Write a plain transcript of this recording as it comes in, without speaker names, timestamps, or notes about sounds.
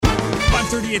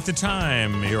9:38 the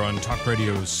time here on Talk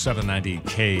Radio 790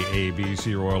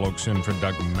 KABC. Royal Oaks in for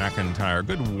Doug Mcintyre.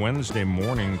 Good Wednesday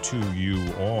morning to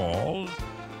you all.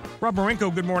 Rob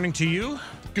Marenko, good morning to you.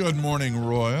 Good morning,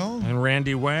 Royal. And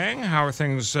Randy Wang, how are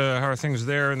things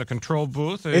there in the control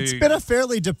booth? It's been a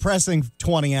fairly depressing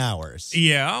 20 hours.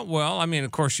 Yeah, well, I mean,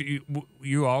 of course,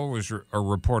 you always are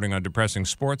reporting on depressing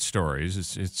sports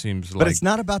stories. It seems like... But it's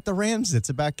not about the Rams. It's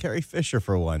about Carrie Fisher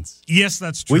for once. Yes,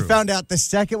 that's true. We found out the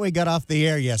second we got off the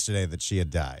air yesterday that she had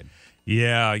died.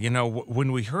 Yeah, you know,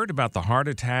 when we heard about the heart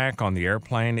attack on the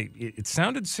airplane, it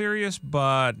sounded serious,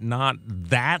 but not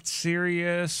that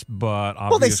serious, but obviously...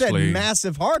 Well, they said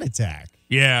massive heart attack.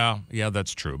 Yeah,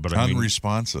 that's true. But I mean,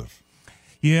 unresponsive.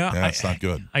 Yeah. That's not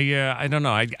good. I don't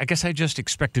know. I guess I just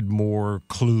expected more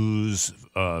clues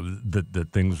that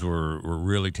things were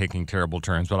really taking terrible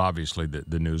turns, but obviously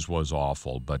the news was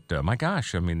awful. But my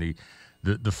gosh, I mean,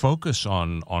 the focus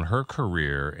on her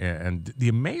career and the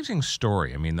amazing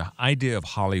story, I mean, the idea of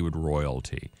Hollywood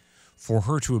royalty, for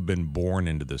her to have been born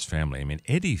into this family. I mean,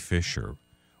 Eddie Fisher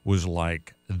was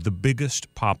like the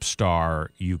biggest pop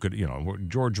star you could,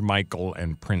 George Michael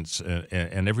and Prince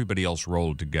and everybody else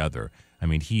rolled together. I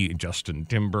mean, Justin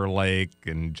Timberlake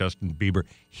and Justin Bieber,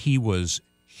 he was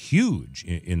huge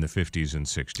in the 50s and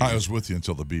 60s. I was with you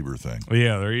until the Bieber thing.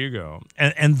 Yeah, there you go.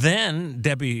 And then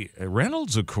Debbie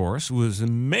Reynolds, of course, was a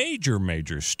major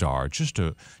star. Just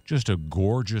a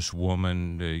gorgeous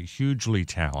woman, hugely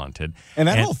talented. And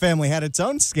that whole family had its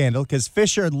own scandal because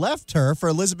Fisher left her for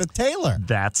Elizabeth Taylor.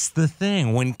 That's the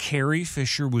thing. When Carrie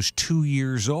Fisher was 2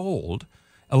 years old,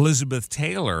 Elizabeth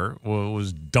Taylor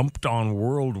was dumped on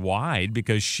worldwide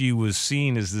because she was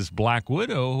seen as this black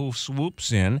widow who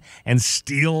swoops in and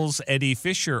steals Eddie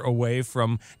Fisher away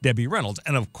from Debbie Reynolds.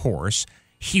 And, of course,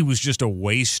 he was just a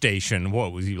way station.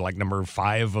 What was he, like number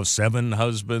 5 of 7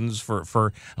 husbands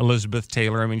for Elizabeth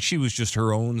Taylor? I mean, she was just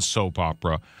her own soap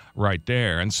opera right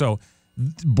there. And so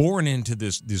born into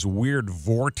this weird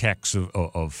vortex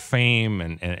of fame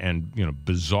and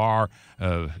bizarre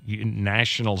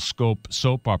national scope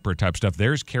soap opera type stuff.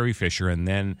 There's Carrie Fisher, and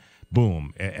then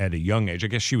boom, at a young age, I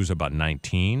guess she was about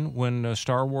 19 when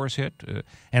Star Wars hit.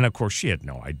 And, of course, she had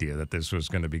no idea that this was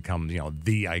going to become, the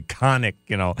iconic,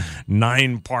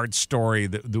 9-part story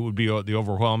that would be the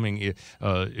overwhelming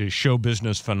show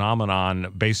business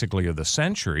phenomenon, basically, of the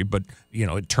century. But,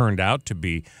 it turned out to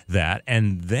be that.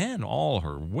 And then all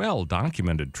her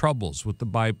well-documented troubles with the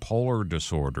bipolar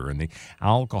disorder and the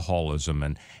alcoholism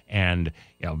and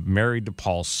married to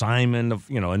Paul Simon,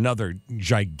 another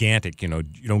gigantic, you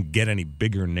don't get any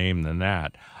bigger name than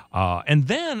that. And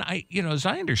then, as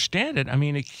I understand it, I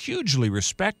mean, a hugely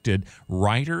respected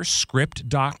writer, script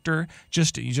doctor,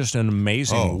 just an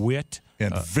amazing wit.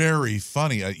 And very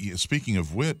funny. Speaking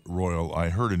of wit, Royal, I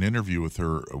heard an interview with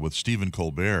her with Stephen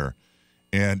Colbert,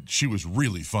 and she was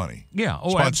really funny. Yeah,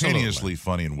 spontaneously absolutely.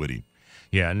 Funny and witty.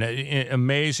 Yeah,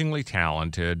 amazingly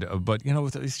talented, but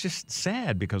it's just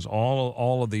sad because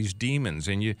all of these demons,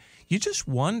 and you just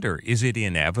wonder, is it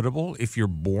inevitable if you're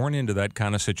born into that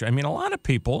kind of situation? I mean, a lot of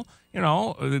people,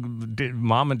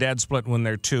 mom and dad split when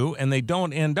they're 2, and they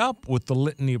don't end up with the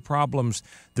litany of problems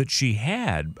that she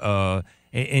had.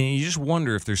 And you just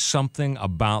wonder if there's something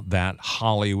about that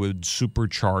Hollywood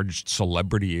supercharged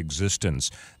celebrity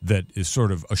existence that is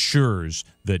sort of assures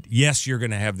that, yes, you're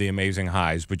going to have the amazing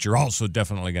highs, but you're also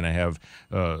definitely going to have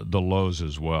the lows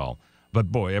as well.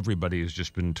 But, boy, everybody has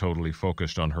just been totally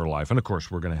focused on her life. And, of course,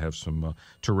 we're going to have some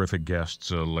terrific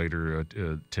guests later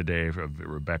today.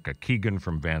 Rebecca Keegan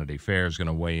from Vanity Fair is going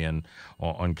to weigh in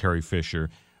on Carrie Fisher.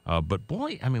 But,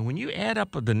 boy, I mean, when you add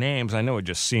up the names, I know it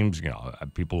just seems,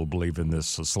 people who believe in this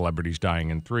celebrities dying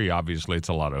in 3, obviously it's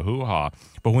a lot of hoo-ha.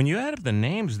 But when you add up the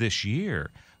names this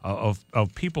year of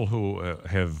people who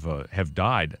have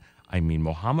died, I mean,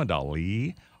 Muhammad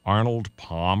Ali, Arnold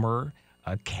Palmer,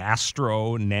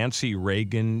 Castro, Nancy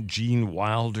Reagan, Gene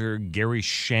Wilder, Gary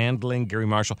Shandling, Gary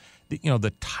Marshall,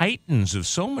 the titans of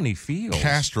so many fields.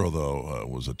 Castro, though,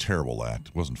 was a terrible act.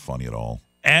 It wasn't funny at all.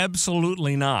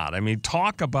 Absolutely not. I mean,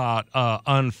 talk about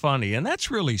unfunny, and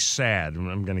that's really sad.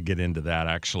 I'm going to get into that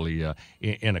actually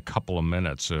in a couple of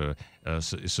minutes. So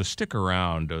stick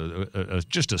around.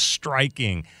 Just a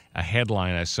striking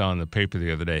headline I saw in the paper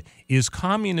the other day. Is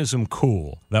communism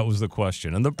cool? That was the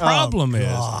question. And the problem is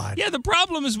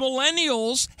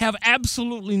millennials have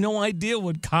absolutely no idea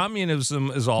what communism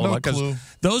is all about. Because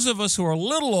those of us who are a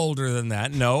little older than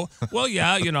that know, well,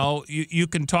 yeah, you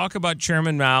can talk about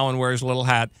Chairman Mao and wear his little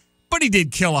hat. But he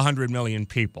did kill 100 million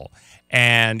people.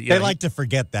 And They like to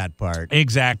forget that part.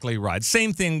 Exactly right.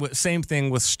 Same thing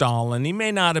with Stalin. He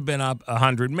may not have been up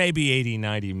 100, maybe 80,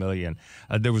 90 million.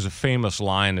 There was a famous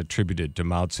line attributed to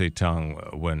Mao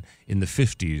Zedong when in the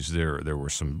 50s there were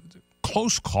some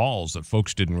close calls that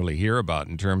folks didn't really hear about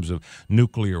in terms of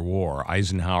nuclear war.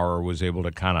 Eisenhower was able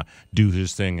to kind of do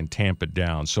his thing and tamp it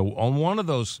down. So on one of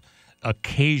those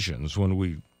occasions when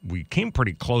we came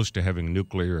pretty close to having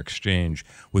nuclear exchange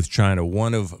with China,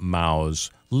 one of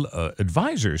Mao's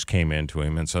advisors came in to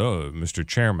him and said, "Oh, Mr.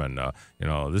 Chairman,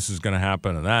 this is going to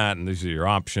happen and that, and these are your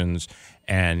options."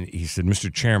 And he said,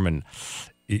 "Mr. Chairman,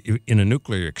 in a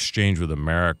nuclear exchange with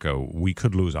America, we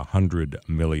could lose 100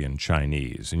 million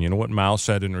Chinese." And you know what Mao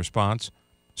said in response?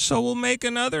 "So we'll make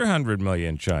another 100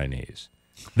 million Chinese."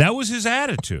 That was his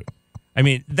attitude. I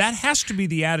mean, that has to be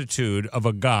the attitude of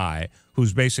a guy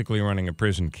who's basically running a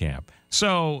prison camp.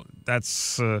 So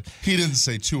that's... He didn't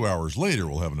say 2 hours later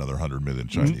we'll have another 100 million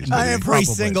Chinese. Every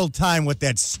single time with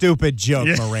that stupid joke,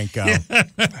 Marinko.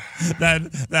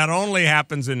 That only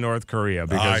happens in North Korea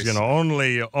because,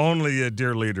 only a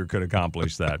dear leader could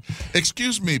accomplish that.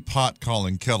 Excuse me, pot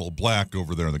calling kettle black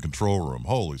over there in the control room.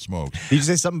 Holy smoke. Did you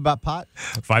say something about pot?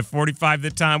 5:45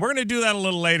 the time. We're going to do that a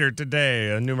little later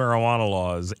today. New marijuana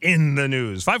laws in the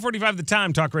news. 5:45 the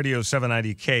time. Talk Radio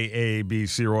 790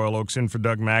 KABC. Royal Oaks in for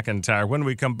Doug McIntyre. When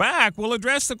we come back, we'll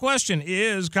address the question,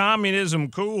 is communism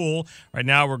cool? Right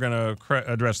now, we're going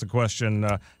to address the question,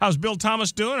 how's Bill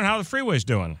Thomas doing and how the freeway's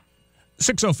doing?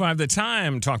 6:05 the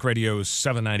time. Talk Radio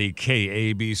 790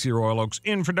 KABC Royal Oaks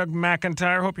in for Doug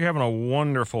McIntyre. Hope you're having a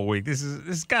wonderful week. This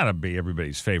has got to be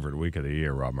everybody's favorite week of the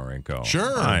year, Rob Marinko.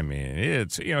 Sure. I mean,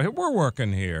 it's, we're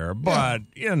working here, but,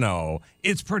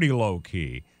 it's pretty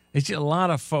low-key. It's a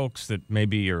lot of folks that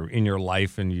maybe are in your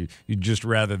life and you just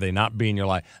rather they not be in your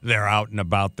life. They're out and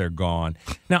about. They're gone.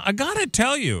 Now, I got to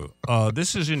tell you,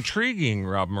 this is intriguing,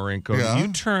 Rob Marinko. Yeah?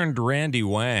 You turned Randy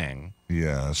Wang,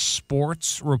 Yes.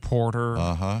 sports reporter,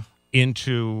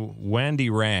 into Wandy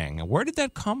Rang. Where did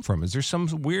that come from? Is there some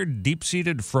weird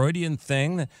deep-seated Freudian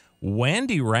thing? That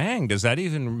Wandy Rang, does that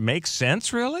even make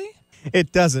sense, really?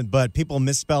 It doesn't, but people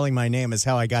misspelling my name is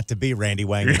how I got to be Randy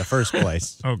Wang in the first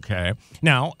place. Okay.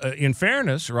 Now, in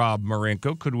fairness, Rob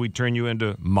Marinko, could we turn you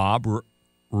into Mob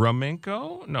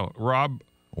Raminko? No, Rob...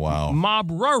 Wow.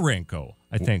 Mob Rarinko,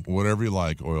 I think. Whatever you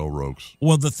like, Oil Rokes.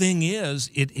 Well, the thing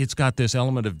is, it's got this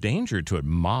element of danger to it.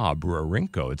 Mob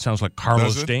Rarinko. It sounds like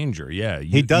Carlos Danger. Yeah.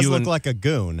 He does look like a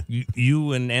goon.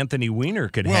 You and Anthony Weiner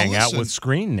could hang out with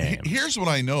screen names. Here's what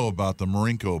I know about the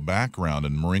Marinko background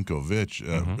and Marinkovic.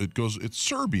 It's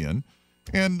Serbian.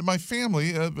 And my family,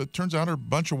 it turns out, are a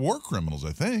bunch of war criminals,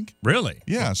 I think. Really?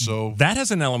 Yeah, so... That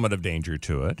has an element of danger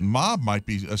to it. Mob might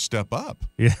be a step up.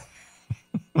 Yeah.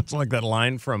 It's like that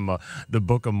line from the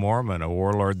Book of Mormon, a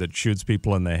warlord that shoots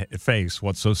people in the face.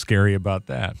 What's so scary about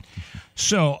that?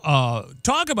 So,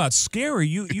 talk about scary.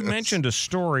 You mentioned a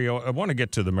story. I want to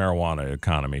get to the marijuana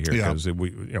economy here because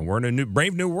we're in a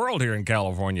brave new world here in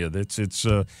California. And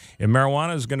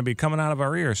marijuana is going to be coming out of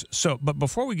our ears. So, but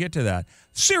before we get to that,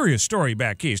 serious story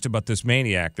back east about this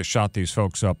maniac that shot these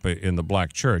folks up in the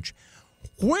black church.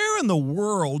 Where in the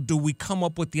world do we come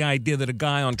up with the idea that a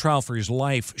guy on trial for his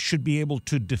life should be able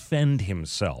to defend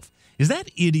himself? Is that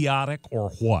idiotic or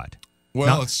what?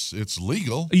 Well, now, it's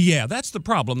legal. Yeah, that's the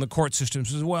problem. The court system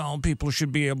says, well, people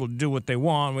should be able to do what they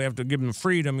want. We have to give them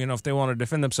freedom, if they want to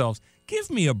defend themselves. Give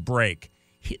me a break.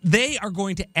 They are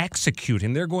going to execute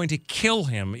him. They're going to kill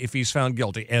him if he's found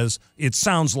guilty, as it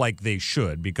sounds like they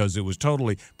should, because it was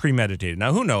totally premeditated.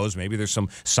 Now, who knows? Maybe there's some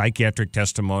psychiatric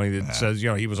testimony that says,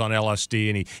 he was on LSD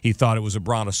and he thought it was a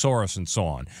brontosaurus and so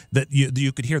on. That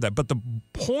you could hear that. But the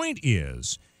point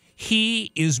is,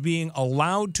 he is being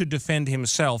allowed to defend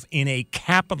himself in a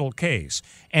capital case.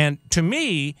 And to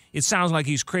me, it sounds like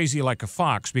he's crazy like a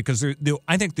fox, because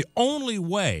I think the only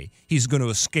way he's going to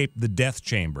escape the death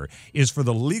chamber is for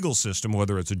the legal system,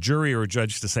 whether it's a jury or a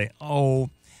judge, to say,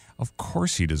 oh, of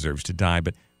course he deserves to die,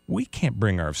 but we can't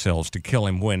bring ourselves to kill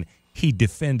him when he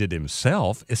defended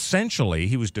himself. Essentially,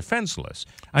 he was defenseless.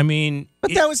 I mean...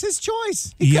 But that was his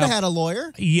choice. He could have had a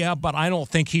lawyer. Yeah, but I don't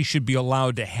think he should be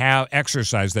allowed to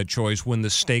exercise that choice when the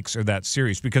stakes are that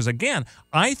serious. Because, again,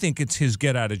 I think it's his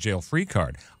get-out-of-jail-free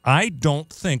card. I don't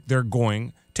think they're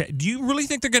going to... Do you really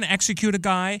think they're going to execute a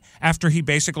guy after he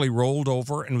basically rolled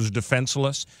over and was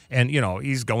defenseless? And,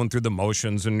 he's going through the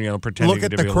motions and, pretending to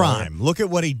be a lawyer. Look at the crime. Look at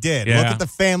what he did. Yeah. Look at the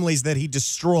families that he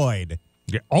destroyed.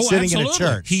 Yeah. Oh, sitting absolutely.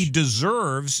 in a church. He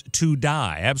deserves to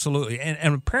die. Absolutely.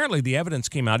 And apparently the evidence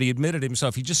came out. He admitted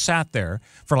himself. He just sat there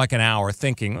for like an hour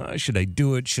thinking, oh, should I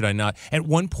do it? Should I not? At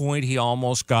one point, he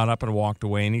almost got up and walked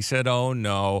away, and he said, oh,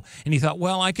 no. And he thought,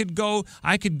 well, I could go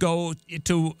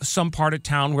to some part of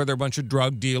town where there are a bunch of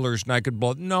drug dealers, and I could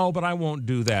blow. No, but I won't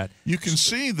do that. You can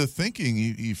see the thinking.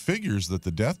 He figures that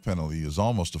the death penalty is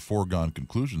almost a foregone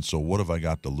conclusion, so what have I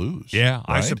got to lose? Yeah,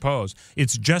 right? I suppose.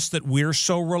 It's just that we're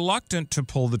so reluctant to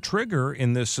pull the trigger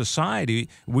in this society.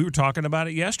 We were talking about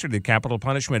it yesterday. Capital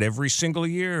punishment every single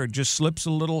year just slips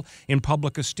a little in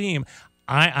public esteem.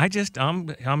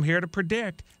 I'm here to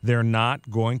predict they're not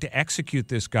going to execute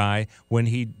this guy when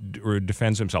he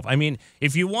defends himself. I mean,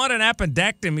 if you want an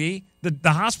appendectomy,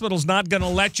 the hospital's not going to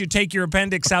let you take your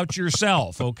appendix out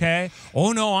yourself, okay?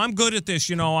 Oh, no, I'm good at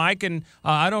this. I can.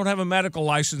 I don't have a medical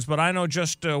license, but I know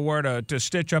just where to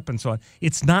stitch up and so on.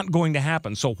 It's not going to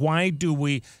happen. So why do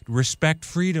we respect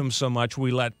freedom so much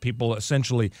we let people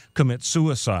essentially commit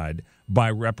suicide by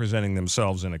representing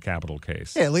themselves in a capital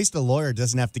case? Yeah, at least the lawyer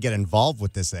doesn't have to get involved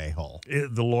with this a-hole.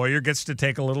 The lawyer gets to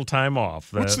take a little time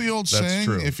off. What's the old saying?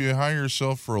 True. If you hire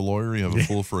yourself for a lawyer, you have a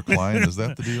fool for a client. Is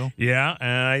that the deal? Yeah,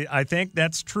 and I think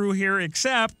that's true here,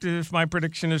 except if my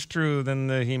prediction is true, then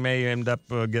he may end up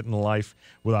getting life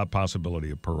without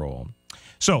possibility of parole.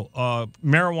 So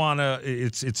marijuana,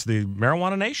 it's the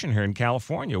marijuana nation here in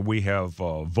California. We have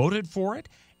voted for it.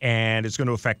 And it's going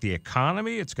to affect the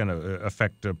economy. It's going to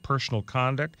affect personal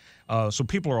conduct. So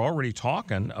people are already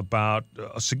talking about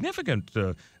a significant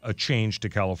a change to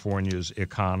California's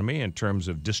economy in terms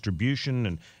of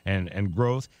distribution and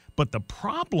growth. But the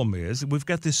problem is we've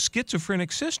got this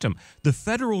schizophrenic system. The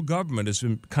federal government has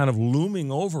been kind of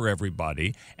looming over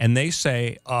everybody, and they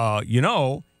say,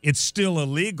 it's still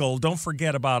illegal. Don't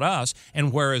forget about us.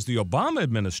 And whereas the Obama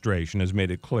administration has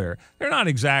made it clear they're not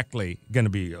exactly going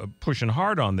to be pushing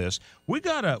hard on this, we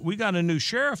got a new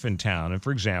sheriff in town. And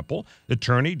for example,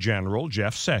 Attorney General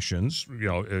Jeff Sessions,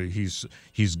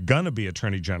 he's going to be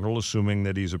Attorney General, assuming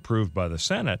that he's approved by the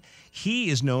Senate. He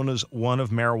is known as one of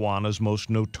marijuana's most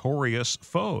notorious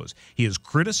foes. He has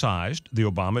criticized the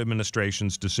Obama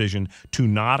administration's decision to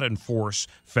not enforce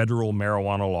federal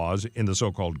marijuana laws in the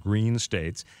so-called green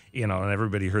states. And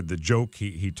everybody heard the joke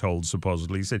he told,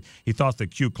 supposedly. He said he thought the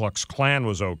Ku Klux Klan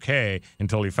was okay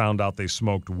until he found out they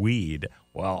smoked weed.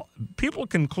 Well, people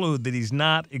conclude that he's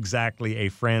not exactly a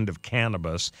friend of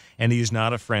cannabis, and he's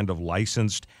not a friend of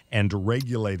licensed and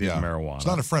regulated marijuana. He's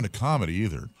not a friend of comedy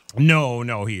either.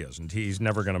 No, he isn't. He's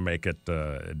never going to make it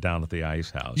down at the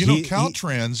Ice House.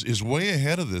 Caltrans is way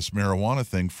ahead of this marijuana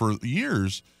thing. For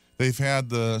years, they've had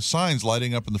the signs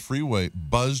lighting up in the freeway.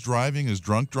 Buzz driving is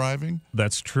drunk driving.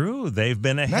 That's true. They've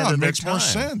been ahead now of their it makes time. more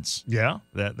sense. Yeah,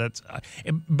 that's.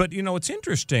 But it's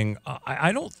interesting.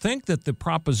 I don't think that the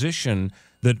proposition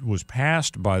that was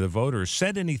passed by the voters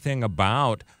said anything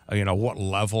about what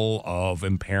level of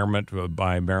impairment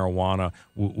by marijuana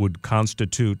would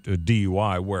constitute a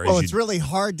DUI. Whereas it's really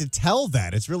hard to tell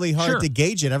that. It's really hard to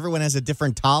gauge it. Everyone has a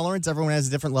different tolerance. Everyone has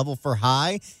a different level for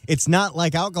high. It's not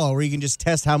like alcohol where you can just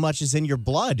test how much is in your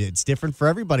blood. It's different for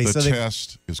everybody. The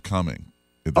test is coming.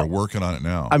 They're working on it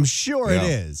now. I'm sure it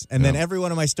is. And then every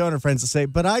one of my stoner friends will say,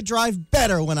 but I drive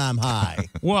better when I'm high.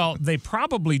 Well, they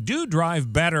probably do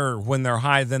drive better when they're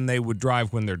high than they would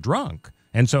drive when they're drunk.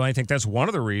 And so I think that's one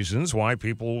of the reasons why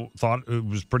people thought it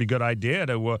was a pretty good idea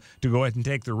to go ahead and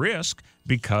take the risk,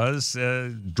 because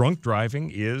drunk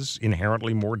driving is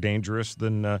inherently more dangerous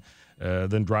than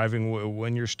driving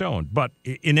when you're stoned. But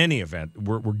in any event,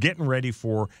 we're getting ready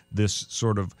for this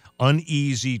sort of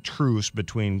uneasy truce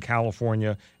between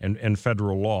California and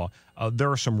federal law. There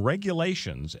are some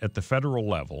regulations at the federal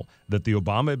level that the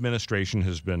Obama administration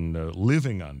has been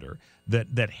living under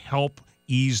that help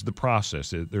ease the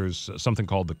process. There's something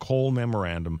called the Cole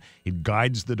Memorandum. It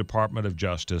guides the Department of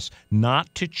Justice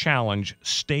not to challenge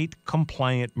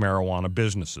state-compliant marijuana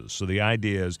businesses. So the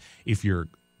idea is if you're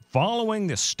following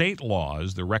the state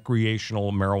laws, the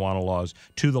recreational marijuana laws,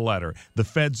 to the letter, the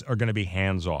feds are going to be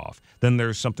hands-off. Then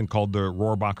there's something called the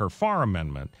Rohrabacher-Farr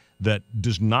Amendment that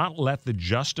does not let the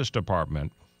Justice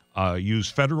Department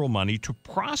use federal money to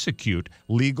prosecute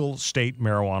legal state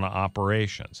marijuana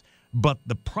operations. But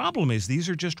the problem is these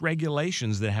are just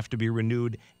regulations that have to be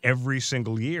renewed every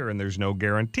single year, and there's no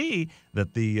guarantee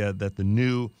that the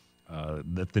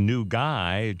new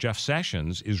guy, Jeff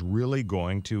Sessions, is really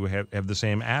going to have the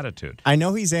same attitude. I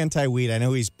know he's anti-weed. I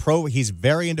know he's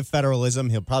very into federalism.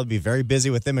 He'll probably be very busy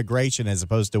with immigration as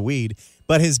opposed to weed.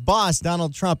 But his boss,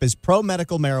 Donald Trump, is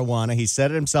pro-medical marijuana. He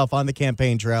said it himself on the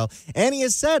campaign trail. And he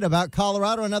has said about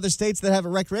Colorado and other states that have it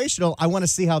recreational, I want to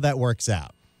see how that works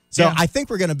out. So I think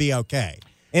we're going to be okay.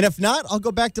 And if not, I'll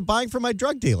go back to buying from my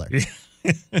drug dealer.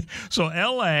 So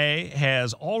L.A.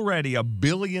 has already $1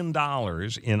 billion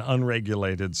in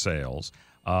unregulated sales.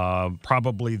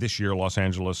 Probably this year, Los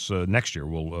Angeles next year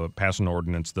will pass an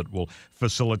ordinance that will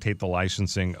facilitate the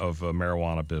licensing of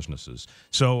marijuana businesses.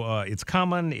 So it's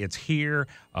coming. It's here.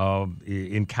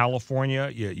 In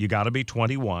California, you got to be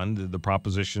 21. The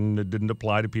proposition didn't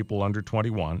apply to people under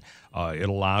 21. It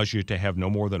allows you to have no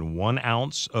more than 1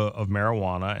 ounce of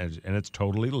marijuana, and it's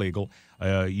totally legal.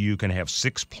 You can have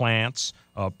 6 plants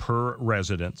per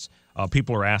residence.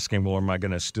 People are asking, well, am I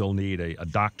going to still need a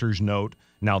doctor's note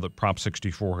now that Prop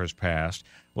 64 has passed?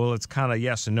 Well, it's kind of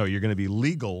yes and no. You're going to be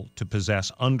legal to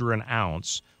possess under an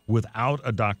ounce without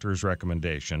a doctor's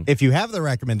recommendation. If you have the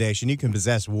recommendation, you can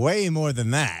possess way more than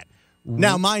that.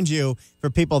 Now, mind you, for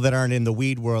people that aren't in the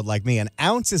weed world like me, an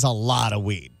ounce is a lot of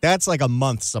weed. That's like a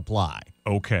month's supply.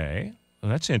 Okay. Well,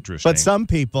 that's interesting. But some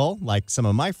people, like some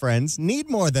of my friends, need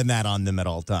more than that on them at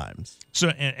all times. So,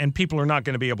 and people are not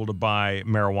going to be able to buy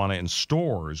marijuana in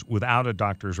stores without a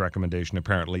doctor's recommendation,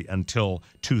 apparently, until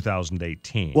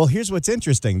 2018. Well, here's what's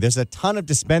interesting. There's a ton of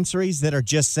dispensaries that are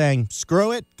just saying,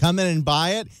 screw it, come in and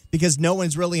buy it, because no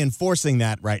one's really enforcing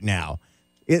that right now.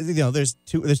 There's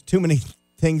too many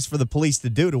things for the police to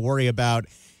do to worry about,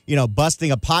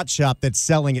 busting a pot shop that's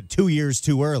selling it 2 years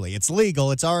too early. It's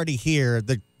legal. It's already here.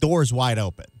 The door's wide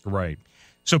open. Right.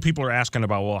 So people are asking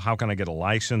about, well, how can I get a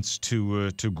license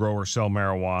to grow or sell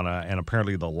marijuana? And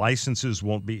apparently the licenses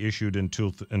won't be issued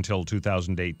until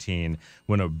 2018,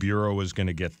 when a bureau is going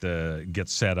to get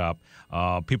set up.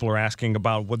 People are asking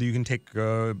about whether you can take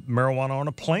marijuana on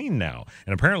a plane now.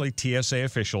 And apparently TSA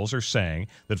officials are saying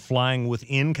that flying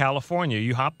within California,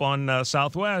 you hop on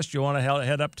Southwest, you want to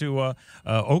head up to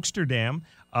Oaksterdam,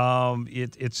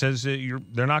 it says that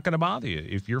they're not going to bother you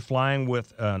if you're flying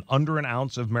with under an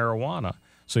ounce of marijuana.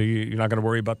 So you're not going to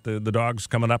worry about the dogs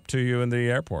coming up to you in the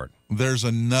airport. There's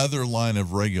another line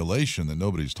of regulation that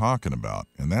nobody's talking about,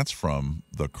 and that's from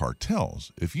the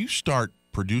cartels. If you start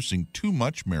producing too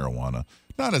much marijuana,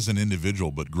 not as an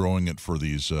individual, but growing it for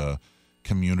these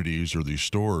communities or these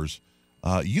stores,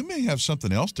 you may have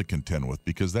something else to contend with,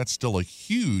 because that's still a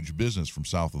huge business from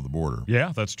south of the border.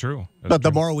 Yeah, that's true. But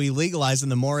the more we legalize and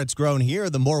the more it's grown here,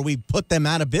 the more we put them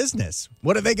out of business.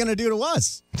 What are they going to do to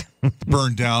us?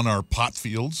 Burn down our pot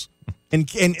fields? And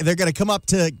they're going to come up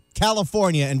to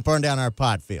California and burn down our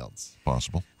pot fields.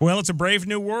 Possible. Well, it's a brave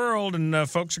new world, and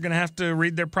folks are going to have to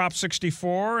read their Prop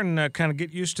 64 and kind of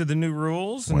get used to the new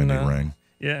rules. Wendy rang.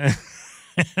 Yeah.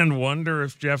 And wonder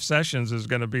if Jeff Sessions is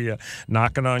going to be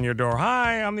knocking on your door.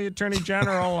 Hi, I'm the Attorney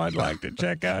General. I'd like to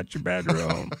check out your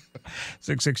bedroom.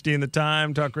 6:16 The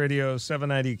Time, Talk Radio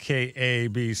 790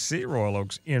 KABC. Royal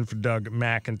Oaks in for Doug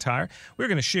McIntyre. We're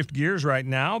going to shift gears right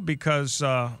now because,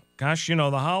 the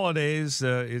holidays,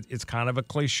 it's kind of a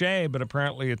cliche, but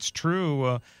apparently it's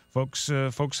true. Folks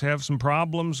have some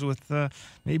problems with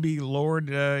maybe lowered.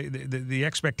 The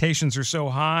expectations are so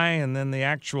high, and then the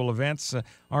actual events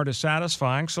aren't as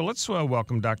satisfying. So let's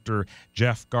welcome Dr.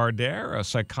 Jeff Gardere, a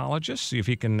psychologist, see if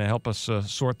he can help us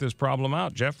sort this problem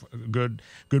out. Jeff, good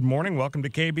morning. Welcome to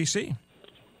KBC.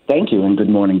 Thank you, and good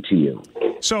morning to you.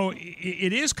 So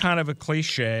it is kind of a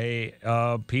cliche.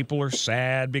 People are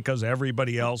sad because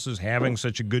everybody else is having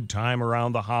such a good time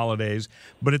around the holidays.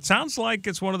 But it sounds like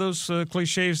it's one of those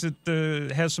cliches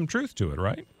that has some truth to it,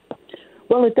 right?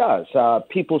 Well, it does.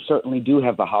 People certainly do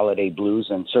have the holiday blues,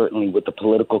 and certainly with the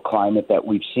political climate that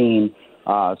we've seen,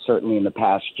 certainly in the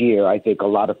past year, I think a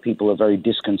lot of people are very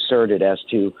disconcerted as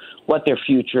to what their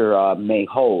future may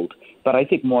hold. But I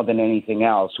think more than anything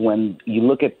else, when you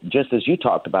look at, just as you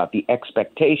talked about, the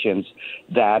expectations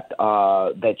that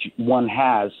one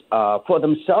has for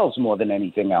themselves more than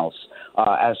anything else,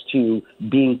 as to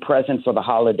being present for the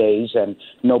holidays, and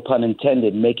no pun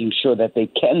intended, making sure that they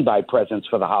can buy presents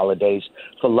for the holidays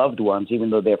for loved ones,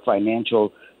 even though their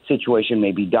financial situation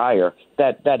may be dire,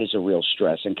 that is a real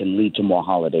stress and can lead to more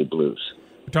holiday blues.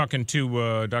 We're talking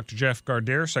to Dr. Jeff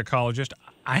Gardere, psychologist.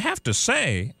 I have to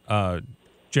say,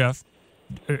 Jeff,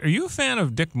 are you a fan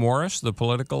of Dick Morris, the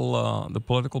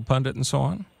political pundit and so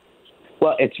on?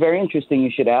 Well, it's very interesting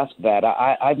you should ask that.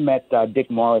 I've met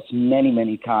Dick Morris many,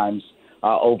 many times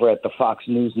over at the Fox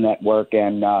News Network,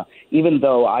 and even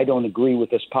though I don't agree with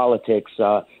his politics,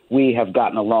 we have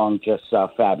gotten along just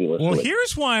fabulously. Well,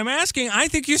 here's why I'm asking. I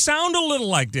think you sound a little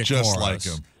like Dick Morris. Just like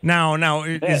him. Now,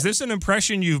 is this an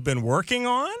impression you've been working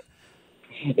on?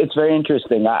 It's very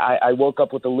interesting. I woke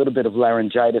up with a little bit of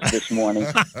laryngitis this morning,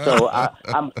 so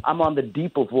I'm on the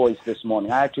deeper voice this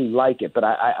morning. I actually like it, but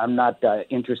I'm not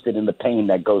interested in the pain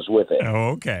that goes with it.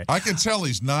 Oh, okay. I can tell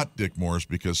he's not Dick Morris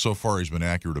because so far he's been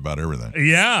accurate about everything.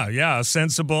 Yeah,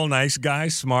 sensible, nice guy,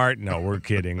 smart. No, we're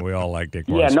kidding. We all like Dick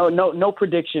Morris. Yeah, no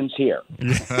predictions here.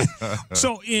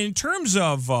 So, in terms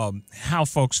of how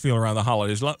folks feel around the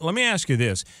holidays, let me ask you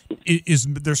this: is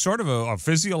there sort of a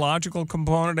physiological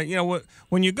component? You know,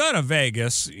 when you go to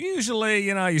Vegas, usually,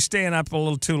 you're staying up a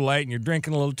little too late and you're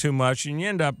drinking a little too much, and you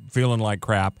end up feeling like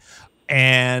crap.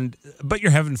 But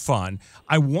you're having fun.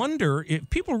 I wonder if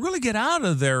people really get out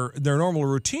of their normal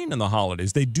routine in the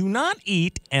holidays. They do not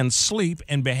eat and sleep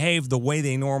and behave the way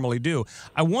they normally do.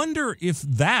 I wonder if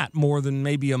that, more than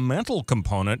maybe a mental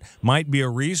component, might be a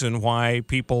reason why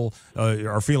people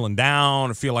are feeling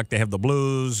down or feel like they have the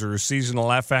blues or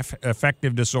seasonal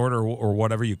affective disorder or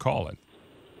whatever you call it.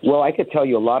 Well, I could tell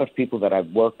you a lot of people that I've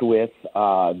worked with,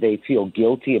 they feel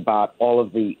guilty about all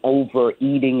of the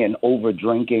overeating and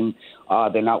over-drinking.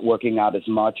 They're not working out as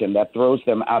much, and that throws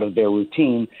them out of their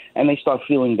routine, and they start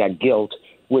feeling that guilt,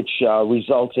 which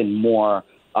results in more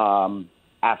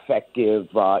affective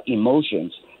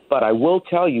emotions. But I will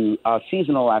tell you,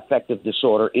 seasonal affective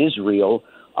disorder is real.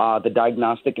 The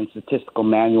Diagnostic and Statistical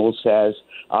Manual says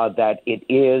that it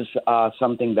is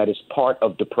something that is part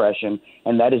of depression,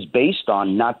 and that is based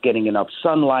on not getting enough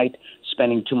sunlight,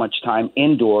 spending too much time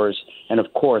indoors, and,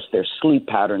 of course, their sleep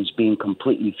patterns being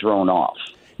completely thrown off.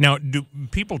 Now, do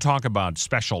people talk about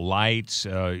special lights?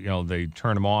 They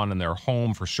turn them on in their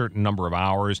home for a certain number of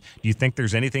hours. Do you think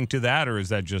there's anything to that, or is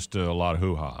that just a lot of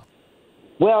hoo-ha?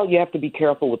 Well, you have to be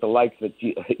careful with the lights that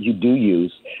you do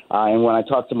use. And when I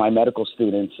talk to my medical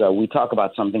students, we talk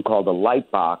about something called a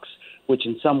light box, which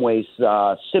in some ways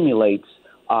simulates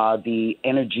the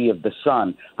energy of the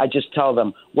sun. I just tell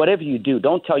them, whatever you do,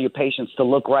 don't tell your patients to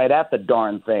look right at the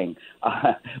darn thing.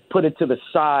 Put it to the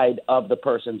side of the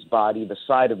person's body, the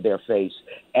side of their face,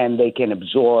 and they can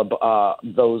absorb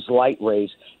those light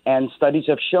rays. And studies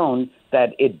have shown that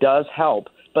it does help.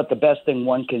 But the best thing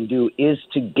one can do is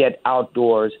to get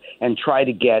outdoors and try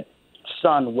to get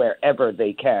sun wherever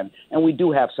they can. And we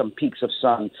do have some peaks of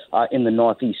sun in the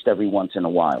Northeast every once in a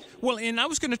while. Well, and I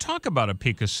was going to talk about a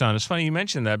peak of sun. It's funny you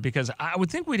mentioned that because I would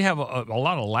think we'd have a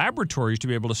lot of laboratories to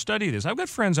be able to study this. I've got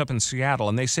friends up in Seattle,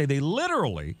 and they say they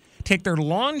literally take their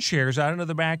lawn chairs out into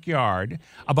the backyard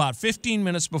about 15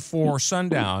 minutes before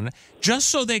sundown just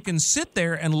so they can sit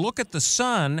there and look at the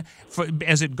sun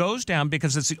as it goes down,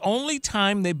 because it's the only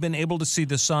time they've been able to see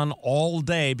the sun all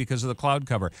day because of the cloud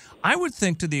cover. I would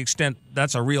think, to the extent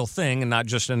that's a real thing and not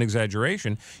just an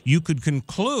exaggeration, you could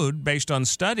conclude based on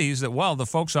studies that, well, the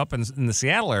folks up in the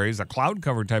Seattle areas, the cloud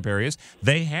cover type areas,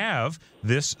 they have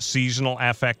this seasonal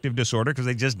affective disorder because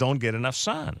they just don't get enough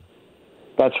sun.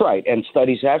 That's right. And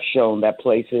studies have shown that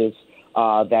places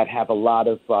that have a lot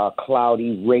of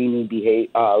cloudy, rainy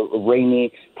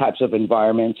types of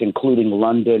environments, including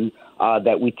London,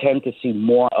 that we tend to see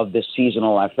more of this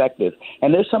seasonal affective.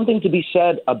 And there's something to be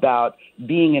said about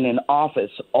being in an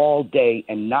office all day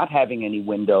and not having any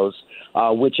windows,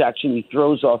 which actually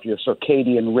throws off your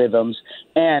circadian rhythms,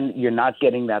 and you're not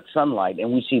getting that sunlight.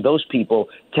 And we see those people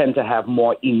tend to have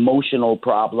more emotional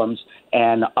problems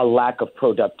and a lack of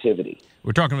productivity.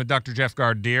 We're talking with Dr. Jeff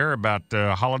Gardier about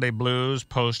holiday blues,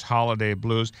 post-holiday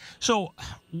blues. So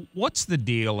what's the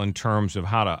deal in terms of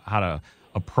how to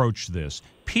approach this?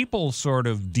 People sort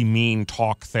of demean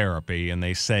talk therapy, and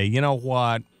they say, you know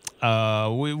what,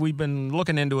 we've been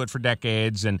looking into it for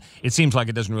decades, and it seems like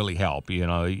it doesn't really help.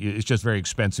 It's just very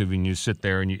expensive, and you sit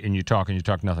there and you talk,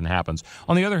 nothing happens.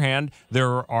 On the other hand,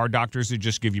 there are doctors who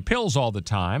just give you pills all the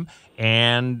time,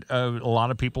 and a lot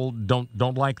of people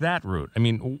don't like that route. I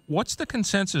mean, what's the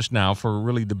consensus now for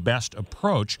really the best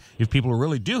approach if people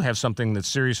really do have something that's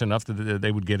serious enough that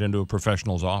they would get into a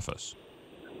professional's office?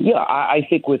 Yeah, I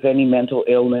think with any mental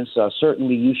illness,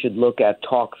 certainly you should look at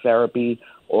talk therapy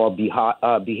or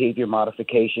behavior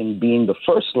modification being the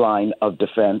first line of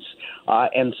defense.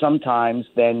 And sometimes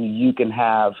then you can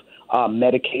have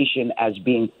medication as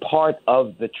being part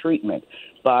of the treatment.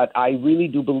 But I really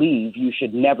do believe you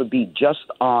should never be just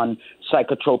on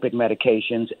psychotropic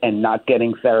medications and not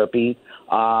getting therapy.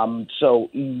 So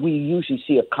we usually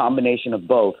see a combination of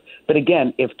both. But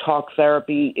again, if talk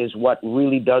therapy is what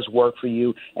really does work for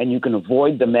you and you can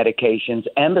avoid the medications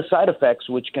and the side effects,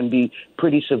 which can be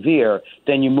pretty severe,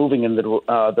 then you're moving in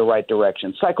the right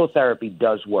direction. Psychotherapy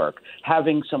does work.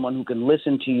 Having someone who can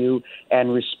listen to you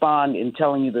and respond in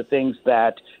telling you the things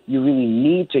that you really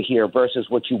need to hear versus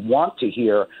what you want to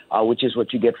hear, which is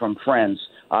what you get from friends,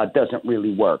 doesn't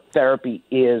really work. Therapy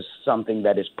is something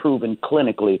that is proven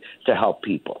clinically to help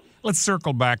people. Let's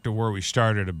circle back to where we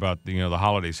started about the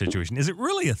holiday situation. Is it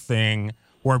really a thing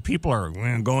where people are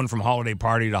going from holiday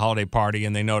party to holiday party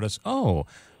and they notice,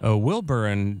 Wilbur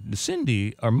and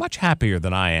Cindy are much happier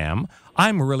than I am.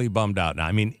 I'm really bummed out now.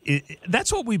 I mean,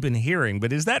 that's what we've been hearing,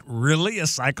 but is that really a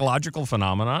psychological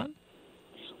phenomenon?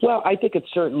 Well, I think it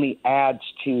certainly adds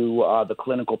to the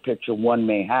clinical picture one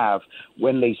may have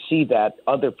when they see that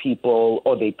other people,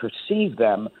 or they perceive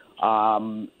them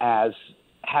as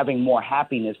having more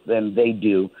happiness than they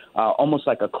do, almost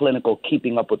like a clinical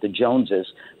keeping up with the Joneses.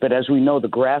 But as we know, the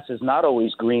grass is not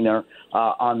always greener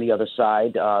on the other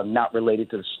side, not related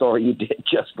to the story you did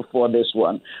just before this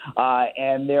one.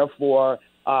 And therefore,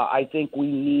 I think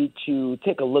we need to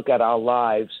take a look at our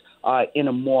lives in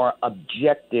a more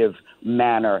objective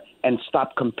manner and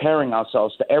stop comparing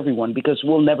ourselves to everyone, because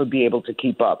we'll never be able to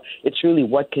keep up. It's really,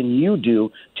 what can you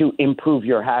do to improve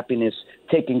your happiness,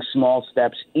 taking small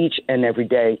steps each and every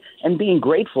day and being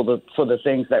grateful for the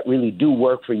things that really do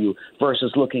work for you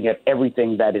versus looking at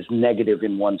everything that is negative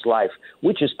in one's life,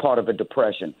 which is part of a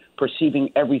depression, perceiving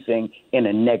everything in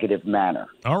a negative manner.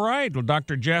 All right. Well,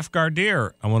 Dr. Jeff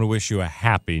Gardier, I want to wish you a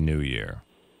happy new year.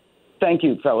 Thank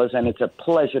you, fellas, and it's a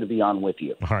pleasure to be on with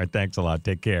you. All right, thanks a lot.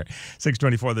 Take care.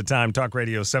 6:24 The Time, Talk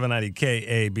Radio 790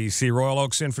 KABC. Royal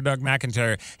Oaks in for Doug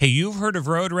McIntyre. Hey, you've heard of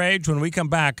road rage? When we come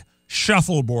back,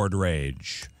 shuffleboard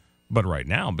rage. But right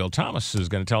now, Bill Thomas is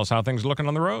going to tell us how things are looking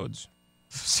on the roads.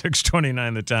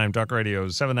 6:29 The Time, Talk Radio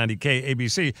 790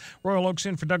 KABC. Royal Oaks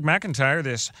in for Doug McIntyre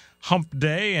this hump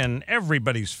day and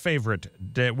everybody's favorite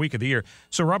week of the year.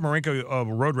 So Rob Marinko,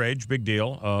 road rage, big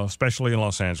deal, especially in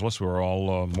Los Angeles. We're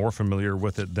all more familiar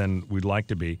with it than we'd like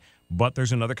to be. But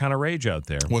there's another kind of rage out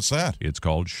there. What's that? It's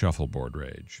called shuffleboard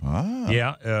rage. Ah.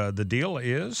 Yeah, the deal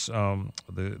is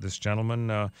this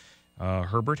gentleman,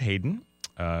 Herbert Hayden,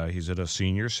 he's at a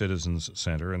senior citizens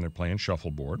center, and they're playing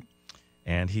shuffleboard.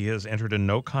 And he has entered a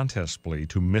no-contest plea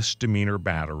to misdemeanor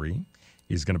battery.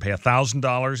 He's going to pay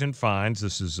 $1,000 in fines.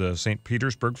 This is St.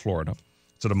 Petersburg, Florida.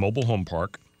 It's at a mobile home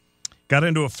park. Got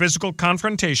into a physical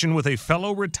confrontation with a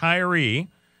fellow retiree.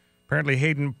 Apparently,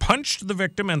 Hayden punched the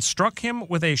victim and struck him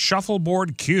with a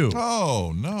shuffleboard cue.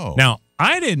 Oh, no. Now,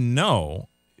 I didn't know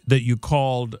that you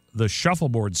called the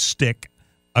shuffleboard stick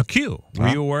a cue. Were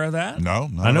you aware of that? No,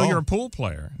 not I know at all. you're a pool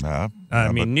player.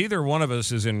 I mean, neither one of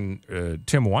us is in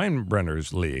Tim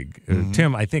Weinbrenner's league.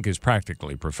 Tim, I think, is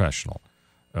practically professional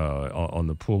on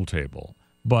the pool table.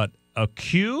 But a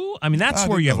cue? I mean, that's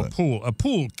where you have a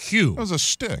pool cue. It was a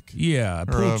stick. Yeah,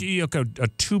 a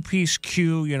two-piece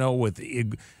cue, with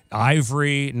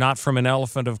ivory, not from an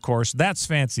elephant, of course. That's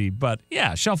fancy. But,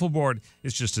 yeah, shuffleboard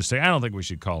is just a stick. I don't think we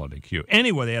should call it a cue.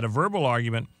 Anyway, they had a verbal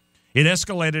argument. It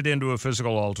escalated into a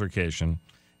physical altercation.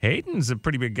 Hayden's a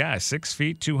pretty big guy, 6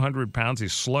 feet, 200 pounds. He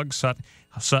slugged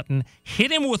Sutton, hit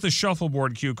him with a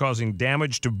shuffleboard cue, causing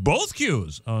damage to both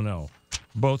cues. Oh, no.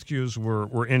 Both cues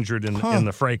were injured in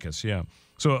the fracas, yeah.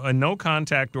 So a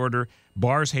no-contact order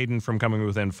bars Hayden from coming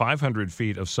within 500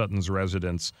 feet of Sutton's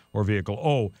residence or vehicle.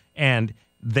 Oh, and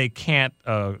they can't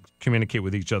communicate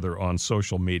with each other on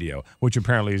social media, which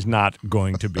apparently is not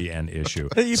going to be an issue.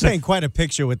 You paint quite a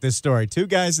picture with this story. Two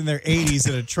guys in their 80s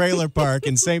at a trailer park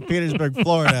in St. Petersburg,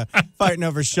 Florida, fighting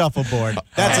over shuffleboard.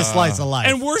 That's a slice of life.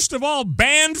 And worst of all,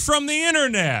 banned from the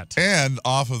internet. And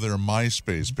off of their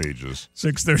MySpace pages.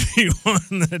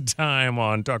 6:31 The Time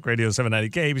on Talk Radio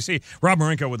 790 KABC. Rob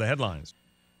Marinko with the headlines.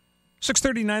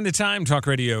 6:39 The Time, Talk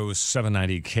Radio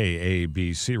 790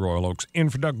 KABC. Royal Oaks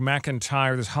in for Doug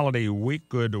McIntyre this holiday week.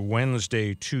 Good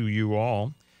Wednesday to you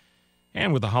all.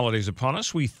 And with the holidays upon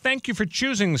us, we thank you for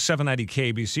choosing 790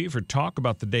 KABC for talk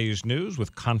about the day's news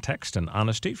with context and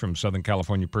honesty from Southern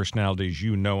California personalities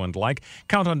you know and like.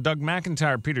 Count on Doug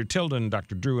McIntyre, Peter Tilden,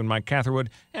 Dr. Drew and Mike Catherwood,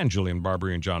 and Julian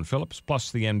Barbary and John Phillips,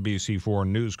 plus the NBC4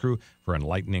 news crew for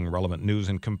enlightening, relevant news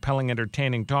and compelling,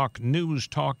 entertaining talk. News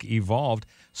Talk Evolved,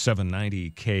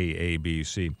 790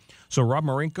 KABC. So, Rob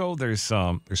Marinko,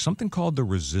 there's something called the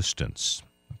Resistance.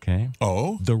 Okay.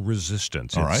 Oh? The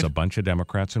Resistance. All It's right. a bunch of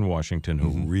Democrats in Washington who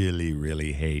really,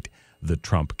 really hate the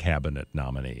Trump cabinet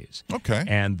nominees. Okay.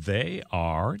 And they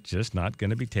are just not going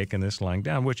to be taking this lying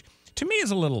down, which to me is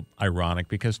a little ironic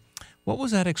because what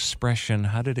was that expression?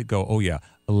 How did it go? Oh, yeah.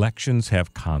 Elections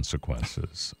have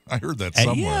consequences. I heard that And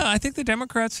somewhere. yeah, I think the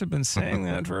Democrats have been saying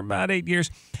that for about 8 years.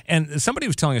 And somebody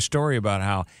was telling a story about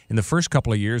how in the first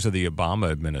couple of years of the Obama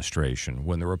administration,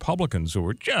 when the Republicans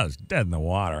were just dead in the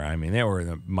water, I mean, they were in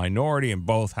the minority in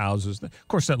both houses. Of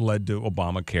course, that led to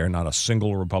Obamacare, not a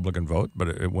single Republican vote, but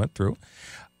it went through.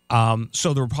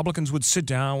 So the Republicans would sit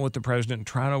down with the president and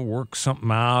try to work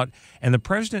something out, and the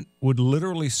president would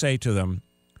literally say to them,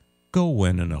 "Go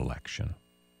win an election."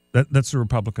 That's the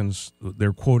Republicans.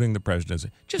 They're quoting the president.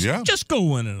 Just go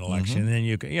win an election, and then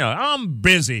you can. I'm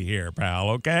busy here, pal.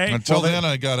 Okay. Until then,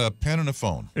 I got a pen and a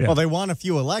phone. Yeah. Well, they won a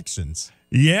few elections.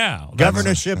 Yeah,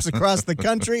 governorships across the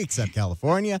country, except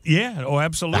California. Yeah,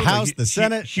 absolutely. The House, the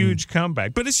Senate, huge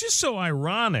comeback. But it's just so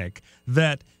ironic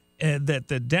that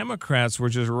the Democrats were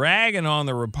just ragging on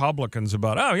the Republicans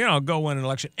about, go win an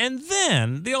election. And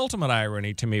then the ultimate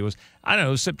irony to me was, I don't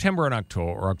know, September and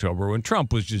October, when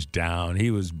Trump was just down.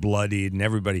 He was bloodied, and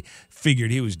everybody figured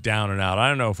he was down and out. I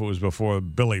don't know if it was before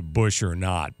Billy Bush or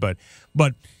not, but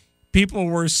people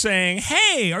were saying,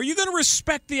 "Hey, are you going to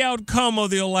respect the outcome of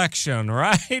the election,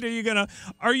 right?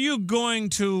 Are you going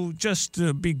to just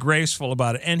be graceful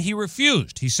about it?" And he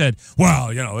refused. He said, "Well,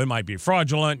 it might be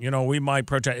fraudulent. We might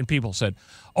protest." And people said,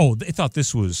 "Oh, they thought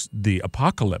this was the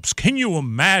apocalypse. Can you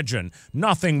imagine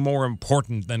nothing more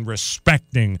important than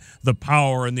respecting the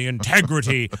power and the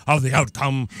integrity of the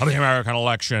outcome of the American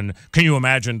election? Can you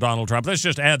imagine Donald Trump? Let's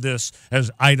just add this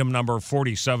as item number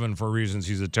 47 for reasons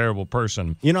he's a terrible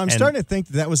person." I'm starting to think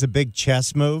that was a big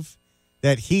chess move,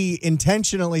 that he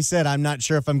intentionally said, "I'm not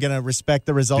sure if I'm going to respect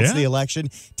the results of the election,"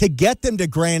 to get them to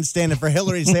grandstand and for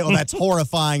Hillary to say, "Oh, that's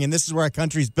horrifying, and this is where our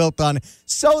country's built on,"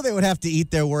 so they would have to eat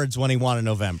their words when he won in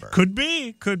November. Could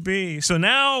be. So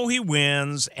now he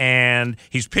wins, and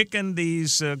he's picking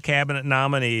these cabinet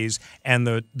nominees, and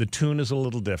the tune is a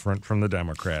little different from the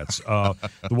Democrats. The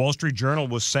Wall Street Journal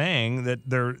was saying that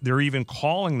they're even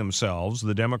calling themselves,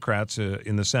 the Democrats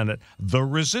in the Senate, the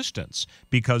resistance,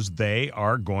 because they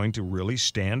are going to really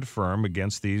stand firm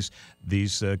against these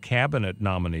cabinet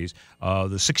nominees.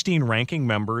 The 16 ranking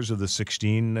members of the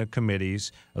 16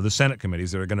 committees, of the Senate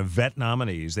committees that are going to vet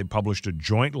nominees, they published a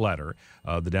joint letter,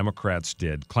 the Democrats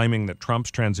did, claiming that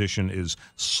Trump's transition is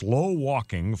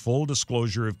slow-walking full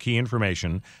disclosure of key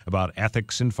information about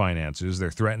ethics and finances.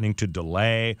 They're threatening to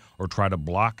delay or try to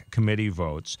block committee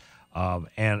votes.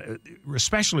 And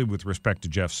especially with respect to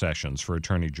Jeff Sessions for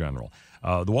Attorney General.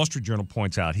 The Wall Street Journal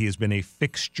points out he has been a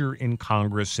fixture in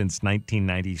Congress since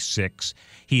 1996.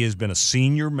 He has been a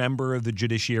senior member of the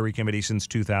Judiciary Committee since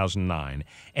 2009.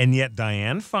 And yet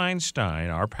Dianne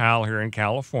Feinstein, our pal here in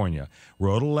California,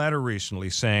 wrote a letter recently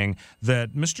saying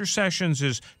that Mr. Sessions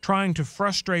is trying to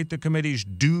frustrate the committee's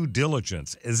due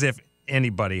diligence, as if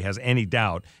anybody has any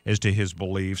doubt as to his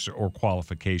beliefs or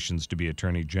qualifications to be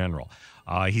Attorney General.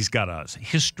 He's got a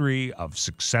history of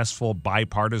successful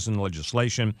bipartisan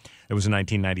legislation. There was a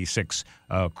 1996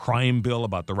 crime bill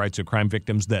about the rights of crime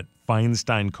victims that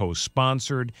Feinstein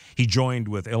co-sponsored. He joined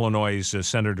with Illinois'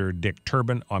 Senator Dick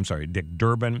Durbin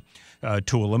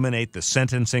to eliminate the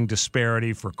sentencing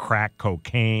disparity for crack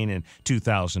cocaine in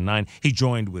 2009. He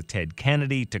joined with Ted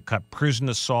Kennedy to cut prison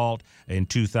assault in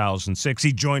 2006.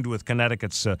 He joined with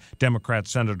Connecticut's Democrat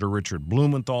Senator Richard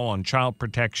Blumenthal on child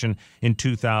protection in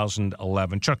 2011.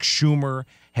 Chuck Schumer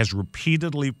has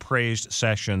repeatedly praised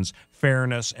Sessions'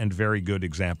 fairness and very good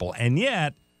example, and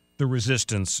yet the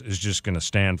resistance is just going to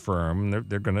stand firm.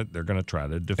 They're going to try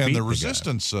to defeat. And the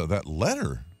resistance, that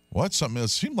letter, something? It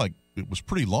seemed like it was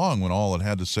pretty long when all it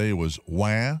had to say was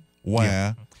wah.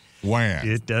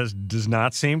 It does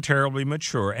not seem terribly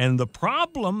mature. And the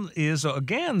problem is,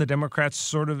 again, the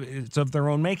Democrats it's of their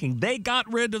own making. They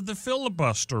got rid of the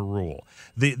filibuster rule.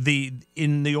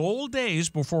 In the old days,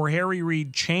 before Harry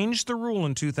Reid changed the rule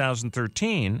in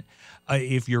 2013,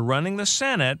 if you're running the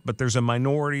Senate, but there's a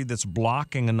minority that's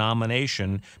blocking a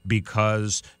nomination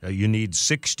because you need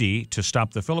 60 to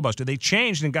stop the filibuster, they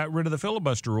changed and got rid of the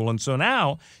filibuster rule. And so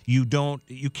now you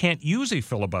can't use a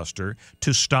filibuster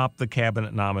to stop the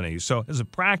cabinet nominees. So as a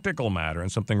practical matter,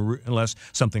 and unless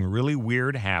something really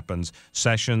weird happens,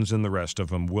 Sessions and the rest of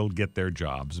them will get their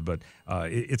jobs. But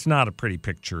it's not a pretty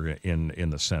picture in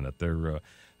the Senate.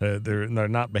 They're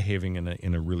not behaving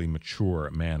in a really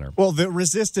mature manner. Well, the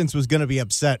resistance was going to be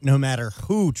upset no matter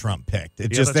who Trump picked.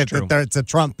 It's just that it's a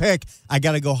Trump pick. I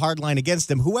got to go hardline against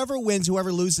him. Whoever wins,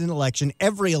 whoever loses an election,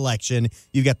 every election,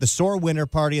 you get the sore winner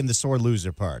party and the sore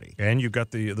loser party. And you've got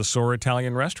the sore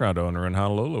Italian restaurant owner in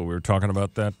Honolulu. We were talking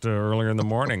about that earlier in the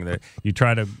morning. You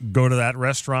try to go to that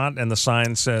restaurant and the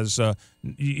sign says,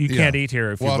 you can't eat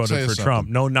here if you voted for Trump.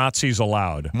 No Nazis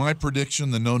allowed. My prediction,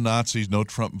 the no Nazis, no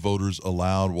Trump voters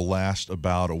allowed will last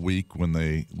about a week when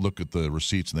they look at the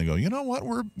receipts and they go, you know what,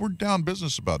 we're down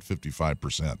business about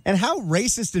 55%. And how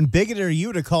racist and bigoted are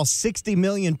you to call 60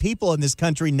 million people in this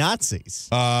country Nazis?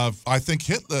 I think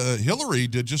Hillary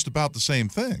did just about the same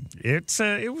thing.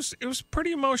 It was a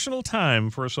pretty emotional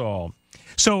time for us all.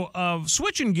 So,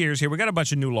 switching gears here, we got a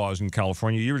bunch of new laws in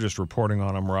California. You were just reporting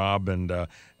on them, Rob, and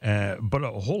but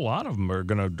a whole lot of them are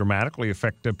going to dramatically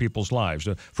affect people's lives.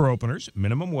 For openers,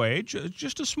 minimum wage,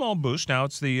 just a small boost. Now,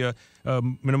 it's the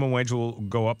minimum wage will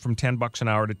go up from $10 an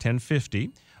hour to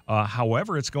 $10.50.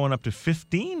 However, it's going up to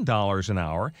 $15 an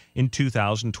hour in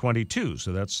 2022.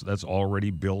 So that's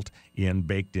already baked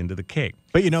into the cake.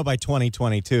 But by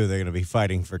 2022, they're going to be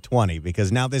fighting for 20 because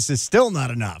now this is still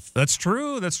not enough. That's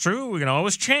true. That's true. We can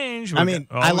always change.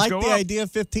 I like the idea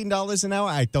of $15 an hour.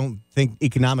 I don't think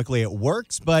economically it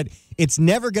works, but it's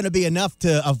never going to be enough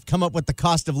to come up with the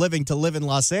cost of living to live in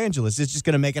Los Angeles. It's just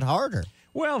going to make it harder.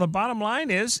 Well, the bottom line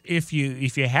is if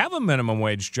you have a minimum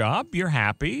wage job, you're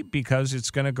happy because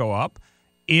it's going to go up.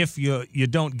 If you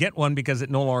don't get one because it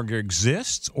no longer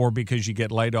exists or because you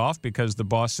get laid off because the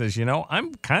boss says,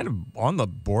 I'm kind of on the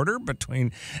border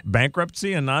between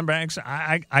bankruptcy and non-banks,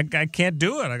 I can't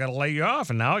do it. I got to lay you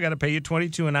off, and now I got to pay you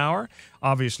 $22 an hour.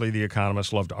 Obviously, the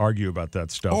economists love to argue about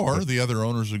that stuff. Or the other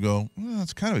owners would go,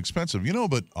 it's kind of expensive.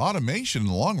 But automation in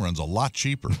the long run is a lot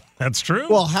cheaper. That's true.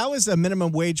 Well, how is a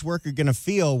minimum wage worker going to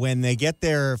feel when they get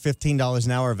their $15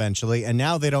 an hour eventually, and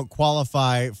now they don't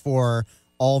qualify for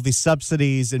all the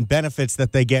subsidies and benefits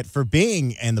that they get for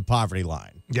being in the poverty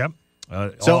line? Yep.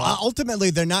 So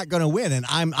ultimately, they're not going to win. And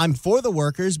I'm for the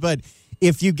workers, but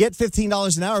if you get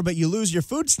 $15 an hour, but you lose your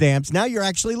food stamps, now you're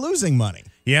actually losing money.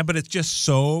 Yeah, but it's just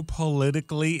so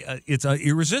politically, it's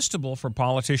irresistible for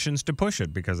politicians to push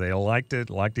it because they like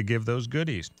to give those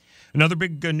goodies. Another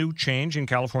big new change in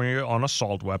California on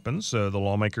assault weapons. The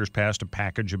lawmakers passed a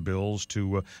package of bills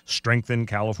to strengthen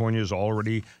California's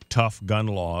already tough gun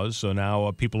laws. So now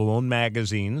people who own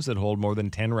magazines that hold more than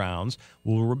 10 rounds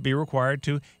will be required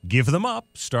to give them up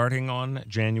starting on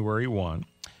January 1.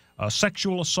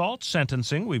 Sexual assault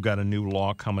sentencing, we've got a new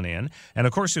law coming in. And,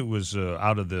 of course, it was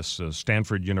out of this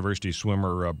Stanford University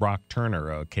swimmer Brock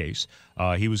Turner case.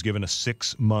 He was given a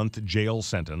 6-month jail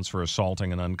sentence for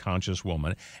assaulting an unconscious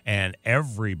woman, and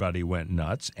everybody went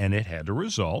nuts, and it had a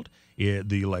result.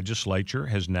 The legislature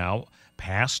has now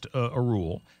passed a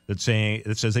rule that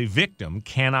says a victim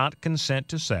cannot consent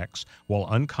to sex while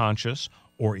unconscious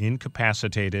or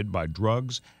incapacitated by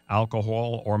drugs,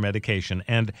 alcohol, or medication,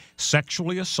 and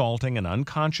sexually assaulting an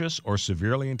unconscious or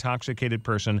severely intoxicated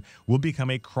person will become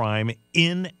a crime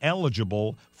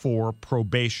ineligible for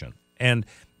probation. And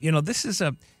this is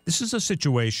a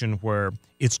situation where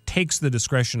it takes the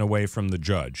discretion away from the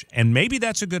judge. And maybe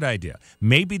that's a good idea.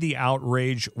 Maybe the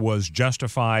outrage was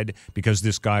justified because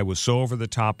this guy was so over the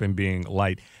top in being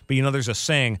light. But, there's a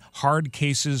saying, hard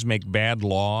cases make bad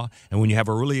law. And when you have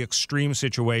a really extreme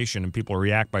situation and people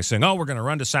react by saying, we're going to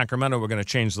run to Sacramento, we're going to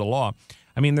change the law.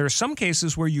 There are some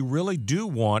cases where you really do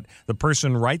want the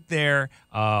person right there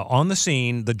on the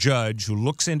scene, the judge who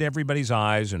looks into everybody's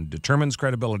eyes and determines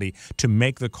credibility to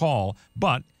make the call.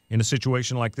 But in a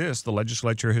situation like this, the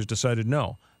legislature has decided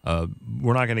no,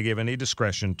 we're not going to give any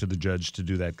discretion to the judge to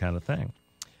do that kind of thing.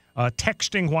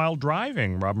 Texting while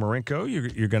driving, Rob Marinko,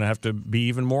 you're going to have to be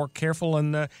even more careful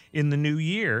in the new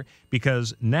year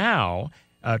because now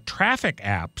traffic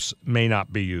apps may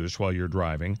not be used while you're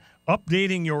driving.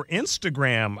 Updating your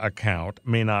Instagram account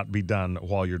may not be done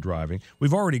while you're driving.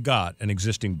 We've already got an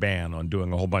existing ban on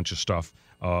doing a whole bunch of stuff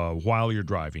while you're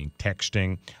driving,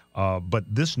 texting. But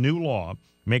this new law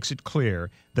makes it clear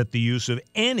that the use of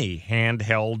any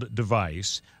handheld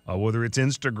device, whether it's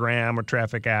Instagram or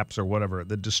traffic apps or whatever,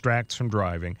 that distracts from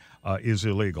driving is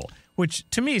illegal, which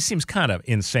to me seems kind of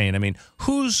insane.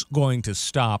 Who's going to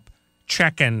stop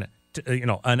checking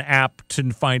an app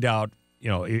to find out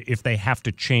if they have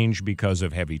to change because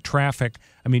of heavy traffic?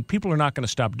 People are not going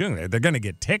to stop doing that. They're going to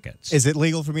get tickets. Is it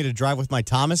legal for me to drive with my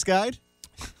Thomas guide?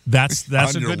 That's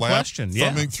a good question.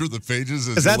 Thumbing through the pages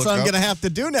because that's what I'm going to have to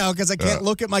do now because I can't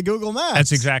look at my Google Maps.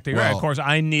 That's exactly right. Of course,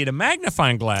 I need a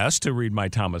magnifying glass to read my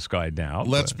Thomas guide now.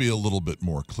 Let's be a little bit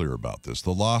more clear about this.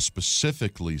 The law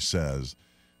specifically says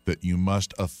that you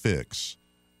must affix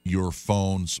your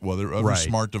phone's, whether a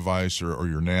smart device or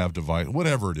your nav device,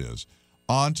 whatever it is,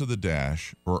 onto the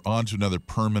dash or onto another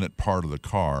permanent part of the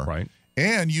car. Right.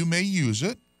 And you may use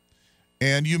it,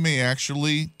 and you may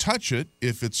actually touch it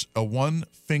if it's a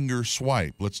one-finger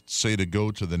swipe. Let's say to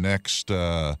go to the next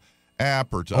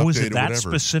app or to update is it or that whatever.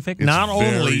 specific? It's Not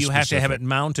only you specific. have to have it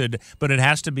mounted, but it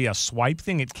has to be a swipe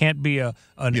thing. It can't be you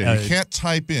can't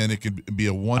type in. It could be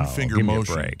a one-finger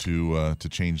motion to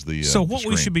change the So what the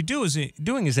we screen. should be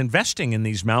doing is investing in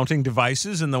these mounting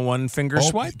devices and the one-finger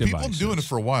swipe devices. People have been doing it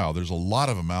for a while. There's a lot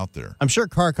of them out there. I'm sure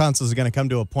car consoles are going to come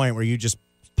to a point where you just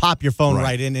pop your phone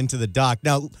right into the dock.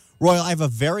 Now, Royal, I have a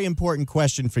very important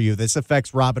question for you. This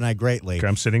affects Rob and I greatly. Okay,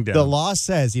 I'm sitting down. The law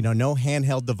says, no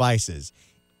handheld devices.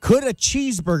 Could a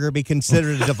cheeseburger be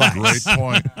considered a device? Great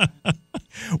point.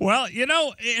 Well,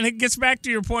 and it gets back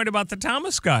to your point about the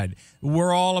Thomas Guide.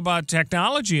 We're all about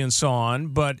technology and so on,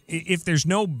 but if there's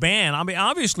no ban, I mean,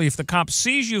 obviously, if the cop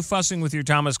sees you fussing with your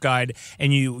Thomas Guide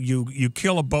and you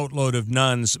kill a boatload of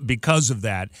nuns because of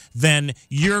that, then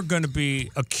you're going to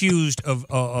be accused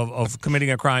of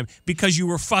committing a crime because you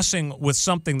were fussing with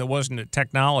something that wasn't a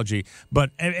technology. But,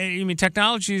 I mean,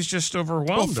 technology is just overwhelmed.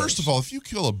 Well, first of all, if you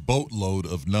kill a boatload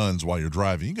of nuns while you're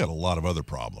driving, you got a lot of other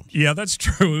problems. Yeah, that's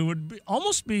true. It would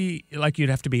almost be like you'd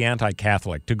have to be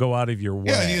anti-Catholic to go out of your way.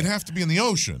 Yeah, and you'd have to be in the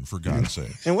ocean, for God's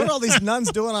sake. And what are all these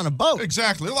nuns doing on a boat?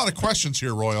 Exactly. A lot of questions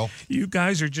here, Royal. You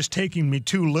guys are just taking me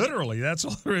too literally. That's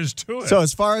all there is to it. So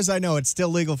as far as I know, it's still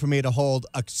legal for me to hold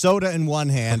a soda in one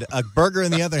hand, a burger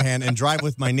in the other hand, and drive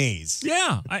with my knees.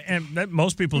 Yeah,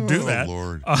 most people do that. Oh,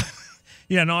 Lord.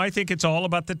 Yeah, no, I think it's all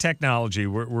about the technology.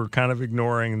 We're kind of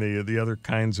ignoring the other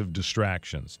kinds of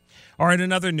distractions. All right,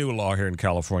 another new law here in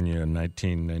California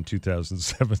in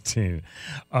 2017,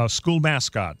 school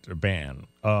mascot ban.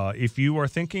 If you are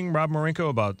thinking, Rob Marinko,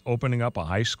 about opening up a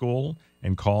high school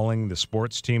and calling the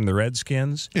sports team the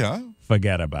Redskins, Yeah.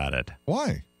 forget about it.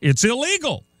 Why? It's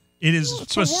illegal. It is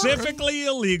It's a word. specifically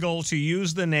illegal to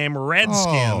use the name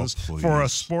Redskins for a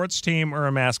sports team or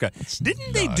a mascot.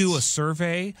 Didn't they do a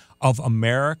survey of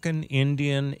American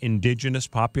Indian indigenous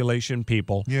population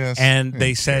people? Yes. And they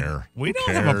Who said, care? we Who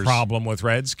don't have a cares? problem with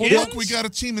Redskins. Well, look, we got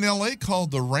a team in L.A. called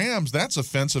the Rams. That's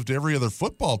offensive to every other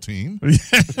football team.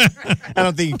 I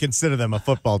don't think you consider them a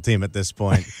football team at this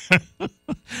point.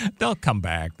 They'll come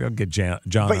back. They'll get John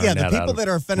But yeah, the Arnett out people of that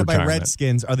are offended by retirement.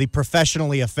 Redskins are the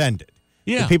professionally offended.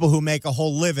 Yeah. The people who make a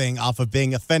whole living off of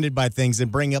being offended by things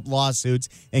and bring up lawsuits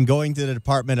and going to the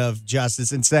Department of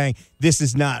Justice and saying this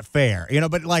is not fair.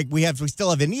 But like we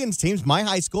still have Indians teams. My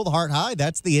high school, the Hart High,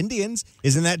 that's the Indians.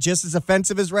 Isn't that just as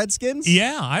offensive as Redskins?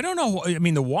 Yeah, I don't know. I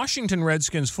mean, the Washington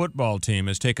Redskins football team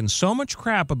has taken so much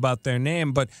crap about their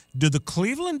name, but do the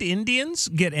Cleveland Indians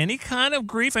get any kind of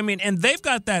grief? I mean, and they've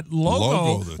got that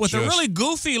logo that with a just- really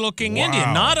goofy-looking Wow.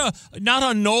 Indian, not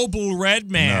a noble red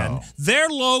man. No. Their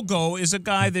logo is a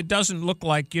guy that doesn't look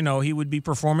like, he would be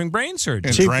performing brain surgery.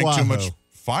 And Chief drank too Wahoo. much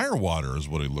fire water is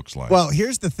what he looks like. Well,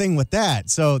 here's the thing with that.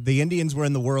 So the Indians were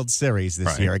in the World Series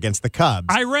this year against the Cubs.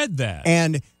 I read that.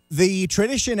 And the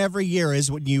tradition every year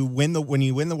is when you win the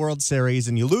World Series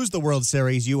and you lose the World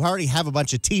Series, you already have a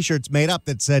bunch of T-shirts made up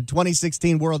that said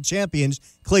 2016 World Champions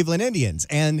Cleveland Indians.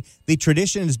 And the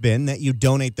tradition has been that you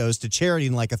donate those to charity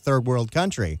in like a third world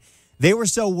country. They were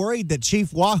so worried that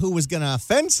Chief Wahoo was going to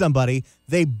offend somebody,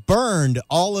 they burned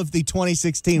all of the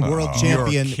 2016 World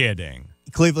Champion You're kidding.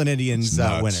 Cleveland Indians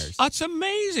nuts. winners. That's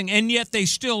amazing, and yet they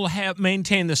still have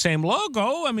maintained the same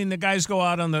logo. I mean, the guys go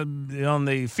out on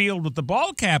the field with the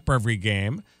ball cap every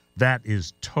game. That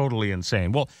is totally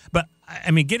insane. Well, but I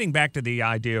mean, getting back to the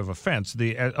idea of offense,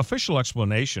 the official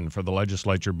explanation for the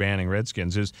legislature banning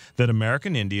Redskins is that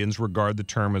American Indians regard the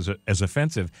term as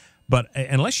offensive. But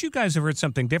unless you guys have heard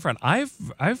something different,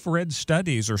 I've read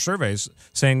studies or surveys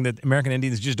saying that American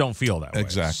Indians just don't feel that way.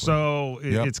 Exactly. So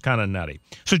Yep. it's kind of nutty.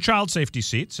 So child safety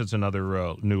seats, it's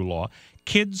another new law.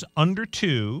 Kids under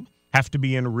 2 have to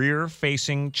be in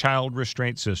rear-facing child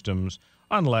restraint systems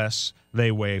unless they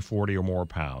weigh 40 or more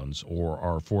pounds or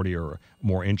are 40 or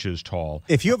more inches tall.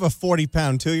 If you have a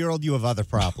 40-pound 2-year-old, you have other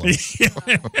problems.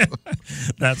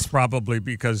 That's probably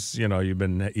because, you've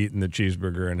been eating the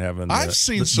cheeseburger and having I've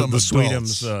seen some the adults.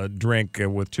 Sweetums drink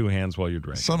with 2 hands while you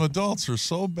drink. Some adults are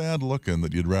so bad looking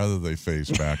that you'd rather they face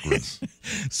backwards.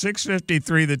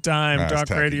 6:53 the time. That's Talk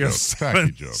tacky Radio joke.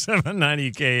 Tacky joke.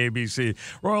 790 KABC.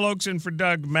 Royal Oaks in for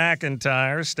Doug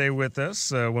McIntyre. Stay with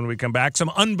us when we come back. Some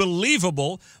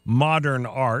unbelievable modern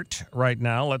art right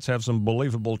now. Let's have some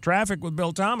believable traffic with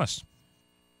Bill Thomas.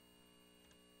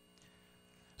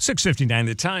 6:59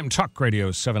 the time. Talk Radio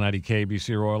 790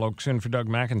 KBC. Royal Oaks in for Doug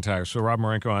McIntyre. So, Rob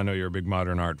Marinko, I know you're a big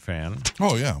modern art fan.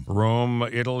 Oh, yeah. Rome,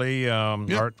 Italy,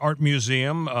 art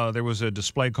museum. There was a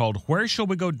display called "Where Shall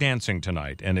We Go Dancing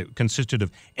Tonight?" and it consisted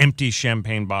of empty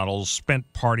champagne bottles,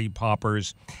 spent party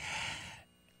poppers.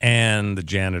 And the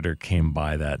janitor came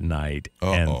by that night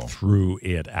and threw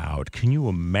it out. Can you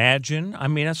imagine? I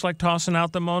mean, it's like tossing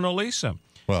out the Mona Lisa.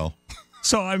 Well,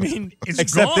 So, I mean, it's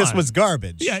Except gone. this was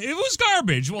garbage. Yeah, it was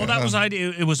garbage. Well, that was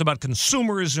idea. It was about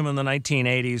consumerism in the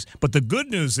 1980s. But the good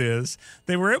news is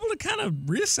they were able to kind of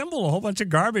reassemble a whole bunch of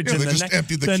garbage. Yeah, and they just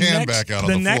emptied the can back out on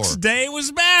the floor. The next day it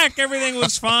was back. Everything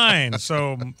was fine.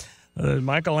 So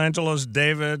Michelangelo's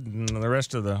David and the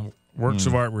rest of the works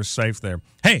of art were safe there.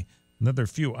 Hey, another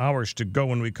few hours to go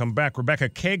when we come back. Rebecca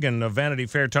Kagan of Vanity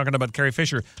Fair talking about Carrie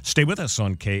Fisher. Stay with us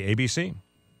on KABC.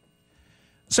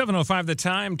 7:05 the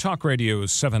time. Talk Radio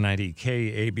 790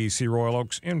 KABC Royal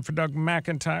Oaks. In for Doug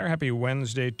McIntyre. Happy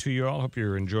Wednesday to you all. Hope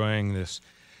you're enjoying this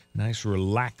nice,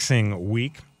 relaxing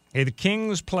week. Hey, the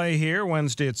Kings play here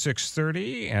Wednesday at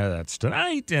 6:30. That's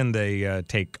tonight, and they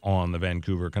take on the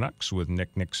Vancouver Canucks with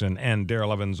Nick Nixon and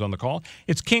Darrell Evans on the call.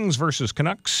 It's Kings versus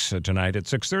Canucks tonight at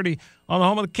 6:30 on the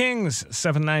home of the Kings,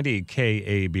 790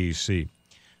 KABC.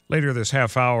 Later this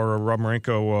half hour, Rob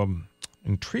Marenko,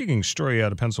 intriguing story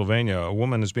out of Pennsylvania. A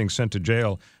woman is being sent to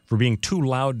jail for being too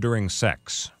loud during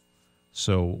sex.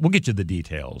 So we'll get you the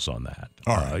details on that.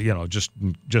 All right. Just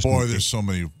Boy, there's so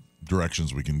many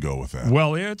directions we can go with that.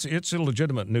 Well, it's a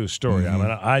legitimate news story. Mm-hmm. I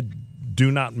mean, I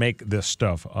do not make this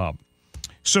stuff up.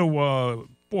 So,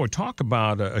 talk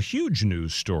about a huge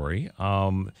news story.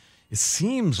 It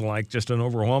seems like just an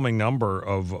overwhelming number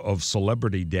of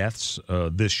celebrity deaths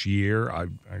this year. I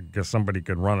guess somebody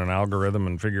could run an algorithm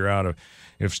and figure out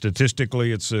if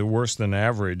statistically it's worse than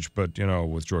average. But,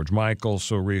 with George Michael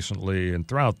so recently and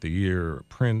throughout the year,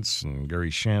 Prince and Gary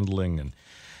Shandling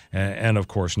and of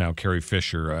course, now Carrie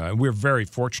Fisher. We're very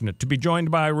fortunate to be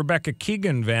joined by Rebecca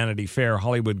Keegan, Vanity Fair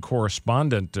Hollywood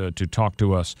correspondent, to talk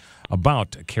to us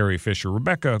about Carrie Fisher.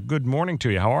 Rebecca, good morning to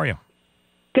you. How are you?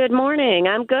 Good morning.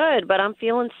 I'm good, but I'm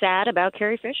feeling sad about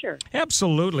Carrie Fisher.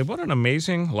 Absolutely. What an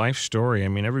amazing life story. I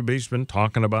mean, everybody's been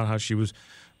talking about how she was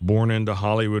born into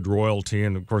Hollywood royalty,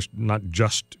 and, of course, not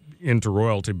just into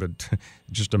royalty, but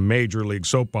just a major league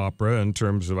soap opera in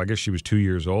terms of, I guess she was 2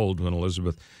 years old when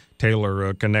Elizabeth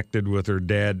Taylor connected with her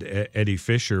dad, Eddie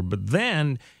Fisher. But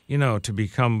then, to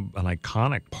become an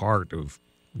iconic part of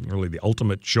really the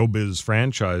ultimate showbiz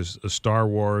franchise, Star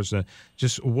Wars.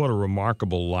 Just what a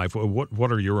remarkable life. What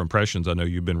are your impressions? I know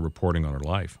you've been reporting on her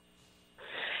life.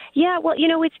 Yeah, well,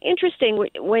 it's interesting.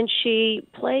 When she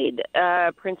played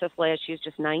Princess Leia, she was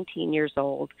just 19 years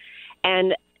old.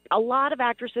 And a lot of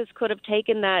actresses could have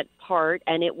taken that part,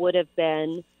 and it would have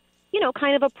been,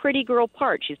 kind of a pretty girl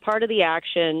part. She's part of the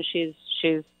action. She's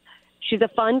a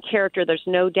fun character, there's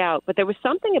no doubt. But there was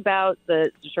something about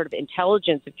the sort of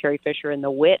intelligence of Carrie Fisher and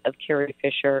the wit of Carrie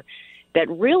Fisher that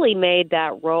really made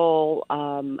that role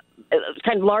kind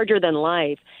of larger than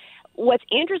life. What's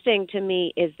interesting to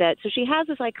me is that, so she has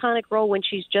this iconic role when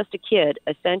she's just a kid,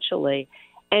 essentially,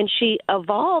 and she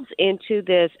evolves into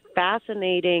this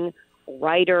fascinating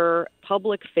writer,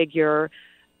 public figure,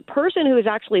 person who is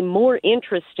actually more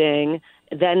interesting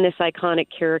than this iconic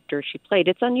character she played.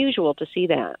 It's unusual to see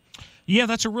that. Yeah,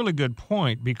 that's a really good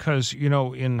point because,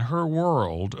 in her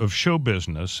world of show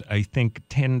business, I think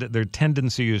their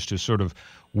tendency is to sort of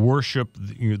worship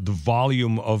the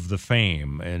volume of the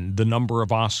fame and the number of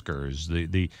Oscars,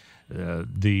 the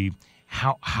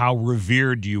how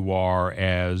revered you are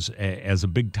as a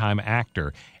big time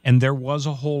actor, and there was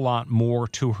a whole lot more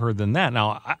to her than that.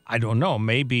 Now, I don't know,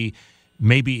 maybe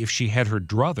if she had her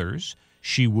druthers,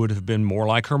 she would have been more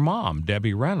like her mom,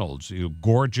 Debbie Reynolds,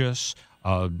 gorgeous.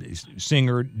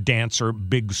 Singer, dancer,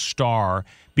 big star,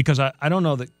 because I don't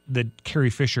know that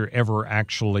Carrie Fisher ever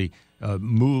actually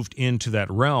moved into that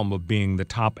realm of being the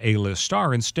top A-list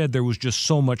star. Instead, there was just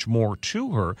so much more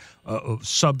to her,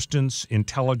 substance,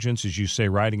 intelligence, as you say,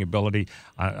 writing ability.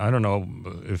 I don't know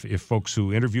if folks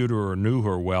who interviewed her or knew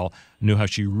her well knew how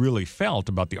she really felt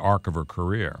about the arc of her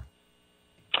career.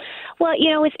 Well,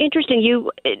 it's interesting.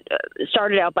 You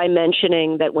started out by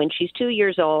mentioning that when she's 2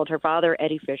 years old, her father,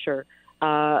 Eddie Fisher,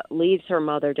 leaves her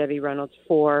mother, Debbie Reynolds,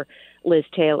 for Liz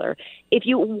Taylor. If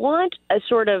you want a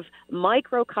sort of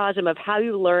microcosm of how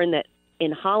you learn that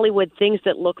in Hollywood things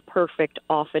that look perfect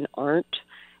often aren't,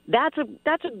 that's a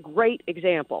great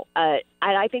example. I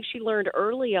think she learned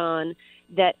early on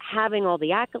that having all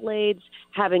the accolades,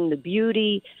 having the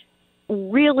beauty,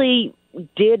 really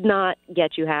did not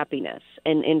get you happiness.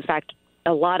 And in fact,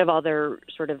 a lot of other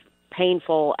sort of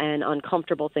painful and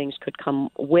uncomfortable things could come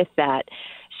with that.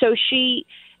 So she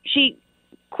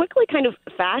quickly kind of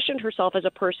fashioned herself as a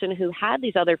person who had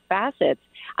these other facets.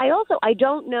 I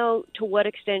don't know to what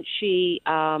extent she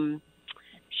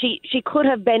could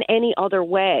have been any other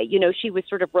way. She was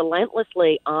sort of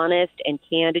relentlessly honest and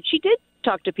candid. She did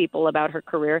talk to people about her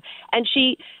career, and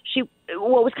she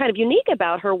what was kind of unique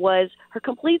about her was her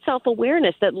complete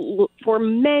self-awareness that for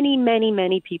many, many,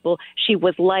 many people she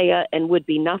was Leia and would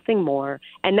be nothing more,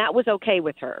 and that was okay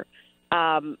with her.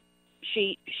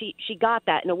 She got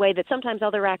that in a way that sometimes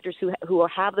other actors who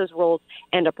have those roles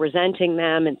end up resenting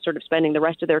them and sort of spending the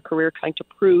rest of their career trying to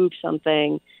prove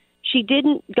something. She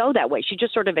didn't go that way. She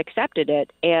just sort of accepted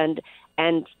it and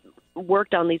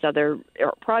worked on these other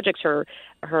projects. Her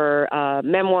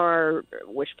memoir,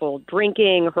 Wishful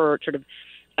Drinking, her sort of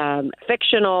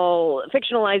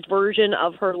fictionalized version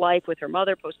of her life with her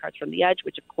mother, Postcards from the Edge,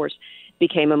 which of course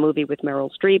became a movie with Meryl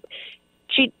Streep.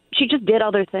 She just did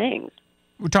other things.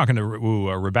 We're talking to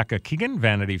Rebecca Keegan,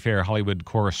 Vanity Fair Hollywood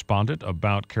correspondent,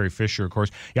 about Carrie Fisher, of course.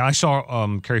 Yeah, I saw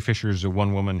Carrie Fisher's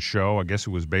one-woman show. I guess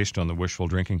it was based on the wishful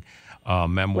drinking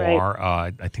memoir.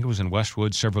 Right. I think it was in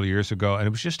Westwood several years ago, and it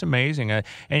was just amazing.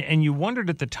 And you wondered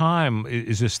at the time,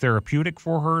 is this therapeutic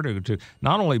for her to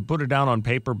not only put it down on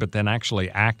paper, but then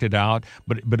actually act it out?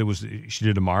 But it was, she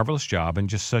did a marvelous job, and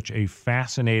just such a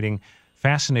fascinating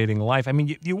life. I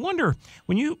mean, you wonder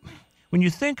when you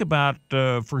think about,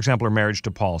 for example, her marriage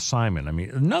to Paul Simon. I mean,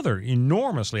 another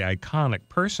enormously iconic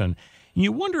person.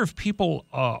 You wonder if people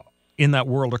in that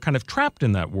world are kind of trapped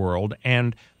in that world.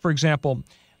 And, for example,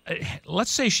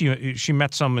 let's say she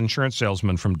met some insurance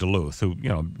salesman from Duluth who,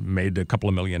 made a couple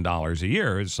of $1 million a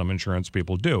year, as some insurance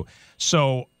people do.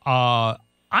 So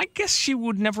I guess she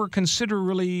would never consider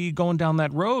really going down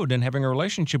that road and having a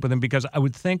relationship with him, because I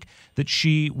would think that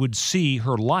she would see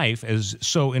her life as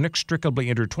so inextricably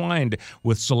intertwined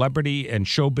with celebrity and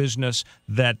show business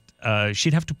that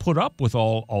she'd have to put up with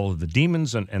all of the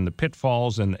demons and the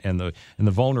pitfalls and the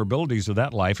vulnerabilities of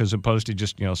that life, as opposed to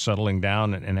just settling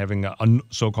down and having a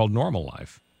so-called normal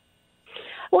life.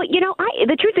 Well,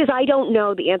 the truth is I don't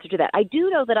know the answer to that. I do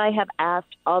know that I have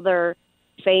asked other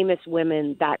famous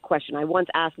women that question. I once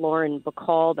asked Lauren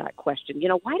Bacall that question.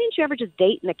 Why didn't you ever just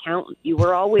date an accountant? You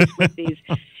were always with these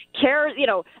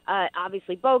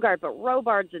obviously Bogart, but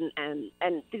Robards and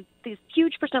these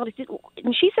huge personalities.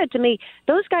 And she said to me,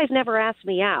 those guys never ask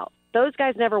me out. Those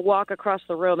guys never walk across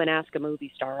the room and ask a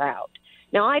movie star out.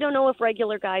 Now, I don't know if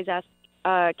regular guys asked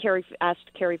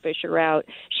Carrie Fisher out.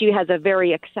 She has a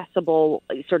very accessible,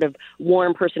 sort of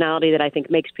warm personality that I think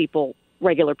makes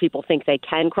regular people think they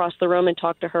can cross the room and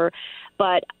talk to her.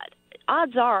 But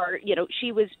odds are,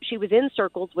 she was in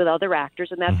circles with other actors,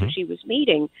 and that's what she was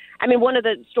meeting. I mean, one of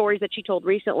the stories that she told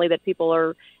recently that people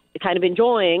are kind of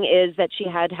enjoying is that she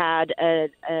had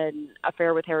an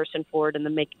affair with Harrison Ford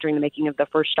during the making of the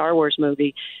first Star Wars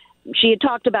movie. She had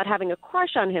talked about having a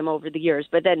crush on him over the years,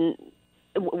 but then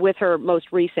with her most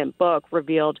recent book,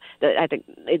 revealed that, I think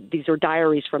these are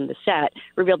diaries from the set,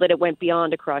 revealed that it went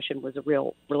beyond a crush and was a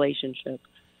real relationship.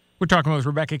 We're talking with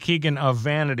Rebecca Keegan of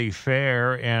Vanity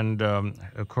Fair, and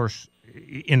of course,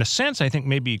 in a sense, I think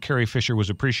maybe Carrie Fisher was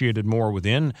appreciated more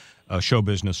within show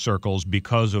business circles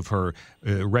because of her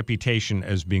reputation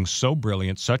as being so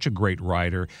brilliant, such a great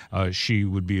writer. She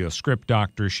would be a script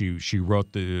doctor. She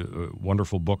wrote the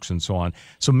wonderful books and so on.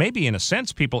 So maybe in a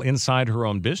sense, people inside her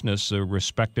own business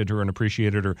respected her and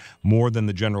appreciated her more than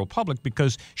the general public,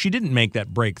 because she didn't make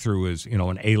that breakthrough as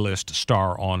an A-list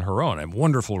star on her own. And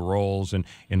wonderful roles in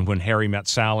When Harry Met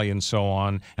Sally and so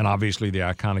on, and obviously the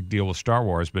iconic deal with Star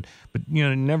Wars, but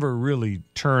never really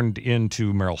turned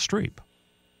into Meryl Streep.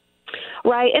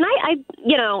 Right. And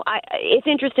it's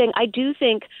interesting. I do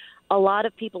think a lot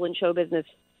of people in show business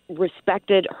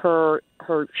respected her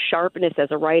sharpness as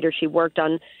a writer. She worked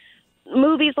on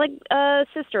movies like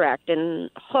Sister Act and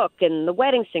Hook and The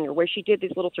Wedding Singer, where she did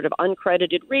these little sort of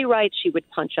uncredited rewrites. She would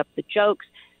punch up the jokes.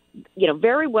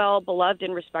 Very well beloved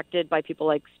and respected by people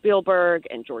like Spielberg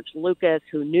and George Lucas,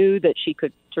 who knew that she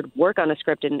could sort of work on a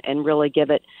script and really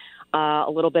give it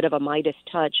a little bit of a Midas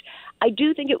touch. I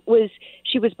do think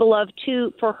she was beloved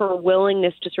too for her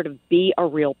willingness to sort of be a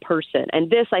real person. And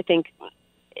this, I think,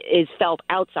 is felt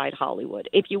outside Hollywood.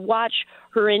 If you watch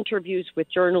her interviews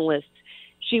with journalists,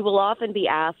 she will often be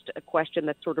asked a question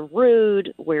that's sort of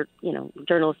rude. We're,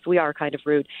 journalists, we are kind of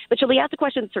rude. But she'll be asked a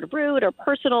question that's sort of rude or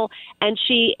personal, and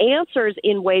she answers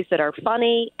in ways that are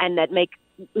funny and that make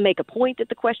a point that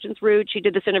the question's rude. She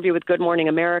did this interview with Good Morning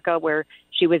America where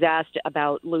she was asked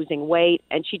about losing weight,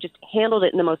 and she just handled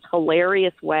it in the most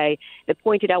hilarious way that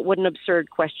pointed out what an absurd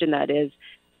question that is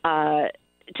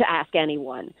to ask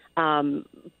anyone.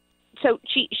 So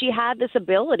she had this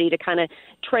ability to kind of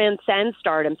transcend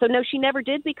stardom. So, no, she never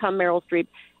did become Meryl Streep.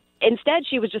 Instead,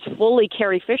 she was just fully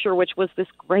Carrie Fisher, which was this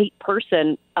great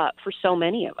person for so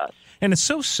many of us. And it's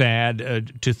so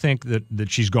sad to think that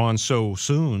she's gone so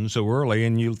soon, so early.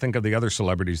 And you think of the other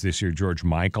celebrities this year, George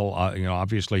Michael.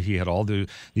 Obviously he had all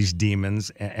these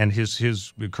demons, and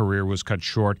his career was cut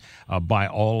short by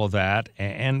all of that.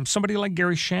 And somebody like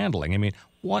Gary Shandling. I mean,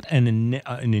 what an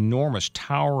enormous,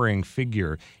 towering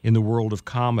figure in the world of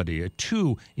comedy.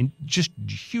 Two just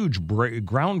huge,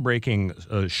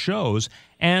 groundbreaking shows,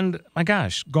 and my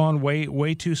gosh, gone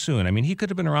way too soon. I mean, he could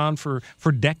have been around for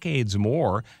decades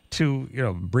more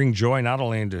to bring joy not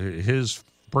only into his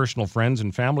personal friends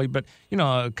and family, but,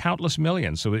 countless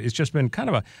millions. So it's just been kind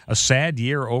of a sad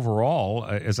year overall.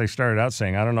 As I started out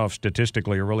saying, I don't know if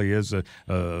statistically it really is,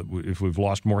 if we've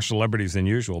lost more celebrities than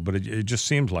usual, but it just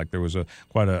seems like there was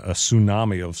quite a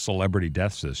tsunami of celebrity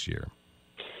deaths this year.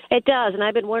 It does, and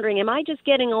I've been wondering, am I just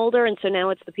getting older, and so now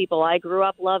it's the people I grew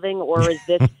up loving, or is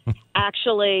this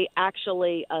actually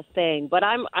a thing? But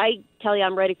I tell you,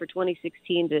 I'm ready for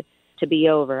 2016 to be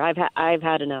over. I've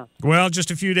had enough. Well,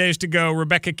 just a few days to go.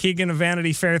 Rebecca Keegan of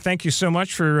Vanity Fair, thank you so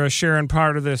much for sharing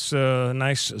part of this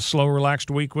nice, slow, relaxed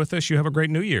week with us. You have a great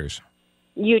New Year's.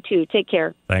 You too. Take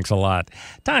care. Thanks a lot.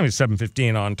 Time is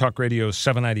 7:15 on Talk Radio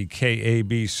 790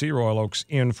 KABC. Royal Oaks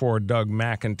in for Doug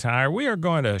McIntyre. We are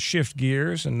going to shift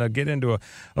gears and get into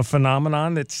a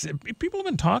phenomenon that's people have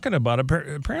been talking about.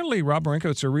 Apparently, Rob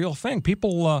Marinko, it's a real thing.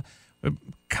 People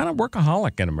kind of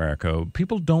workaholic in America.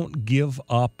 People don't give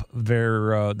up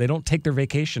they don't take their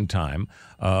vacation time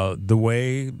the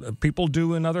way people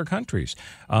do in other countries.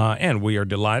 And we are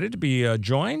delighted to be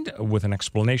joined with an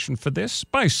explanation for this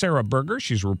by Sarah Berger.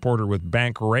 She's a reporter with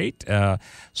Bankrate.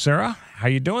 Sarah, how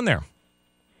you doing there?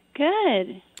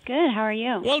 Good. Good. How are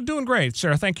you? Well, doing great,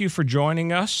 Sarah. Thank you for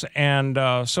joining us. And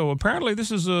so apparently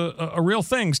this is a real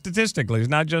thing statistically. It's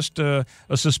not just a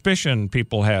suspicion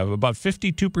people have. About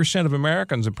 52% of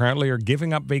Americans apparently are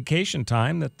giving up vacation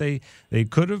time that they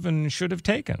could have and should have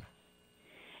taken.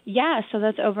 Yeah, so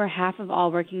that's over half of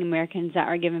all working Americans that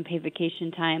are given paid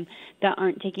vacation time that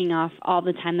aren't taking off all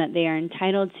the time that they are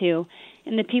entitled to.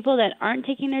 And the people that aren't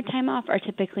taking their time off are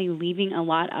typically leaving a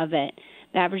lot of it.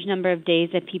 The average number of days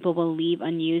that people will leave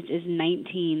unused is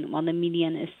 19, while the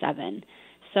median is 7.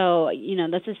 So,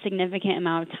 that's a significant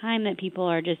amount of time that people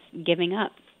are just giving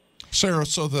up. Sarah,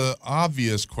 so the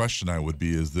obvious question would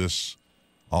be, is this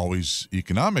always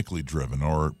economically driven,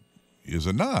 or is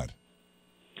it not?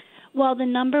 Well, the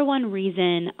number one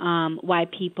reason why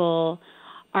people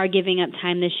are giving up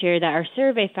time this year that our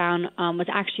survey found was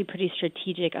actually pretty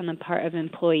strategic on the part of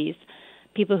employees.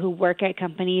 People who work at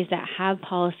companies that have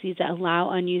policies that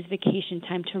allow unused vacation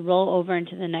time to roll over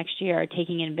into the next year are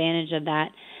taking advantage of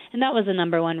that. And that was the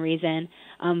number one reason,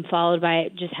 followed by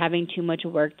just having too much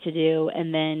work to do.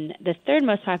 And then the third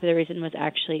most popular reason was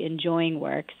actually enjoying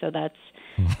work. So that's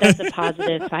a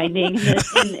positive finding in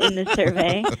the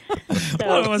survey. So,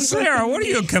 well, Sarah, what are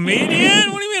you, a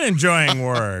comedian? What do you mean enjoying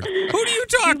work? Who do you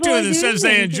talk to that says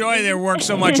they enjoy their work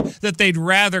so much that they'd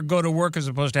rather go to work as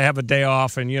opposed to have a day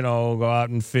off and, go out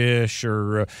and fish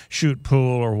or shoot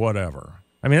pool or whatever?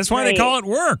 I mean, that's why they call it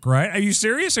work, right? Are you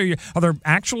serious? Are there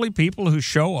actually people who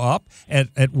show up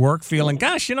at work feeling,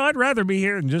 gosh, I'd rather be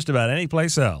here than just about any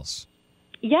place else?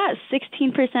 Yes,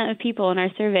 16% of people in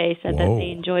our survey said that they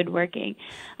enjoyed working.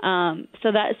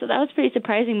 So that was pretty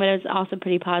surprising, but it was also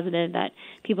pretty positive that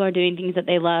people are doing things that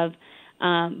they love.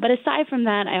 But aside from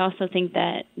that, I also think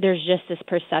that there's just this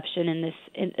perception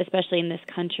especially in this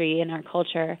country, in our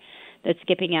culture, that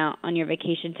skipping out on your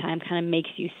vacation time kind of makes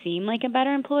you seem like a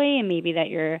better employee, and maybe that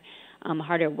you're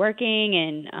harder working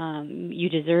and you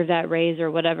deserve that raise or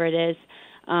whatever it is.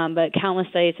 But countless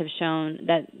studies have shown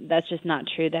that that's just not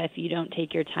true, that if you don't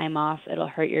take your time off, it'll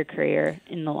hurt your career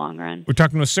in the long run. We're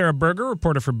talking with Sarah Berger,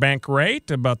 reporter for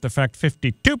Bankrate, about the fact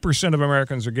 52% of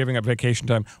Americans are giving up vacation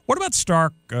time. What about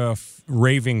stark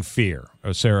raving fear,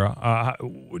 Sarah?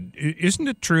 Isn't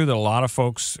it true that a lot of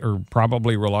folks are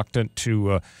probably reluctant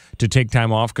to take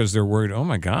time off because they're worried, oh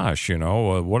my gosh,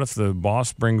 what if the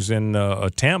boss brings in a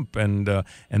temp and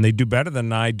they do better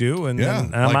than I do, and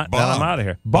then I'm out of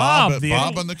here. Bob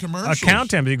on the commercials. Account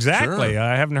temp, exactly. Sure.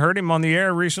 I haven't heard him on the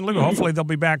air recently, but hopefully they'll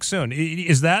be back soon.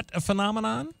 Is that a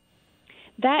phenomenon?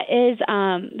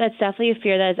 That's definitely a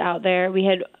fear that is out there. We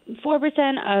had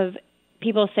 4% of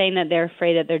people saying that they're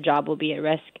afraid that their job will be at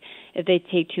risk if they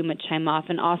take too much time off.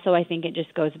 And also, I think it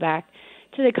just goes back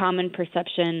to the common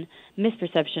misperception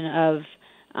of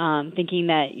thinking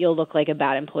that you'll look like a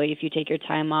bad employee if you take your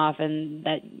time off, and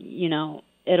that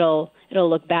it'll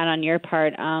look bad on your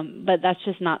part. But that's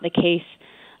just not the case.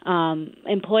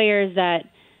 Employers that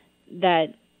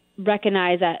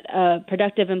recognize that a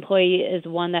productive employee is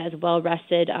one that is well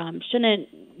rested shouldn't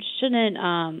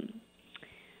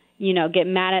get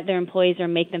mad at their employees or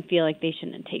make them feel like they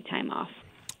shouldn't take time off.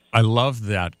 I loved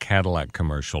that Cadillac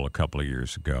commercial a couple of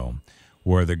years ago,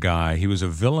 where the guy, he was a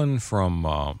villain from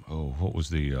what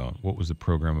was the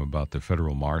program about the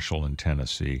federal marshal in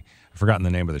Tennessee? I've forgotten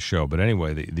the name of the show, but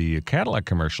anyway, the Cadillac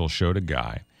commercial showed a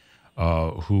guy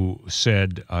who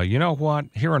said, you know what,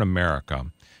 here in America,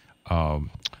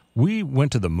 we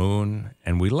went to the moon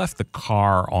and we left the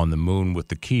car on the moon with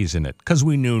the keys in it because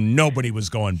we knew nobody was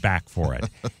going back for it.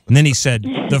 And then he said,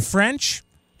 the French,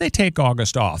 they take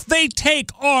August off. They take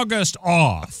August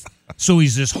off. So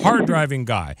he's this hard-driving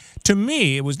guy. To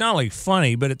me, it was not only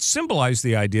funny, but it symbolized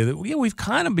the idea that we've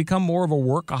kind of become more of a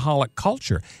workaholic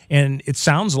culture. And it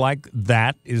sounds like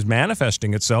that is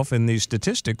manifesting itself in these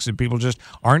statistics, that people just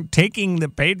aren't taking the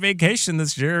paid vacation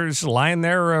this year, is lying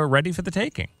there ready for the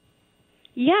taking.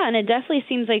 Yeah, and it definitely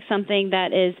seems like something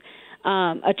that is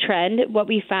a trend. What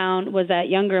we found was that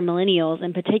younger millennials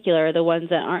in particular, the ones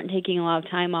that aren't taking a lot of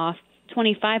time off,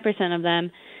 25% of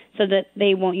them, so that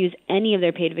they won't use any of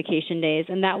their paid vacation days,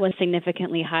 and that was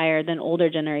significantly higher than older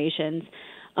generations.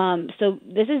 So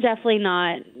this is definitely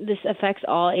this affects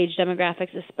all age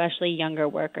demographics, especially younger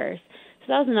workers. So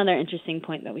that was another interesting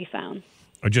point that we found.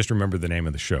 I just remember the name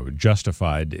of the show.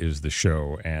 Justified is the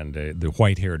show, and the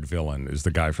white-haired villain is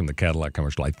the guy from the Cadillac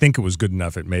commercial. I think it was good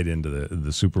enough it made into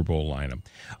the Super Bowl lineup.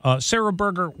 Sarah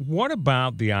Berger, what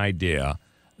about the idea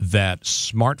that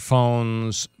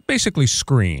smartphones, basically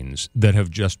screens that have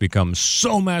just become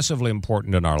so massively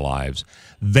important in our lives,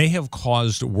 they have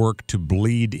caused work to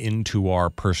bleed into our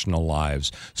personal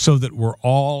lives so that we're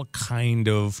all kind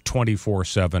of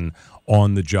 24/7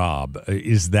 on the job?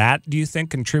 Is that, do you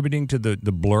think, contributing to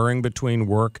the blurring between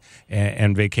work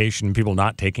and vacation, people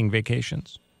not taking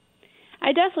vacations?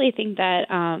 I definitely think that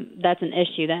that's an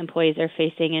issue that employees are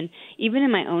facing. And even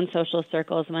in my own social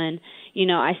circles, when,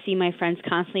 I see my friends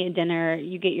constantly at dinner,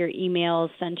 you get your emails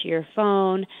sent to your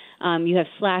phone, you have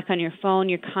Slack on your phone,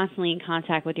 you're constantly in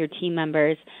contact with your team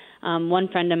members. One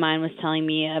friend of mine was telling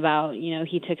me about,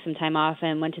 he took some time off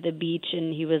and went to the beach,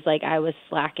 and he was like, I was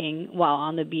slacking while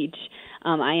on the beach,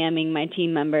 IMing my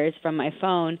team members from my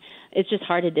phone. It's just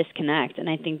hard to disconnect, and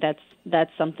I think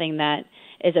that's something that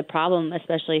is a problem,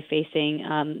 especially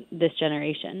facing this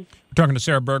generation. We're talking to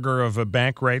Sarah Berger of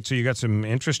Bankrate. So you got some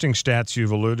interesting stats. You've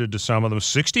alluded to some of them.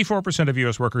 64% of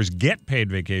U.S. workers get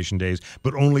paid vacation days,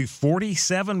 but only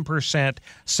 47%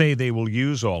 say they will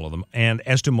use all of them. And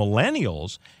as to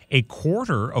millennials, a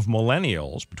quarter of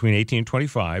millennials between 18 and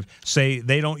 25 say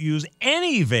they don't use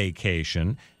any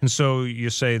vacation. And so you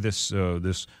say this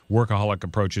workaholic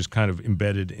approach is kind of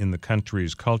embedded in the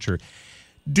country's culture.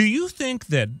 Do you think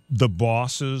that the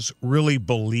bosses really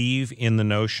believe in the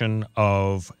notion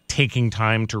of taking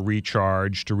time to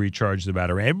recharge the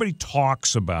battery? Everybody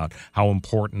talks about how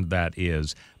important that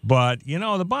is. But,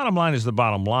 the bottom line is the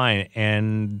bottom line.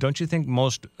 And don't you think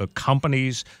most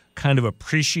companies kind of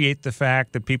appreciate the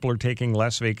fact that people are taking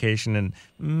less vacation, and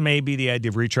maybe the idea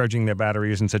of recharging their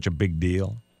battery isn't such a big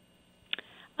deal?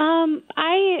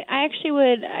 I actually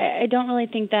would. I don't really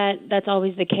think that that's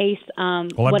always the case.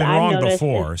 Well, I've been wrong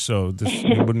before, so this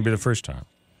wouldn't be the first time.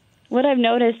 What I've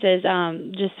noticed is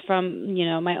just from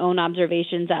my own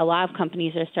observations that a lot of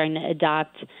companies are starting to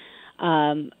adopt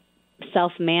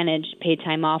self-managed paid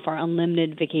time off or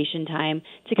unlimited vacation time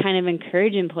to kind of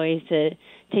encourage employees to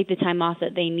take the time off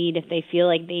that they need. If they feel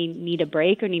like they need a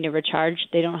break or need to recharge,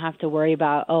 they don't have to worry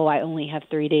about, I only have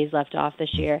 3 days left off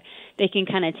this year. They can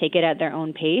kind of take it at their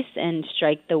own pace and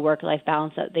strike the work-life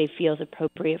balance that they feel is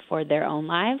appropriate for their own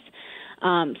lives.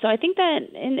 So I think that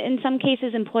in some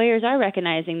cases, employers are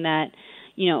recognizing that,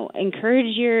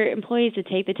 encourage your employees to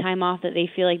take the time off that they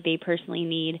feel like they personally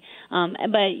need.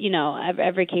 But,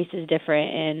 every case is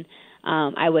different, and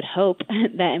I would hope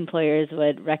that employers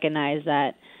would recognize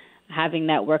that having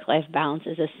that work-life balance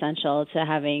is essential to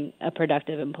having a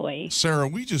productive employee. Sarah,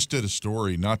 we just did a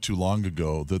story not too long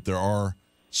ago that there are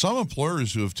some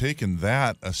employers who have taken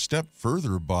that a step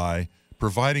further by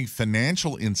providing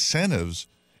financial incentives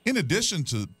in addition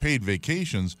to paid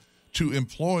vacations to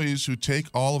employees who take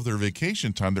all of their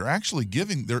vacation time. They're actually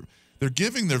giving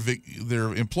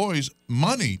their employees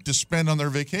money to spend on their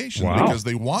vacation because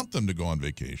they want them to go on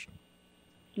vacation.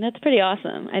 That's pretty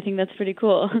awesome. I think that's pretty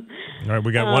cool. All right,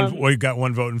 we got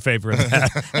one vote in favor of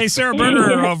that. Hey, Sarah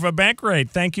Berger of Bankrate,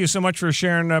 thank you so much for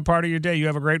sharing part of your day. You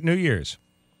have a great New Year's.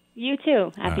 You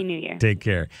too. Happy New Year. Take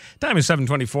care. Time is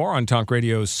 7:24 on Talk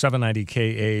Radio 790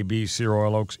 KABC.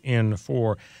 Royal Oaks in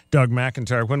for Doug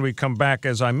McIntyre. When we come back,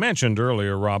 as I mentioned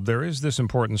earlier, Rob, there is this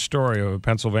important story of a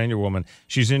Pennsylvania woman.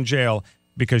 She's in jail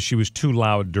because she was too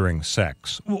loud during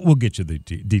sex. We'll get you the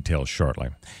details shortly.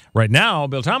 Right now,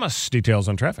 Bill Thomas, details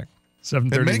on traffic.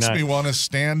 7:39. It makes me want to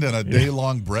stand in a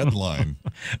day-long bread line.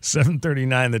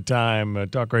 7:39 the time.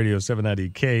 Talk Radio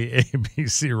 790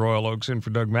 KABC. Royal Oaks in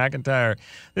for Doug McIntyre.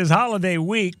 This holiday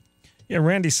week, Yeah,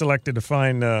 Randy selected to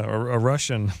find a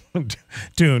Russian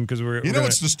tune because we're. You know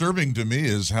what's disturbing to me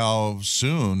is how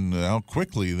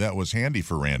quickly that was handy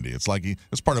for Randy. It's like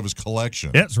it's part of his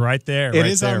collection. It's right there. It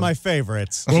is on my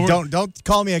favorites. Well, don't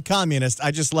call me a communist.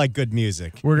 I just like good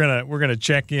music. We're gonna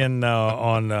check in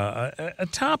on a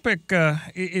topic.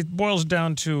 It boils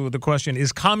down to the question: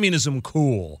 is communism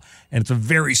cool? And it's a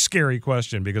very scary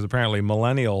question because apparently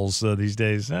millennials these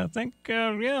days think,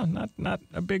 not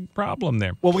a big problem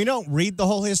there. Well, we don't read the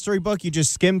whole history book. You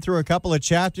just skim through a couple of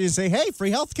chapters and say, hey,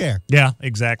 free healthcare. Yeah,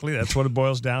 exactly. That's what it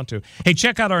boils down to. Hey,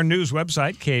 check out our news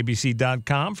website,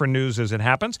 KABC.com, for news as it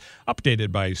happens,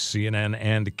 updated by CNN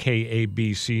and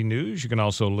KABC News. You can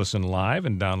also listen live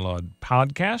and download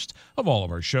podcasts of all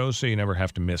of our shows so you never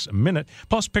have to miss a minute,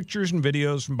 plus pictures and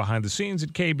videos from behind the scenes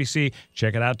at KABC.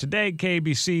 Check it out today,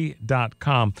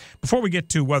 KABC.com. Before we get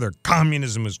to whether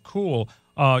communism is cool,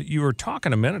 you were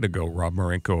talking a minute ago, Rob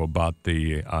Marinko, about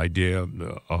the idea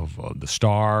of the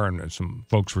star, and some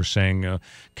folks were saying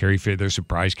they're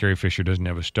surprised Carrie Fisher doesn't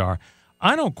have a star.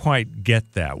 I don't quite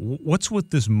get that. What's with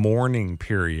this mourning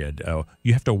period?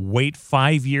 You have to wait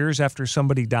 5 years after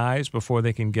somebody dies before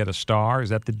they can get a star? Is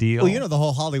that the deal? Well, the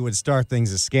whole Hollywood star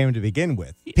thing's a scam to begin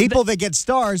with. People that get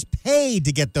stars pay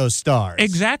to get those stars.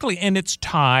 Exactly, and it's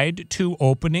tied to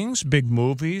openings, big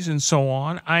movies, and so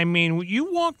on. I mean,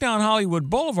 you walk down Hollywood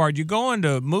Boulevard, you go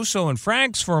into Musso and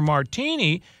Frank's for a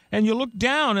martini, and you look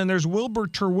down, and there's Wilbur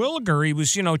Terwilliger. He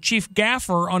was, chief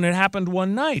gaffer on It Happened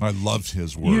One Night. I loved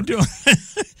his work.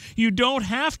 You don't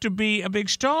have to be a big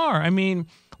star. I mean,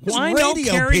 why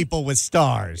radio people with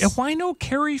stars? Why no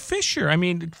Carrie Fisher? I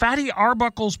mean, Fatty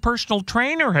Arbuckle's personal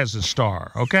trainer has a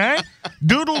star, okay?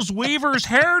 Doodles Weaver's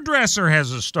hairdresser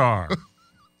has a star.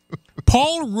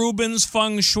 Paul Rubin's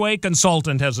feng shui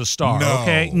consultant has a star,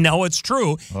 okay? No, it's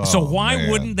true. So why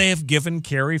wouldn't they have given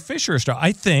Carrie Fisher a star?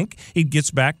 I think it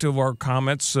gets back to our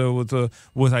comments with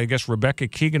I guess, Rebecca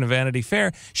Keegan of Vanity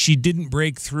Fair. She didn't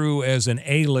break through as an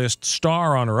A-list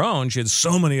star on her own. She had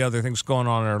so many other things going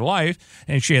on in her life,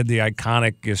 and she had the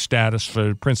iconic status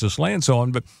for Princess Leia and so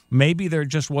on, but maybe there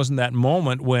just wasn't that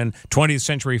moment when 20th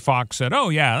Century Fox said, oh,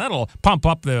 yeah, that'll pump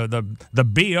up the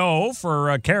BO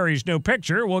for Carrie's new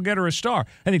picture. We'll get her a star.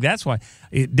 I think that's why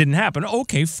it didn't happen.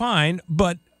 Okay, fine,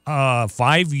 but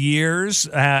 5 years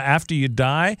after you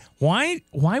die, why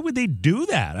would they do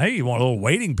that? Hey, you want a little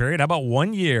waiting period? How about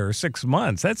 1 year or 6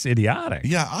 months? That's idiotic.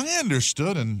 Yeah, I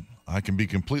understood, and I can be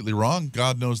completely wrong.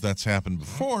 God knows that's happened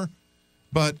before.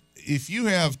 But if you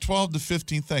have 12 to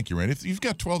 15, thank you, Randy. If you've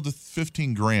got 12 to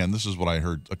 15 grand, this is what I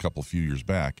heard a few years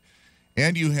back,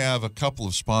 and you have a couple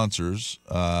of sponsors,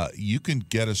 you can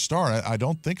get a star. I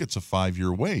don't think it's a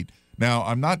 5-year wait. Now,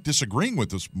 I'm not disagreeing with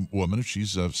this woman if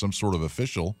she's some sort of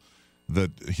official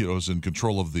that is in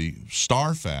control of the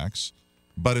star facts,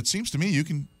 but it seems to me you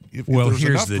can. If there's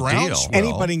here's enough the groundswell,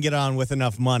 deal. Anybody can get on with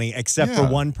enough money except for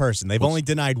one person. They've only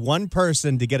denied one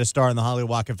person to get a star on the Hollywood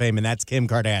Walk of Fame, and that's Kim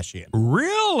Kardashian.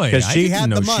 Really? Because she I didn't had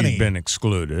know the money. She'd been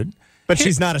excluded. But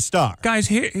she's not a star. Guys,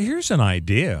 here's an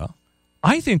idea.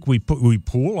 I think we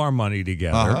pool our money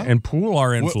together and pool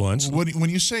our influence. When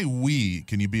you say we,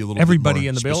 can you be a little everybody bit more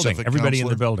in the specific, building? Everybody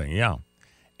Counselor? in the building, yeah.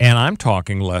 And I'm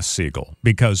talking Les Siegel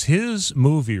because his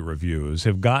movie reviews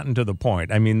have gotten to the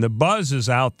point. I mean, the buzz is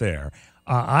out there.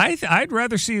 I'd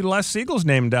rather see Les Siegel's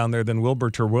name down there than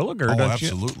Wilbur Terwilliger. Oh, don't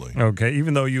absolutely. You? Okay,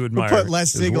 even though you admire We'll put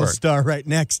Les his Siegel's work. star right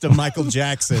next to Michael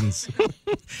Jackson's.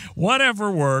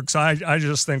 Whatever works. I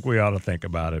just think we ought to think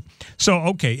about it. So,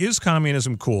 okay, is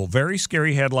communism cool? Very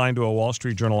scary headline to a Wall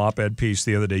Street Journal op-ed piece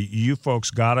the other day. You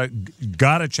folks gotta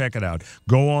check it out.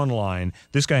 Go online.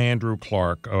 This guy, Andrew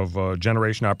Clark of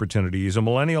Generation Opportunity, he's a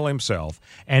millennial himself,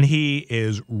 and he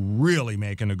is really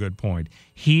making a good point.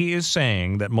 He is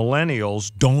saying that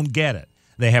millennials don't get it.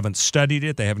 They haven't studied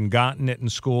it. They haven't gotten it in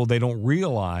school. They don't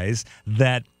realize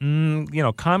that,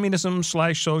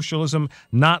 communism/socialism,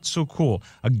 not so cool.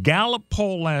 A Gallup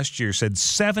poll last year said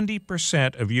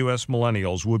 70% of U.S.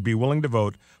 millennials would be willing to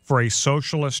vote for a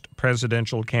socialist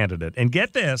presidential candidate. And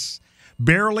get this,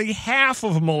 barely half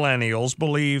of millennials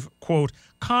believe, quote,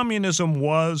 communism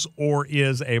was or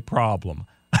is a problem.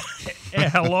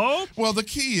 Hello? Well, the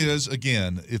key is,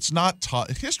 again, it's not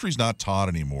taught. History's not taught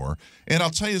anymore. And I'll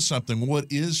tell you something, what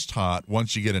is taught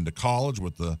once you get into college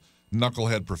with the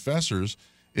knucklehead professors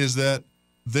is that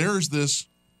there's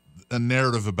a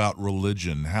narrative about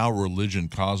religion, how religion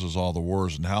causes all the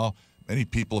wars and how many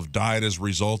people have died as a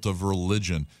result of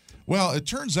religion. Well, it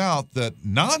turns out that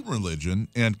non-religion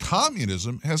and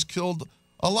communism has killed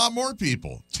a lot more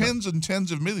people, tens and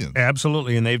tens of millions.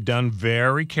 Absolutely, and they've done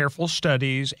very careful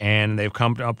studies, and they've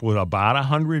come up with about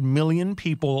 100 million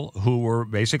people who were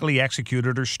basically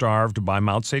executed or starved by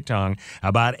Mao Zedong,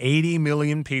 about 80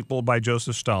 million people by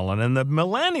Joseph Stalin, and the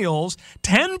millennials,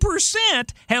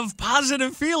 10% have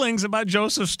positive feelings about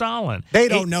Joseph Stalin. They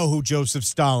don't know who Joseph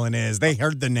Stalin is. They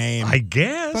heard the name. I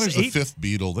guess. That is the fifth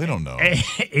Beatle. They don't know.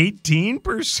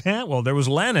 18%. Well, there was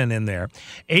Lenin in there.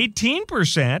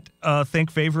 18%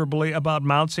 think favorably about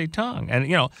Mao Zedong.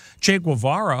 And, Che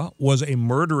Guevara was a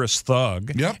murderous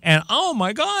thug. Yep. And, oh,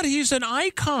 my God, he's an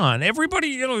icon. Everybody,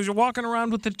 is walking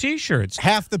around with the T-shirts.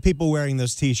 Half the people wearing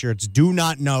those T-shirts do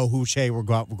not know who Che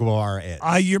Guevara is.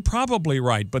 You're probably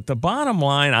right. But the bottom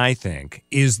line, I think,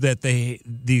 is that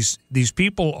these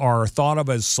people are thought of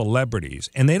as celebrities,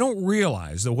 and they don't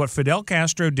realize that what Fidel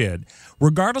Castro did,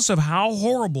 regardless of how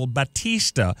horrible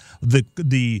Batista,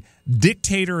 the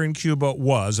dictator in Cuba,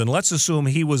 was, and let's assume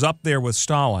he was up there with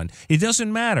Stalin, it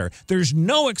doesn't matter. There's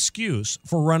no excuse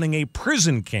for running a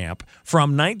prison camp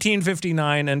from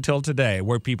 1959 until today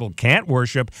where people can't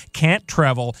worship, can't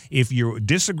travel. If you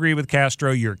disagree with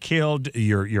Castro, you're killed.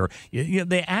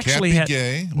 They actually can't be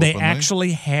gay, they openly.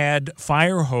 actually had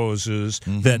fire hoses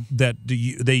that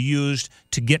they used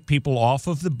to get people off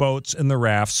of the boats and the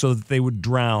rafts so that they would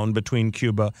drown between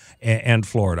Cuba and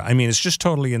Florida. I mean, it's just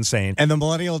totally insane. And the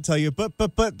millennial will tell you, but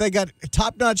they got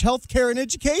top-notch health care and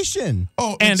education.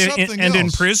 Oh, And something in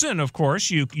else. prison, of course,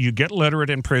 you get literate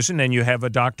in prison, and you have a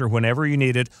doctor whenever you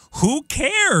need it. Who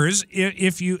cares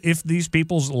if these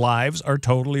people's lives are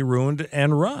totally ruined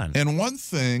and run? And one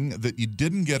thing that you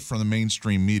didn't get from the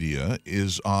mainstream media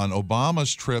is on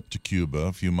Obama's trip to Cuba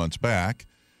a few months back,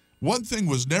 one thing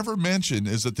was never mentioned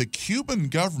is that the Cuban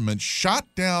government shot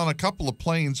down a couple of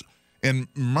planes and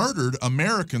murdered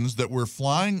Americans that were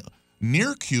flying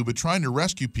near Cuba trying to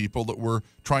rescue people that were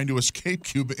trying to escape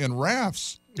Cuba in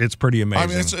rafts. It's pretty amazing.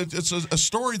 I mean, it's a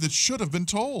story that should have been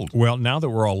told. Well, now that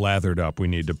we're all lathered up, we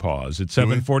need to pause. It's Do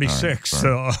we? 7:46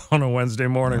 All right, on a Wednesday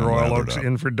morning. I'm Royal lathered Oaks up.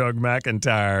 in for Doug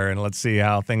McIntyre, and let's see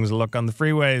how things look on the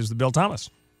freeways with Bill Thomas.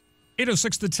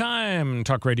 8:06 the time.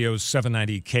 Talk Radio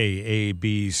 790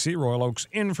 KABC. Royal Oaks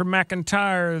in for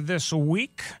McIntyre this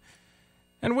week.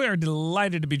 And we are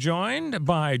delighted to be joined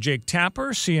by Jake Tapper,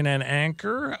 CNN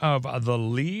anchor of The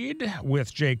Lead,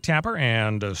 with Jake Tapper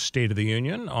and State of the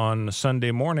Union on Sunday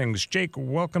mornings. Jake,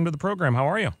 welcome to the program. How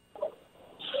are you?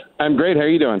 I'm great. How are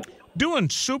you doing?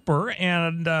 Doing super.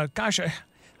 And gosh,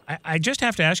 I just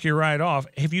have to ask you right off,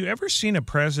 have you ever seen a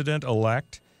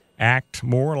president-elect act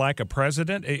more like a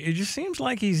president? It just seems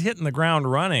like he's hitting the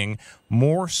ground running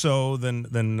more so than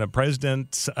the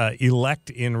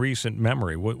president-elect in recent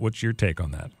memory. What's your take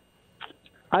on that?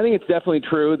 I think it's definitely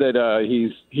true that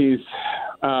he's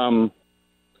I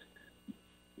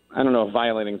don't know if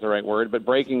violating is the right word, but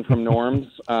breaking from norms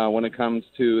when it comes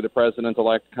to the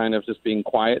president-elect kind of just being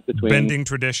quiet between bending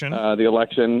tradition, the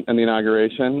election and the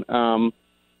inauguration.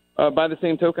 By the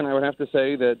same token, I would have to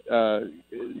say that,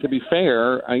 to be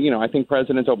fair, I think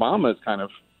President Obama is kind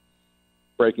of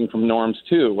breaking from norms,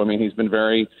 too. I mean, he's been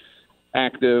very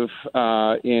active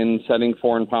in setting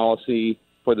foreign policy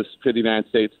for the United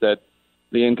States that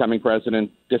the incoming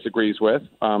president disagrees with.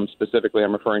 Specifically,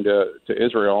 I'm referring to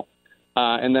Israel.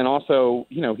 And then also,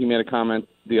 he made a comment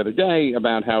the other day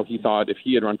about how he thought if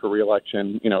he had run for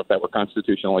re-election, if that were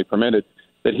constitutionally permitted,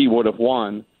 that he would have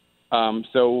won.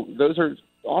 So those are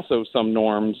also some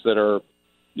norms that are,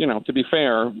 to be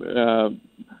fair,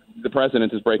 the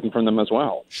president is breaking from them as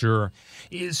well. Sure.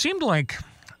 It seemed like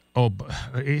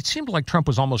Trump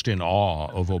was almost in awe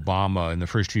of Obama in the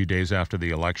first few days after the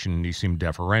election. He seemed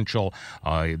deferential.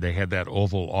 They had that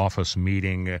Oval Office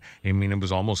meeting. I mean, it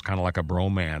was almost kind of like a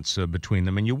bromance between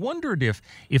them. And you wondered if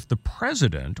the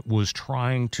president was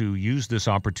trying to use this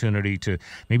opportunity to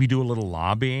maybe do a little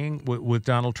lobbying with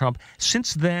Donald Trump.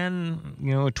 Since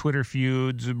then, Twitter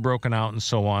feuds have broken out and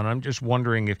so on. I'm just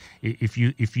wondering if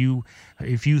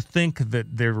you think that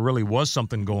there really was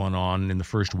something going on in the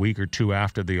first week or two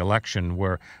after the election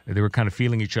where they were kind of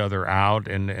feeling each other out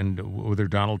and whether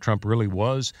Donald Trump really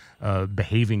was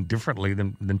behaving differently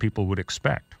than people would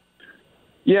expect.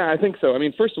 Yeah, I think so. I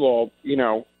mean, first of all,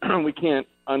 we can't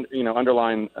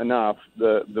underline enough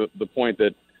the point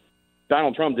that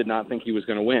Donald Trump did not think he was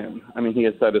going to win. I mean, he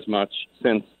has said as much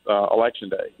since Election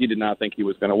Day. He did not think he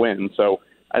was going to win. So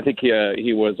I think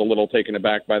he was a little taken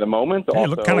aback by the moment. He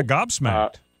looked kind of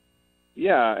gobsmacked.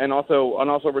 Yeah, and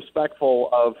also respectful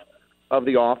of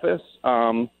the office.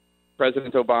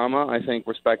 President Obama, I think,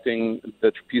 respecting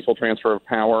the peaceful transfer of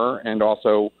power and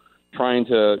also trying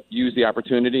to use the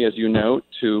opportunity, as you note,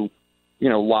 to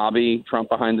lobby Trump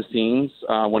behind the scenes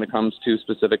when it comes to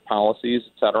specific policies,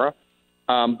 et cetera.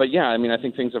 But yeah, I mean, I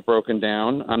think things have broken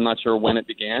down. I'm not sure when it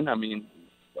began. I mean,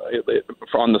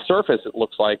 on the surface, it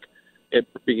looks like it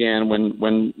began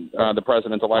when the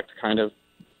president-elect kind of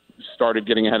started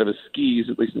getting ahead of his skis,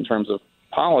 at least in terms of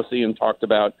policy, and talked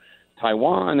about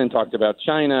Taiwan and talked about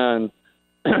China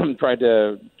and tried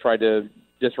to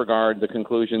disregard the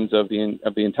conclusions of the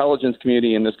intelligence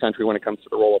community in this country when it comes to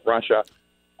the role of Russia.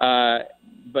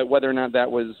 But whether or not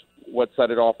that was what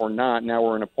set it off or not, now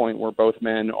we're in a point where both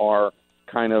men are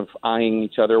kind of eyeing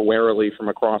each other warily from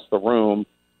across the room,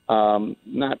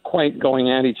 not quite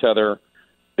going at each other,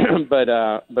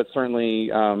 but certainly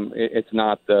it's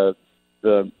not the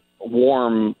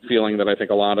warm feeling that I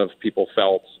think a lot of people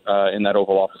felt in that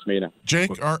Oval Office meeting.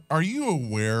 Jake, are you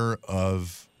aware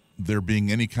of there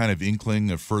being any kind of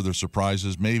inkling of further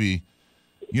surprises? Maybe,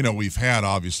 we've had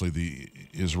obviously the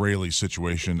Israeli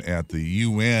situation at the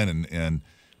UN, and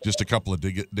just a couple of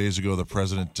days ago, the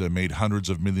president made hundreds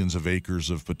of millions of acres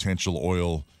of potential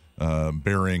oil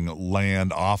bearing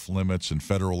land off limits and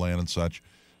federal land and such.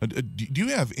 Do you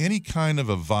have any kind of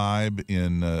a vibe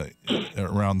in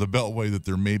around the Beltway that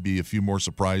there may be a few more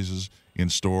surprises in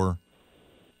store?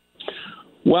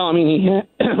 Well, I mean,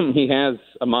 he has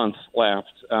a month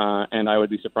left, and I would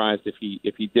be surprised if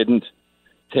he didn't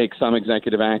take some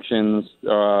executive actions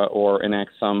or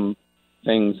enact some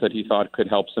things that he thought could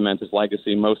help cement his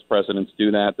legacy. Most presidents do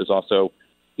that.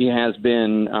 He has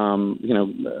been,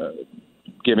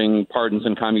 giving pardons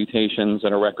and commutations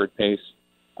at a record pace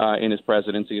in his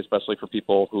presidency, especially for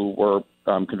people who were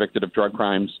convicted of drug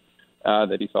crimes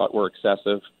that he thought were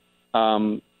excessive.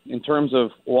 In terms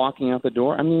of walking out the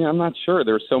door, I mean, I'm not sure.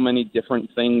 There's so many different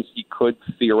things he could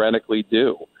theoretically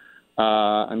do.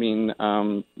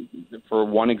 For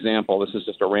one example, this is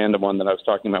just a random one that I was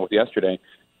talking about with yesterday.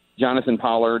 Jonathan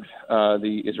Pollard,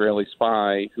 the Israeli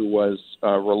spy who was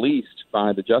released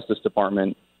by the Justice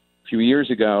Department a few years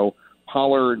ago,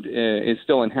 Pollard is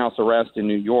still in house arrest in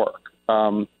New York.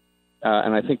 And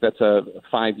I think that's a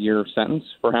 5-year sentence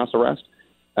for house arrest.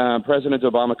 President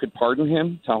Obama could pardon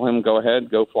him, tell him, go ahead,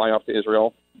 go fly off to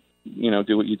Israel,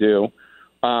 do what you do.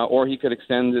 Or he could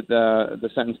extend the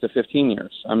sentence to 15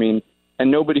 years. I mean, and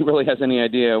nobody really has any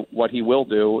idea what he will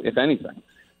do, if anything.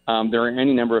 There are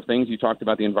any number of things. You talked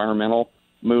about the environmental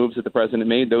moves that the president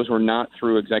made. Those were not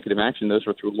through executive action. Those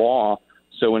were through law.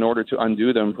 So in order to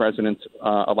undo them,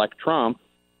 President-elect Trump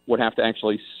would have to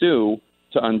actually sue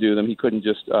to undo them. He couldn't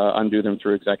just undo them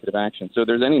through executive action. So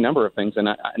there's any number of things. And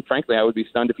frankly, I would be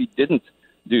stunned if he didn't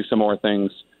do some more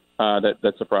things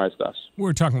that surprised us.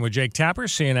 We're talking with Jake Tapper,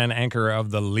 CNN anchor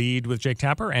of The Lead with Jake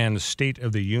Tapper and State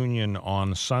of the Union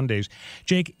on Sundays.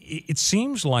 Jake, it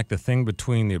seems like the thing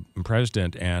between the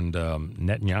president and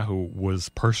Netanyahu was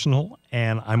personal,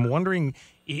 and I'm wondering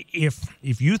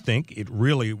if you think it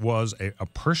really was a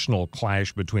personal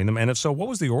clash between them, and if so, what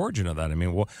was the origin of that? I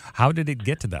mean, how did it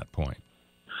get to that point?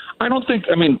 I don't think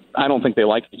they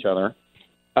like each other,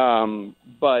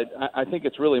 but I think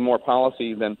it's really more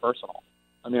policy than personal.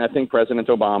 I mean, I think President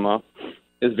Obama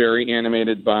is very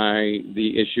animated by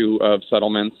the issue of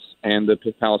settlements and the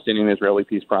Palestinian-Israeli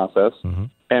peace process. Mm-hmm.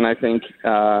 And I think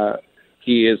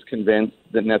he is convinced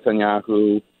that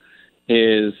Netanyahu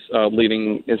is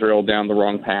leading Israel down the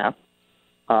wrong path.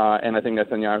 And I think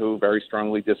Netanyahu very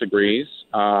strongly disagrees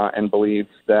and believes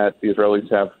that the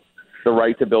Israelis have the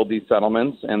right to build these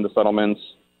settlements, and the settlements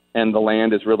and the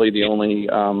land is really the only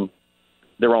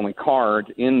their only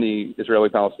card in the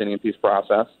Israeli-Palestinian peace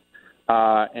process.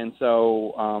 And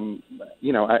so,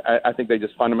 I think they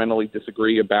just fundamentally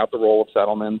disagree about the role of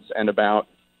settlements and about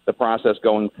the process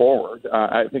going forward.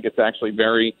 I think it's actually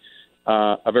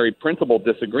a very principled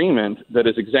disagreement that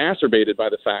is exacerbated by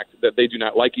the fact that they do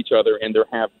not like each other, and there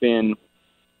have been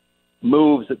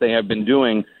moves that they have been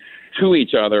doing to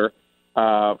each other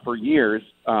for years,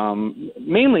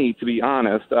 mainly, to be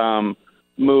honest,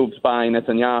 moves by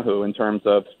Netanyahu in terms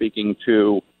of speaking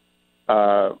to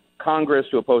Congress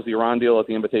to oppose the Iran deal at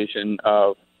the invitation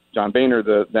of John Boehner,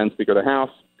 the then Speaker of the House,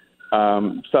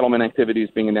 settlement activities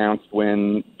being announced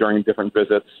during different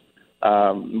visits,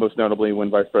 most notably when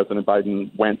Vice President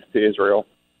Biden went to Israel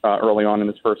early on in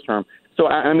his first term. So,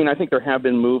 I think there have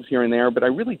been moves here and there, but I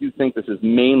really do think this is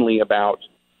mainly about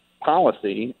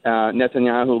policy.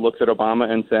 Netanyahu looks at Obama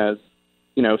and says,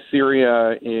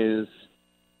 Syria is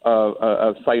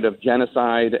a site of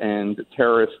genocide and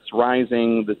terrorists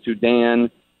rising. The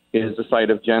Sudan is a site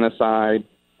of genocide.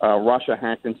 Russia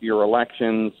hacked into your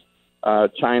elections.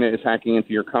 China is hacking into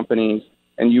your companies.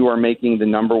 And you are making the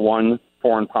number one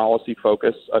foreign policy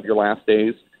focus of your last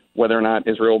days whether or not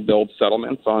Israel builds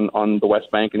settlements on the West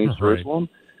Bank and East Jerusalem.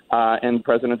 And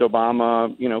President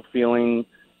Obama, feeling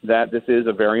that this is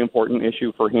a very important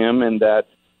issue for him, and that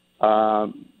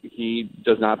he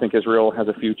does not think Israel has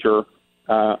a future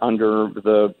on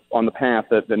the path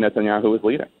that Netanyahu is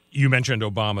leading. You mentioned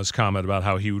Obama's comment about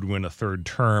how he would win a third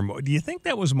term. Do you think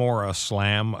that was more a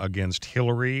slam against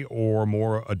Hillary or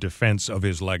more a defense of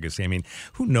his legacy? I mean,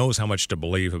 who knows how much to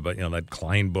believe about, that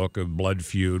Klein book of Blood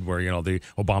Feud where, the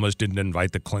Obamas didn't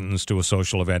invite the Clintons to a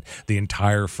social event the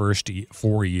entire first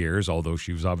 4 years, although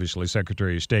she was obviously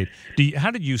Secretary of State.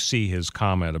 How did you see his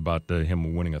comment about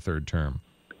him winning a third term?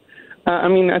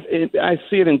 I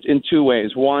see it in two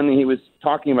ways. One, he was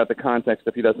talking about the context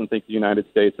if he doesn't think the United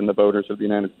States and the voters of the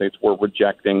United States were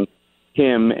rejecting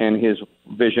him and his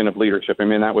vision of leadership. I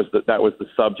mean, that was the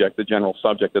subject, the general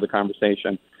subject of the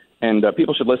conversation. And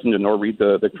people should listen to or read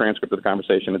the transcript of the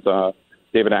conversation. It's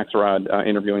David Axelrod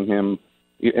interviewing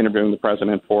the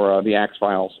president for the Axe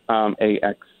Files,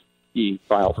 AXE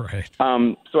files. Right.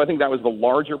 So I think that was the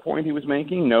larger point he was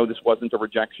making. No, this wasn't a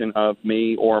rejection of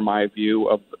me or my view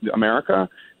of America.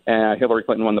 Hillary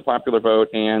Clinton won the popular vote,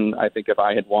 and I think if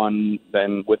I had won,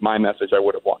 then with my message, I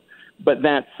would have won. But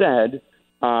that said,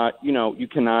 you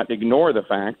cannot ignore the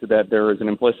fact that there is an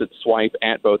implicit swipe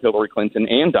at both Hillary Clinton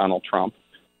and Donald Trump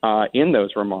in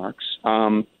those remarks.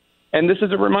 And this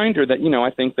is a reminder that,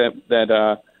 I think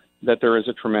that there is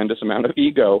a tremendous amount of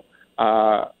ego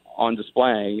on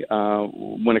display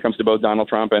when it comes to both Donald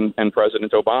Trump and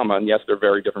President Obama. And yes, they're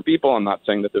very different people. I'm not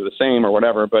saying that they're the same or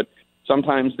whatever, but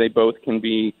sometimes they both can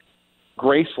be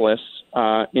graceless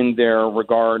in their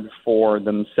regard for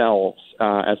themselves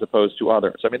as opposed to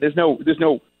others. I mean, there's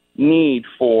no need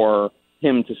for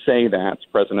him to say that,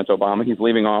 President Obama. He's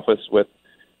leaving office with,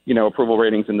 approval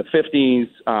ratings in the 50s,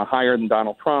 higher than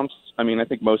Donald Trump's. I mean, I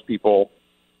think most people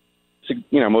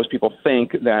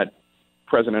think that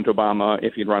President Obama,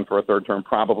 if he'd run for a third term,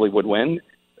 probably would win.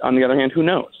 On the other hand, who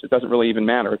knows? It doesn't really even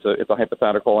matter. It's a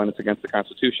hypothetical, and it's against the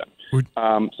Constitution.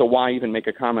 So why even make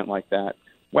a comment like that?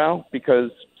 Well,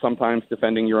 because sometimes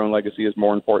defending your own legacy is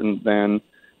more important than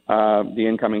the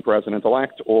incoming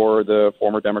president-elect or the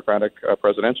former Democratic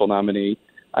presidential nominee,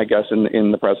 I guess,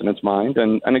 in the president's mind.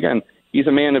 And again, he's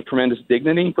a man of tremendous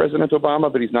dignity, President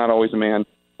Obama, but he's not always a man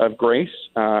of grace.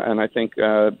 And I think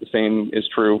the same is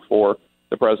true for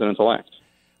the president-elect.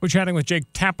 We're chatting with Jake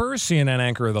Tapper, CNN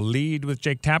anchor of The Lead with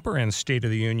Jake Tapper and State of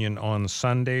the Union on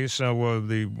Sundays. So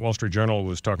the Wall Street Journal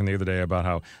was talking the other day about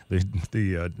how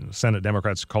the Senate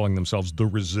Democrats calling themselves the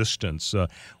resistance.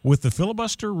 With the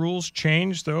filibuster rules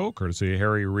changed, though, courtesy of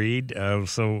Harry Reid,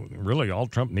 so really all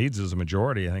Trump needs is a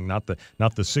majority, I think, not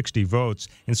the 60 votes.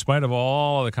 In spite of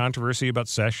all the controversy about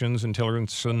Sessions and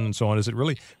Tillerson and so on, is it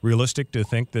really realistic to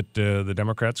think that the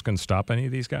Democrats can stop any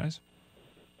of these guys?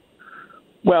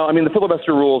 Well, I mean, the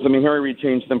filibuster rules, Harry Reid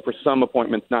changed them for some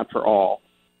appointments, not for all.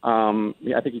 I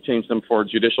think he changed them for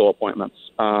judicial appointments,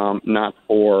 not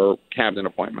for cabinet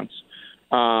appointments.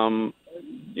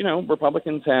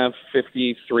 Republicans have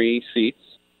 53 seats,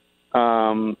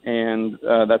 and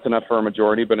that's enough for a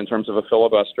majority. But in terms of a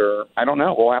filibuster, I don't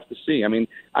know. We'll have to see. I mean,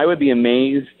 I would be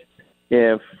amazed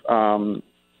if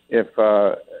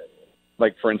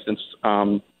like, for instance,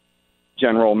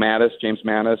 General James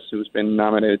Mattis, who's been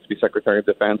nominated to be Secretary of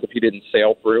Defense, if he didn't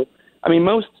sail through. I mean,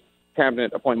 most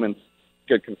cabinet appointments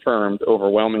get confirmed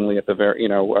overwhelmingly at the very,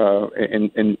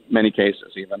 in many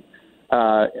cases even.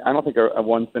 I don't think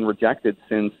one's been rejected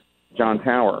since John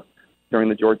Tower during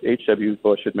the George H.W.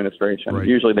 Bush administration. Right.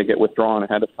 Usually they get withdrawn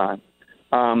ahead of time.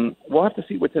 We'll have to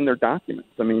see what's in their documents.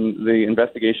 I mean, the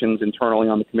investigations internally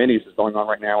on the committees is going on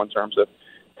right now in terms of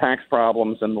tax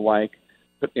problems and the like.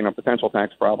 Potential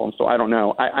tax problems. So I don't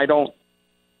know.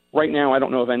 Right now, I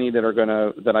don't know of any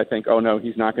that I think, oh no,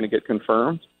 he's not going to get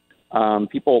confirmed.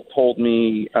 People told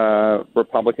me,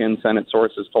 Republican Senate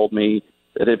sources told me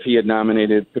that if he had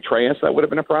nominated Petraeus, that would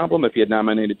have been a problem. If he had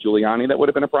nominated Giuliani, that would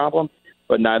have been a problem.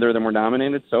 But neither of them were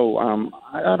nominated. So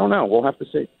I don't know. We'll have to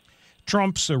see.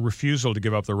 Trump's refusal to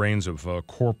give up the reins of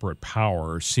corporate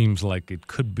power seems like it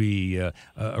could be a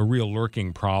real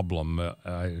lurking problem.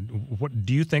 What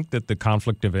do you think that the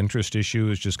conflict of interest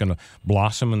issue is just going to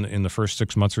blossom in the first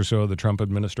 6 months or so of the Trump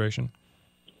administration?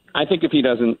 I think if he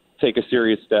doesn't take a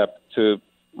serious step to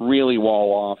really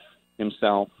wall off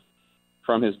himself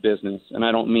from his business, and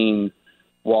I don't mean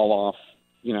wall off,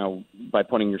 by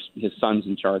putting his sons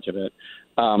in charge of it.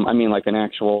 I mean like an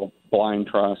actual blind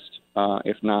trust,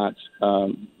 if not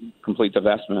complete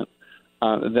divestment,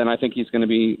 then I think he's going to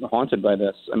be haunted by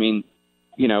this. I mean,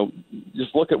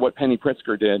 just look at what Penny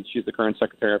Pritzker did. She's the current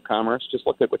Secretary of Commerce. Just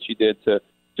look at what she did to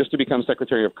become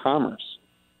Secretary of Commerce.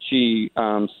 She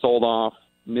sold off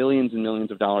millions and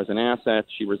millions of dollars in assets.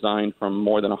 She resigned from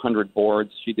more than 100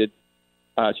 boards. She did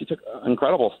She took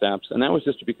incredible steps, and that was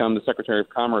just to become the Secretary of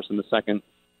Commerce in the second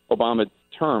Obama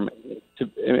term.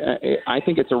 I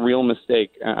think it's a real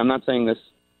mistake. I'm not saying this.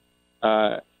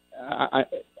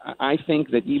 I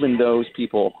think that even those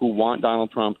people who want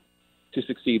Donald Trump to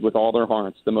succeed with all their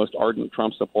hearts, the most ardent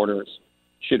Trump supporters,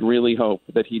 should really hope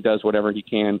that he does whatever he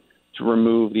can to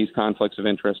remove these conflicts of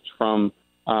interest from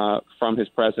his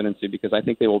presidency, because I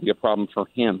think they will be a problem for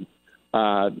him.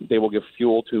 They will give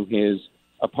fuel to his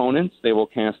opponents. They will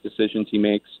cast decisions he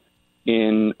makes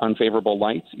in unfavorable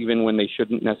lights, even when they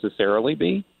shouldn't necessarily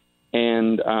be.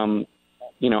 And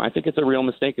I think it's a real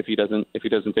mistake if he doesn't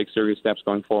take serious steps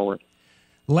going forward.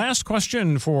 Last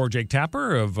question for Jake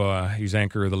Tapper. He's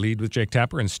anchor of The Lead with Jake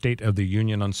Tapper and State of the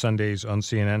Union on Sundays on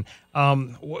CNN.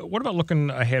 What about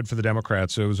looking ahead for the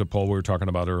Democrats? There was a poll we were talking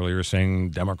about earlier saying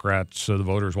Democrats, the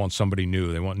voters want somebody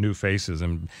new. They want new faces.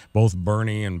 And both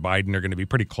Bernie and Biden are going to be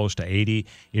pretty close to 80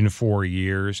 in 4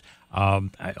 years.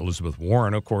 Elizabeth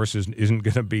Warren, of course, isn't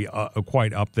going to be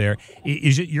quite up there.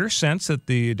 Is it your sense that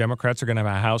the Democrats are going to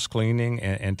have a house cleaning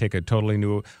and take a totally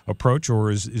new approach,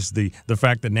 or is the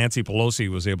fact that Nancy Pelosi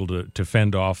was able to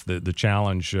fend off the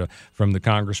challenge from the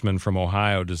congressman from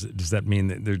Ohio, does that mean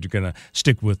that they're going to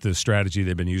stick with the strategy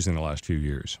they've been using the last few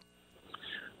years?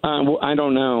 Well, I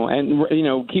don't know.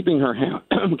 And keeping her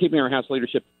House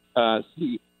leadership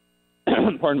seat,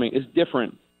 pardon me, is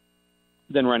different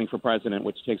than running for president,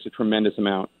 which takes a tremendous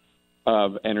amount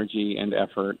of energy and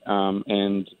effort,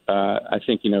 and I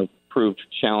think proved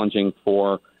challenging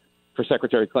for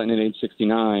Secretary Clinton at age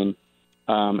 69.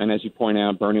 And as you point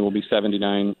out, Bernie will be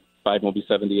 79, Biden will be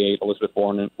 78, Elizabeth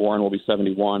Warren will be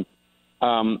 71.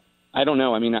 I don't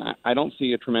know. I mean, I don't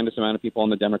see a tremendous amount of people on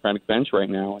the Democratic bench right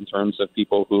now in terms of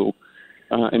people who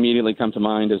immediately come to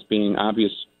mind as being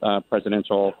obvious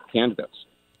presidential candidates.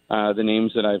 The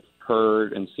names that I've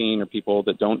heard and seen are people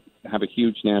that don't have a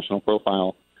huge national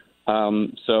profile.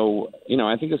 So,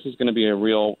 I think this could be a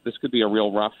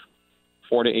real rough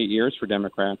 4 to 8 years for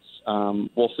Democrats.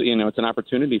 We'll see. It's an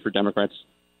opportunity for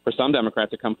some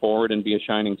Democrats to come forward and be a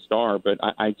shining star. But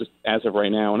I just, as of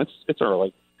right now, and it's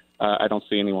early, I don't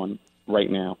see anyone right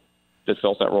now that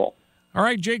fills that role. All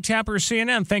right, Jake Tapper,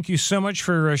 CNN, thank you so much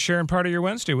for sharing part of your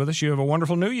Wednesday with us. You have a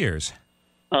wonderful New Year's.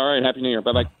 All right. Happy New Year.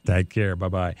 Bye-bye. Take care.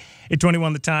 Bye-bye.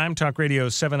 8:21 the time. Talk Radio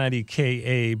 790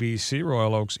 KABC.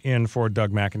 Royal Oaks in for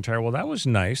Doug McIntyre. Well, that was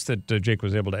nice that Jake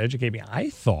was able to educate me. I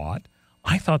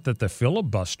thought that the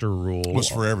filibuster rule was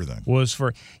for everything.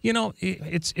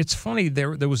 It's funny.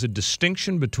 There was a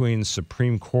distinction between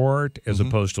Supreme Court as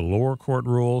opposed to lower court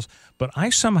rules, but I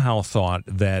somehow thought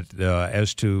that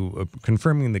as to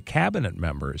confirming the cabinet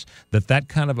members, that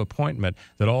kind of appointment,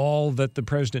 that all that the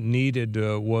president needed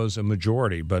was a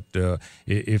majority. But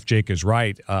if Jake is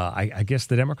right, I guess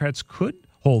the Democrats could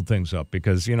hold things up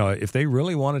because, if they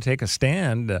really want to take a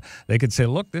stand, they could say,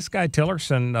 look, this guy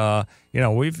Tillerson,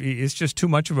 it's just too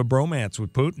much of a bromance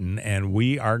with Putin, and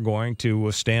we are going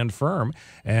to stand firm.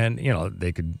 And,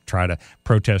 they could try to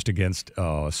protest against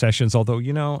Sessions, although,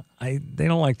 they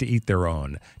don't like to eat their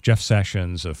own. Jeff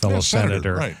Sessions, a fellow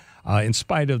senator. Right. In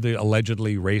spite of the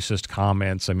allegedly racist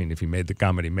comments, I mean, if he made the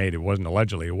comment he made, it wasn't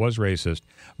allegedly, it was racist.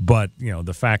 But,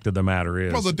 the fact of the matter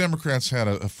is... Well, the Democrats had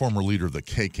a former leader of the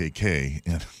KKK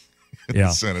in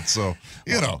the Senate, so,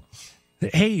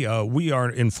 Hey, we are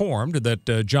informed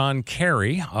that John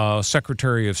Kerry,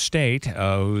 Secretary of State,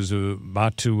 who's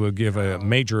about to give a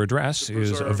major address,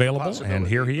 is available, and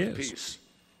here he is. Peace.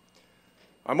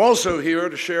 I'm also here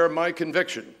to share my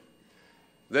conviction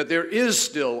that there is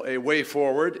still a way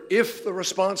forward if the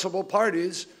responsible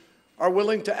parties are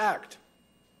willing to act.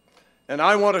 And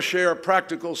I want to share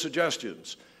practical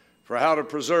suggestions for how to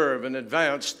preserve and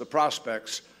advance the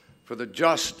prospects for the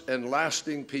just and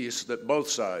lasting peace that both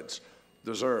sides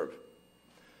deserve.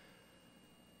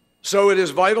 So it is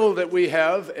vital that we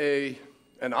have an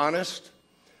honest,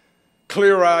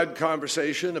 clear-eyed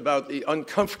conversation about the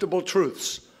uncomfortable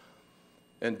truths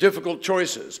and difficult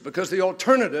choices, because the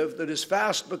alternative that is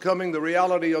fast becoming the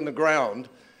reality on the ground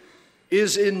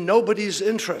is in nobody's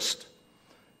interest.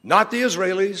 Not the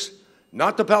Israelis,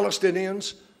 not the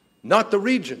Palestinians, not the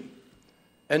region,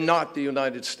 and not the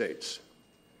United States.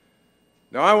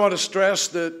 Now, I want to stress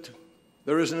that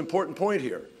there is an important point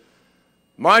here.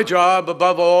 My job,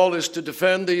 above all, is to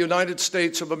defend the United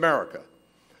States of America,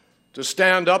 to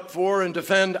stand up for and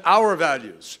defend our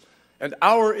values and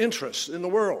our interests in the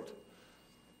world.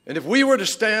 And if we were to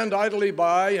stand idly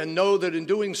by and know that in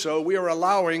doing so we are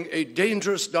allowing a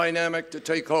dangerous dynamic to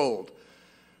take hold,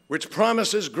 which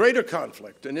promises greater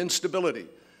conflict and instability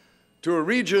to a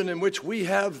region in which we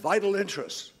have vital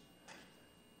interests,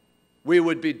 we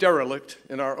would be derelict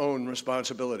in our own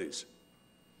responsibilities.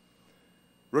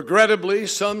 Regrettably,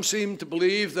 some seem to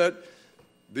believe that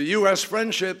the U.S.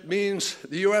 friendship means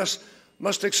the U.S.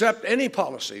 must accept any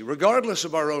policy, regardless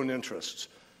of our own interests,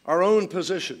 our own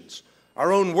positions,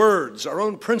 our own words, our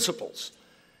own principles,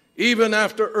 even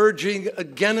after urging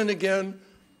again and again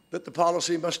that the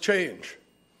policy must change.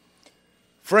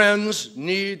 Friends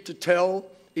need to tell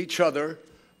each other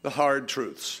the hard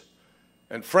truths,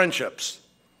 and friendships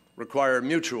require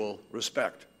mutual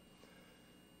respect.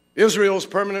 Israel's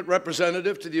permanent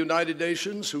representative to the United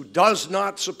Nations, who does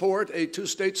not support a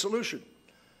two-state solution,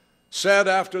 said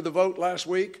after the vote last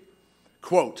week,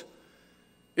 quote,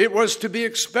 "It was to be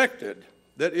expected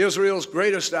that Israel's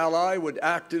greatest ally would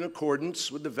act in accordance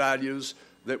with the values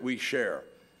that we share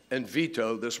and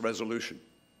veto this resolution."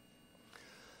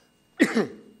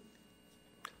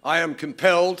 I am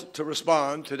compelled to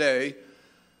respond today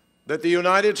that the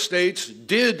United States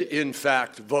did, in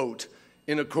fact, vote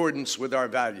in accordance with our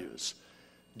values,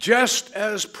 just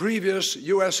as previous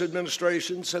U.S.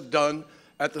 administrations have done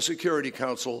at the Security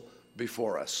Council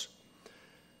before us.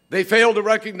 They fail to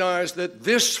recognize that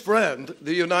this friend,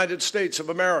 the United States of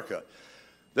America,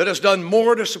 that has done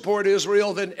more to support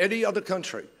Israel than any other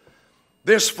country,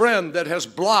 this friend that has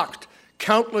blocked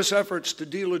countless efforts to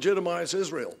delegitimize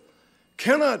Israel,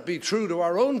 cannot be true to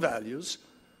our own values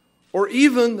or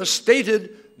even the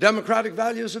stated democratic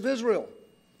values of Israel.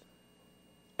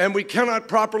 And we cannot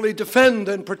properly defend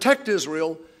and protect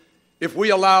Israel if we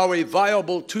allow a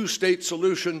viable two-state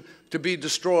solution to be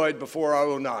destroyed before our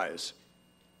own eyes.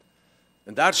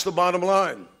 And that's the bottom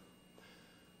line.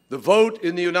 The vote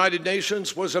in the United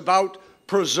Nations was about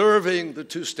preserving the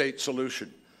two-state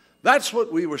solution. That's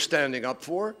what we were standing up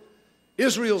for.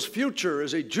 Israel's future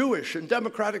as a Jewish and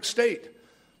democratic state,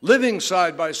 living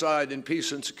side by side in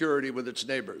peace and security with its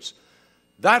neighbors.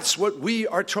 That's what we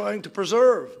are trying to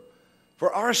preserve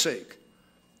for our sake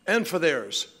and for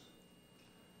theirs.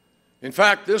 In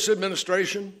fact, this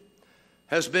administration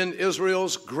has been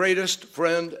Israel's greatest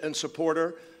friend and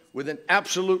supporter, with an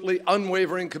absolutely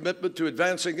unwavering commitment to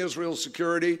advancing Israel's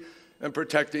security and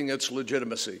protecting its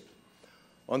legitimacy.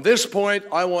 On this point,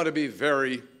 I want to be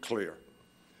very clear.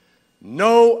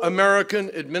 No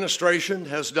American administration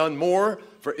has done more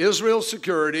for Israel's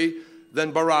security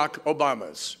than Barack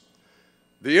Obama's.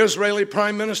 The Israeli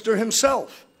Prime Minister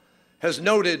himself has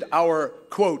noted our,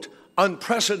 quote,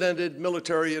 unprecedented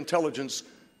military intelligence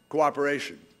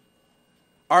cooperation.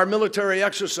 Our military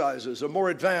exercises are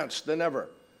more advanced than ever.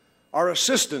 Our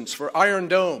assistance for Iron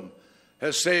Dome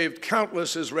has saved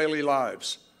countless Israeli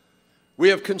lives. We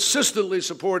have consistently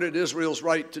supported Israel's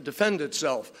right to defend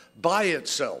itself by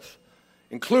itself,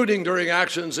 including during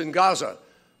actions in Gaza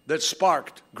that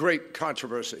sparked great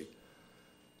controversy.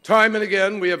 Time and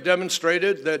again, we have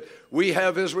demonstrated that we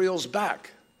have Israel's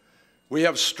back. We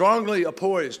have strongly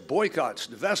opposed boycotts,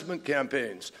 divestment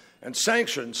campaigns, and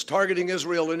sanctions targeting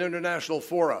Israel in international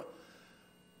fora,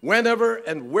 whenever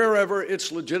and wherever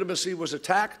its legitimacy was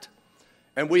attacked,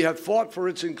 and we have fought for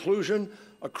its inclusion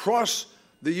across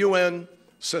the UN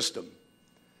system.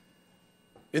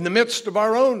 In the midst of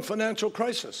our own financial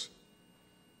crisis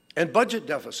and budget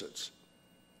deficits,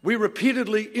 we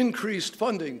repeatedly increased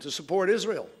funding to support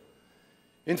Israel.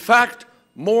 In fact,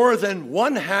 more than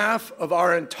 1/2 of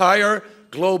our entire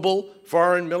global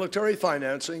foreign military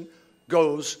financing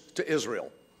goes to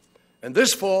Israel. And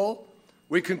this fall,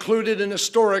 we concluded an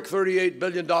historic $38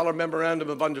 billion memorandum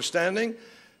of understanding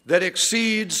that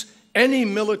exceeds any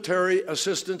military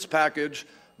assistance package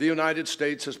the United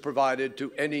States has provided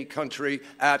to any country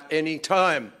at any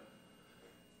time.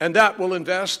 And that will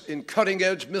invest in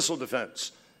cutting-edge missile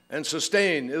defense and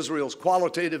sustain Israel's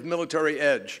qualitative military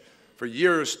edge for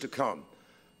years to come.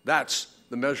 That's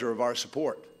the measure of our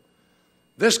support.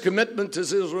 This commitment to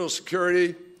Israel's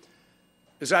security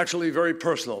is actually very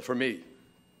personal for me.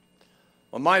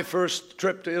 On my first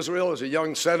trip to Israel as a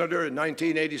young senator in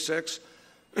 1986,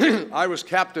 I was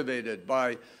captivated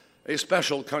by a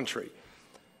special country,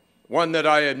 one that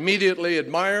I immediately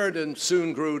admired and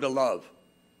soon grew to love.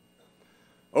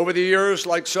 Over the years,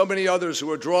 like so many others who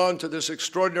are drawn to this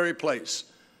extraordinary place,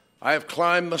 I have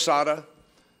climbed Masada,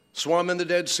 swum in the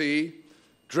Dead Sea,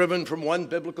 driven from one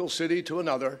biblical city to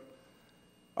another.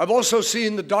 I've also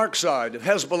seen the dark side of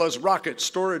Hezbollah's rocket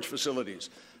storage facilities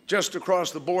just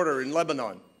across the border in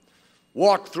Lebanon,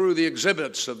 walked through the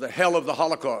exhibits of the hell of the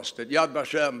Holocaust at Yad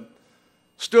Vashem,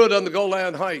 stood on the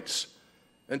Golan Heights,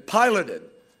 and piloted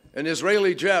an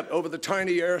Israeli jet over the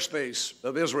tiny airspace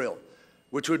of Israel,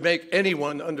 which would make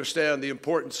anyone understand the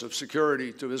importance of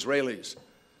security to Israelis.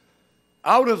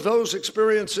 Out of those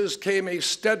experiences came a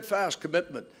steadfast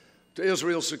commitment to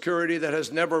Israel's security that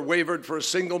has never wavered for a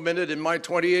single minute in my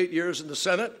 28 years in the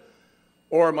Senate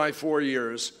or my 4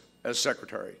 years as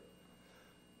secretary.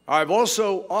 I've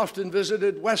also often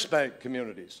visited West Bank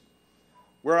communities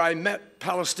where I met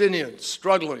Palestinians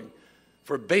struggling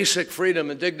for basic freedom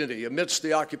and dignity amidst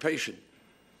the occupation,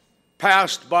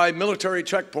 passed by military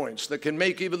checkpoints that can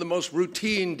make even the most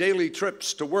routine daily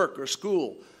trips to work or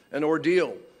school an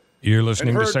ordeal. You're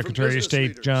listening to Secretary of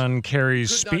State John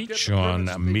Kerry's speech on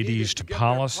Mideast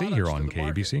policy here on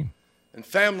KBC. And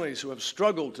families who have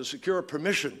struggled to secure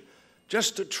permission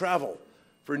just to travel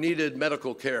for needed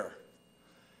medical care.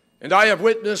 And I have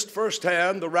witnessed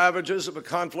firsthand the ravages of a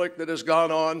conflict that has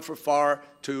gone on for far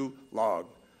too long.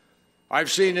 I've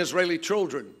seen Israeli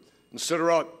children in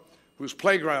Sderot whose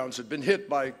playgrounds had been hit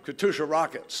by Katyusha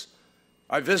rockets.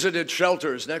 I visited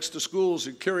shelters next to schools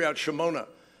in Kiryat Shimona.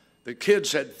 The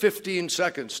kids had 15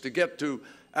 seconds to get to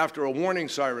after a warning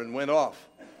siren went off.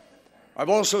 I've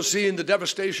also seen the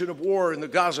devastation of war in the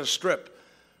Gaza Strip,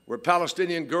 where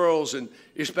Palestinian girls in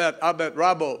Ishbat Abed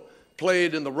Rabo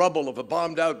played in the rubble of a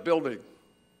bombed-out building.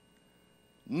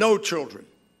 No children,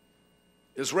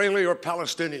 Israeli or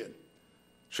Palestinian,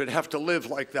 should have to live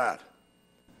like that.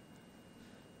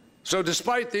 So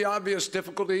despite the obvious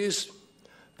difficulties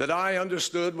that I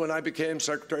understood when I became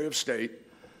Secretary of State,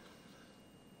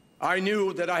 I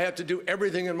knew that I had to do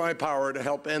everything in my power to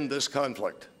help end this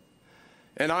conflict.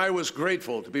 And I was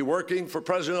grateful to be working for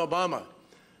President Obama,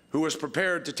 who was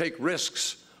prepared to take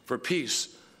risks for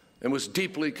peace and was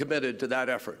deeply committed to that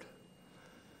effort.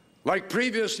 Like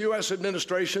previous U.S.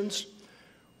 administrations,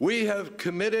 we have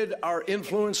committed our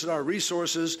influence and our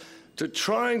resources to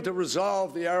trying to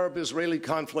resolve the Arab-Israeli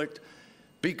conflict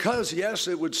because, yes,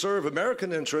 it would serve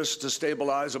American interests to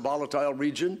stabilize a volatile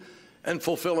region and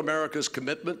fulfill America's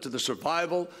commitment to the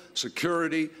survival,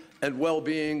 security, and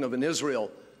well-being of an Israel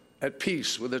at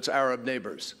peace with its Arab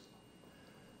neighbors.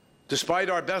 Despite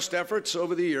our best efforts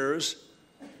over the years,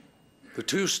 the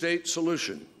two-state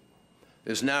solution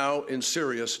is now in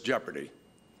serious jeopardy.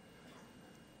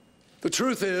 The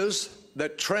truth is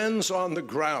that trends on the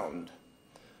ground,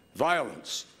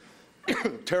 violence,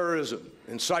 terrorism,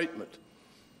 incitement,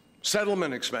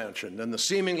 settlement expansion, and the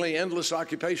seemingly endless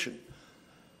occupation,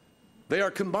 they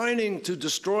are combining to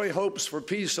destroy hopes for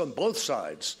peace on both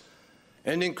sides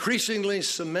and increasingly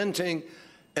cementing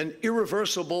an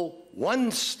irreversible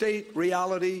one-state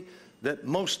reality that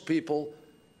most people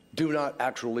do not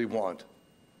actually want.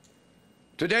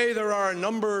 Today, there are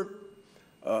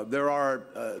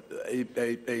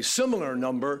a similar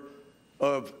number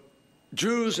of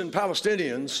Jews and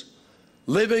Palestinians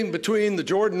living between the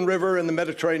Jordan River and the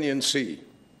Mediterranean Sea.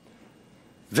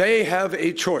 They have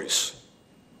a choice.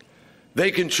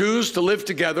 They can choose to live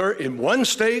together in one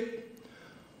state,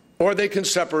 or they can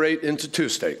separate into two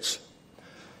states.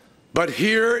 But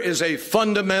here is a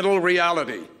fundamental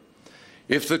reality.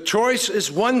 If the choice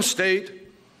is one state,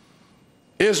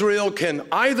 Israel can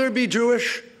either be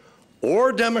Jewish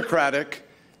or democratic.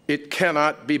 It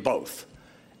cannot be both.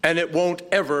 And it won't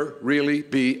ever really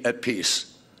be at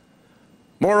peace.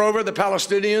 Moreover, the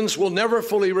Palestinians will never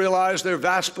fully realize their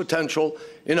vast potential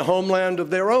in a homeland of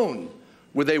their own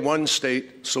with a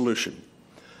one-state solution.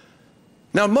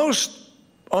 Now, most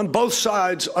on both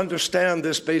sides understand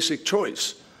this basic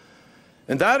choice.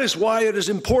 And that is why it is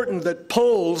important that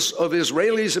polls of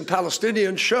Israelis and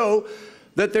Palestinians show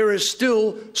that there is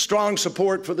still strong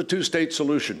support for the two-state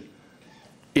solution,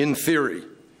 in theory.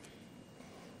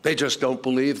 They just don't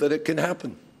believe that it can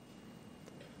happen.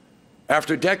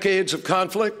 After decades of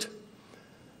conflict,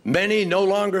 many no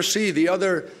longer see the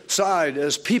other side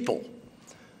as people,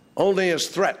 only as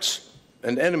threats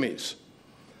and enemies.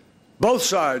 Both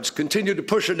sides continue to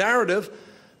push a narrative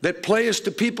that plays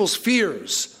to people's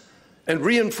fears and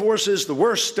reinforces the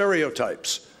worst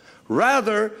stereotypes,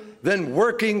 rather than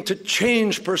working to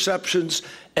change perceptions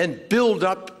and build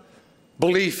up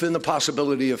belief in the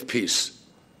possibility of peace.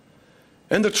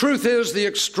 And the truth is, the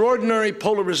extraordinary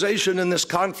polarization in this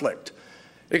conflict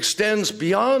extends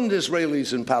beyond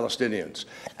Israelis and Palestinians.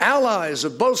 Allies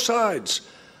of both sides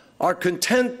are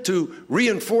content to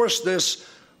reinforce this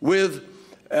with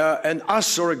an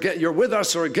us or you're with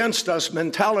us or against us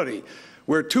mentality,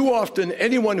 where too often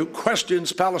anyone who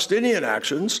questions Palestinian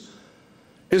actions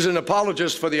is an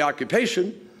apologist for the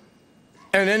occupation,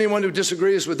 and anyone who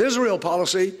disagrees with Israel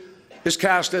policy is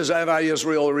cast as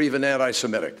anti-Israel or even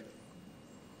anti-Semitic.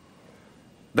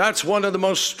 That's one of the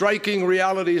most striking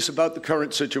realities about the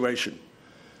current situation.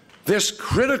 This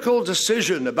critical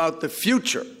decision about the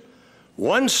future,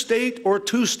 one state or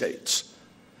two states,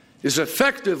 is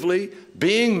effectively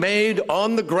being made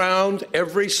on the ground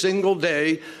every single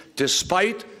day,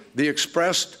 despite the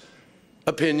expressed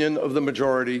opinion of the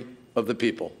majority of the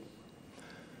people.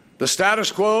 The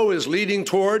status quo is leading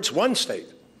towards one state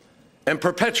and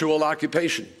perpetual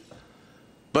occupation.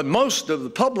 But most of the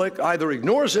public either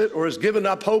ignores it or has given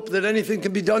up hope that anything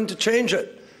can be done to change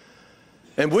it.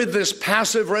 And with this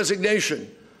passive resignation,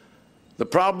 the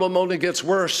problem only gets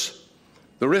worse,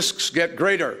 the risks get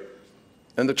greater,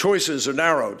 and the choices are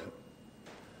narrowed.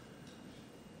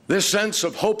 This sense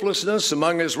of hopelessness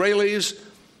among Israelis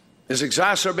is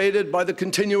exacerbated by the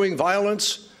continuing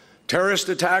violence, terrorist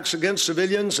attacks against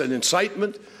civilians, and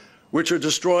incitement, which are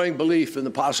destroying belief in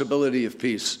the possibility of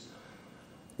peace.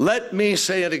 Let me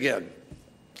say it again.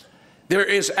 There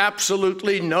is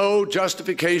absolutely no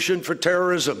justification for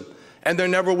terrorism, and there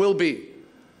never will be.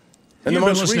 You've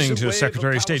been listening to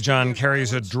Secretary of State John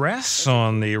Kerry's address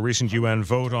on the recent UN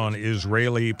vote on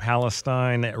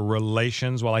Israeli-Palestine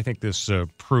relations. Well, I think this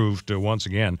proved once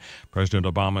again President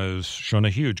Obama has shown a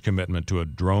huge commitment to a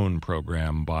drone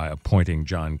program by appointing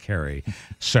John Kerry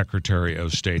Secretary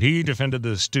of State. He defended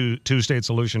the two-state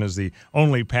solution as the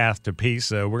only path to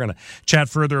peace. We're going to chat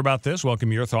further about this.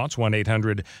 Welcome your thoughts,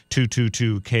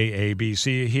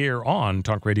 1-800-222-KABC here on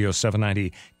Talk Radio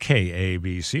 790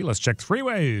 KABC. Let's check the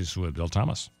freeways with Bill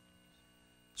Thomas.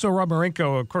 So, Rob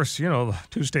Marinko, of course, you know, the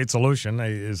two-state solution,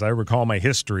 as I recall my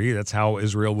history, that's how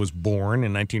Israel was born.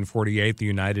 In 1948, the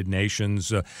United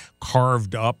Nations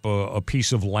carved up a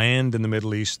piece of land in the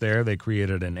Middle East there. They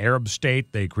created an Arab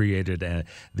state. They created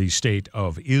the state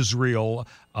of Israel.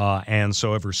 And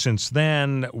so ever since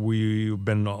then, we've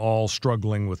been all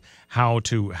struggling with how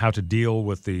to deal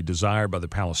with the desire by the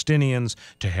Palestinians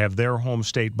to have their home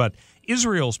state. But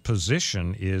Israel's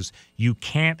position is you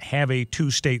can't have a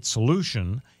two-state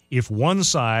solution if one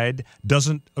side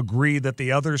doesn't agree that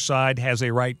the other side has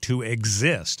a right to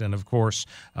exist. And, of course,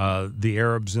 the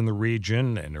Arabs in the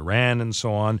region and Iran and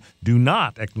so on do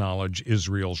not acknowledge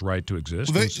Israel's right to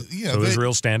exist. So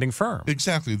Israel's standing firm.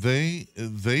 Exactly.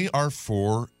 They are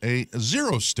for a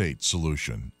zero-state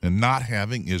solution and not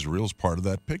having Israel as part of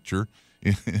that picture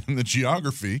in the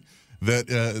geography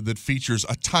that features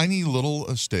a tiny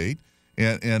little state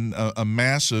and a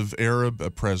massive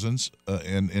Arab presence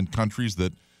in countries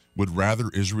that would rather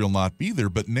Israel not be there,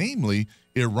 but namely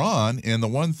Iran. And the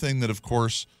one thing that, of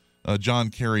course, John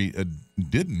Kerry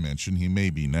didn't mention, he may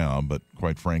be now, but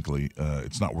quite frankly,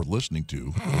 it's not worth listening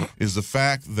to, is the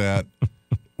fact that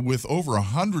with over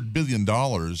 $100 billion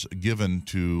given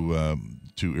to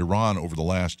Iran over the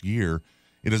last year,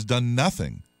 it has done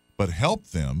nothing but help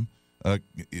them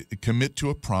commit to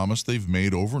a promise they've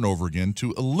made over and over again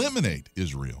to eliminate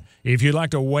Israel. If you'd like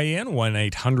to weigh in,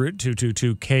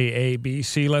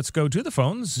 1-800-222-KABC. Let's go to the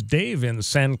phones. Dave in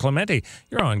San Clemente.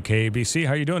 You're on KABC.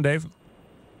 How you doing, Dave?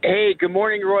 Hey, good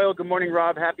morning, Royal. Good morning,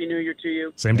 Rob. Happy New Year to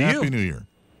you. Same to you. Happy New Year.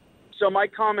 So my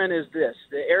comment is this.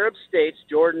 The Arab states,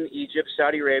 Jordan, Egypt,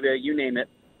 Saudi Arabia, you name it,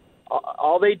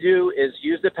 all they do is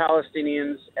use the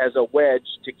Palestinians as a wedge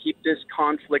to keep this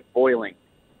conflict boiling.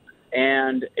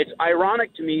 And it's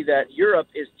ironic to me that Europe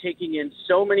is taking in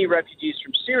so many refugees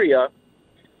from Syria,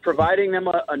 providing them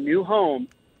a new home,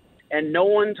 and no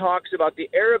one talks about the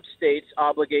Arab states'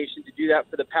 obligation to do that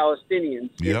for the Palestinians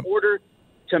in order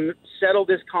to settle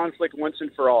this conflict once and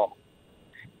for all.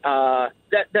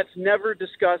 That's never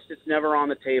discussed. It's never on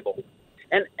the table.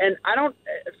 And I don't,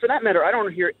 for that matter, I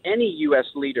don't hear any U.S.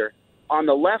 leader on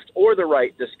the left or the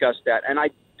right discuss that. And I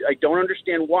don't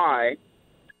understand why.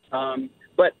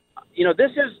 But, you know,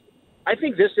 I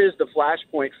think this is the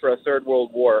flashpoint for a third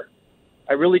world war.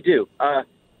 I really do.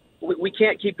 We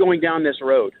can't keep going down this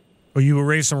road. Well, you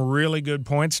raised some really good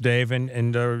points, Dave.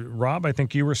 And Rob, I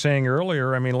think you were saying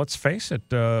earlier, I mean, let's face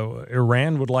it,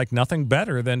 Iran would like nothing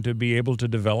better than to be able to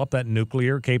develop that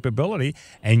nuclear capability,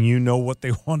 and you know what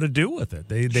they want to do with it.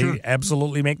 They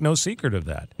absolutely make no secret of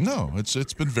that. No,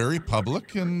 it's been very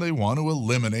public, and they want to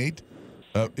eliminate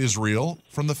Israel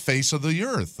from the face of the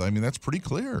earth. I mean, that's pretty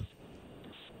clear.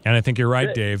 And I think you're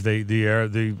right, Dave.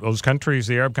 Those countries,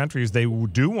 the Arab countries, they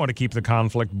do want to keep the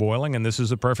conflict boiling, and this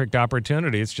is a perfect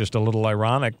opportunity. It's just a little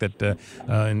ironic that,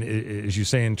 as you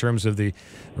say, in terms of the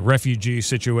refugee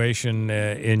situation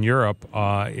in Europe,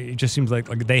 it just seems like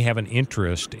they have an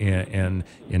interest in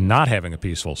not having a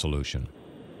peaceful solution.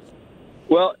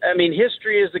 Well, I mean,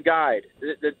 history is a guide.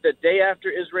 The day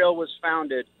after Israel was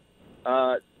founded,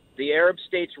 the Arab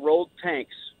states rolled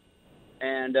tanks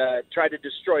and tried to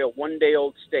destroy a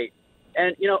one-day-old state.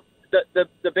 And, you know,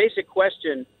 the basic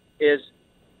question is,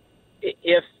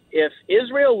 if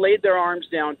Israel laid their arms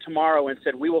down tomorrow and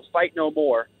said, we will fight no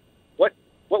more, what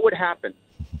would happen?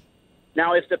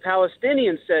 Now, if the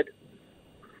Palestinians said,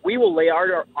 we will lay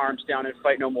our arms down and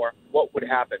fight no more, what would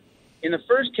happen? In the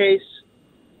first case,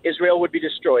 Israel would be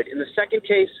destroyed. In the second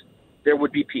case, there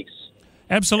would be peace.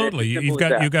 Absolutely. It's as simple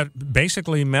You've as that. got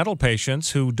basically mental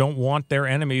patients who don't want their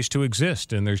enemies to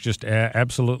exist, and there's just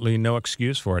absolutely no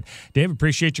excuse for it. Dave,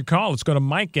 appreciate your call. Let's go to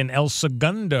Mike in El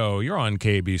Segundo. You're on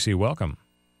KBC. Welcome.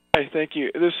 Hi, thank you.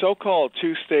 The so-called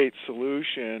two-state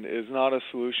solution is not a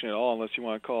solution at all unless you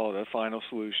want to call it a final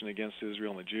solution against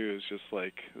Israel and the Jews, just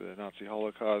like the Nazi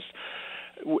Holocaust.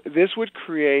 This would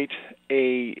create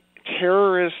a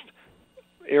terrorist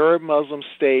Arab Muslim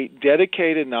state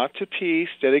dedicated not to peace,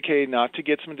 dedicated not to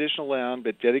get some additional land,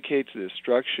 but dedicated to the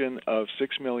destruction of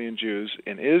 6 million Jews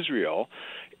in Israel.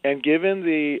 And given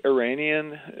the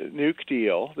Iranian nuke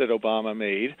deal that Obama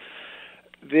made,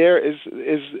 there is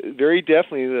very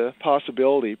definitely the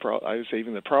possibility, I would say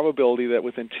even the probability, that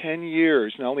within 10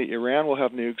 years, not only Iran will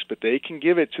have nukes, but they can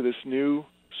give it to this new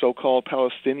so-called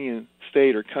Palestinian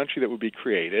state or country that would be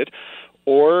created,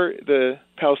 or the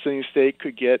Palestinian state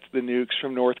could get the nukes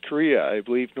from North Korea. I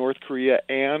believe North Korea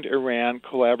and Iran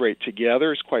collaborate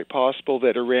together. It's quite possible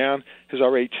that Iran has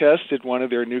already tested one of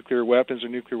their nuclear weapons or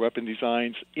nuclear weapon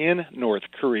designs in North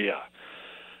Korea.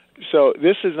 So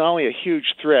this is not only a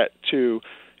huge threat to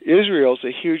Israel, it's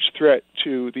a huge threat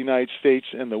to the United States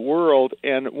and the world.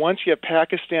 And once you have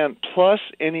Pakistan plus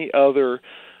any other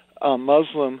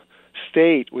Muslim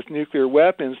state with nuclear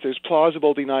weapons, there's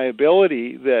plausible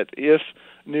deniability that if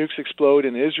nukes explode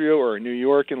in Israel or in New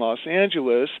York and Los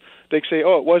Angeles, they can say,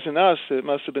 oh, it wasn't us, it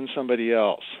must have been somebody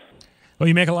else. Well,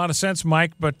 you make a lot of sense,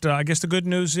 Mike, but I guess the good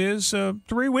news is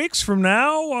 3 weeks from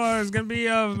now there's going to be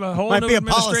a whole Might new be a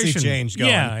administration. policy change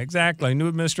going. Yeah, exactly. New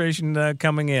administration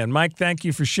coming in. Mike, thank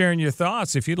you for sharing your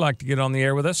thoughts. If you'd like to get on the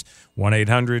air with us,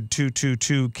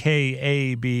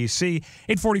 1-800-222-KABC.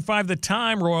 8:45 the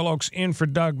time. Royal Oak's in for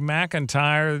Doug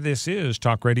McIntyre. This is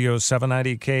Talk Radio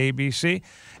 790 KABC.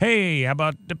 Hey, how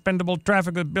about dependable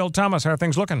traffic with Bill Thomas? How are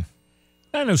things looking?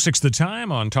 9:06 the time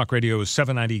on Talk Radio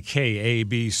 790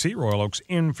 KABC. Royal Oak's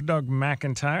in for Doug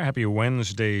McIntyre. Happy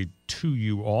Wednesday to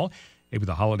you all. Maybe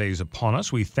the holidays upon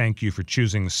us. We thank you for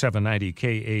choosing 790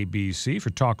 KABC for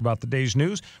talk about the day's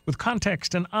news with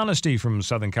context and honesty from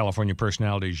Southern California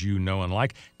personalities you know and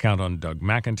like. Count on Doug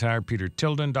McIntyre, Peter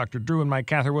Tilden, Dr. Drew and Mike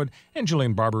Catherwood, and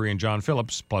Jillian Barbary and John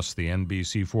Phillips, plus the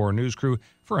NBC4 news crew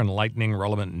for enlightening,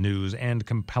 relevant news and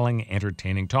compelling,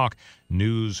 entertaining talk.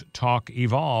 News Talk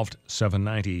Evolved,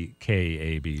 790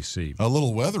 KABC. A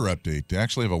little weather update. They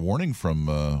actually have a warning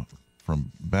from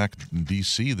back in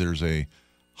D.C. There's a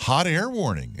hot air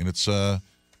warning, and it's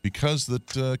because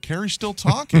that Carrie's still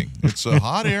talking. It's a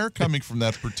hot air coming from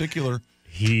that particular.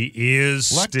 He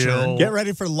is lectern. still. Get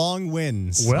ready for long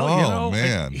winds. Well,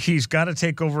 man. He's got to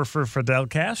take over for Fidel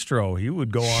Castro. He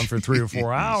would go on for 3 or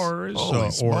 4 hours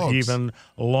or even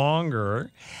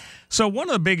longer. So one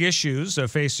of the big issues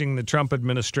facing the Trump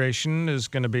administration is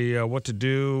going to be what to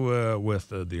do with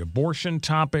the abortion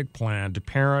topic, Planned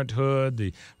Parenthood,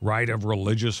 the right of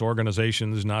religious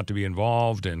organizations not to be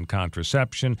involved in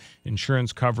contraception,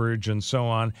 insurance coverage, and so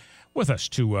on. With us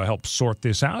to help sort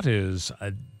this out is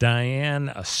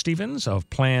Diane Stevens of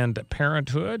Planned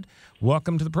Parenthood.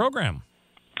 Welcome to the program.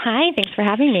 Hi, thanks for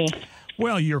having me.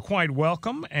 Well, you're quite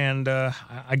welcome, and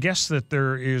I guess that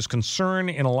there is concern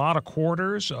in a lot of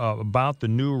quarters about the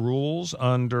new rules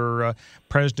under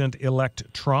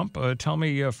President-elect Trump. Tell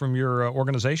me from your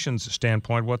organization's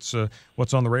standpoint, what's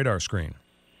on the radar screen?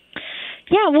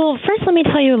 Yeah, well, first let me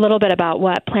tell you a little bit about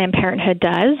what Planned Parenthood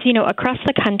does. You know, across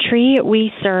the country,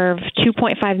 we serve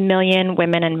 2.5 million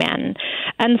women and men.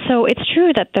 And so it's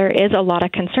true that there is a lot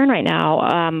of concern right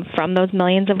now from those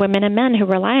millions of women and men who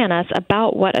rely on us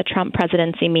about what a Trump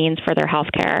presidency means for their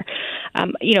health care.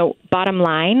 You know, bottom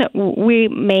line, we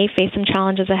may face some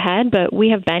challenges ahead, but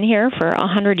we have been here for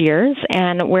 100 years,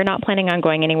 and we're not planning on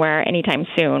going anywhere anytime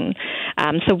soon.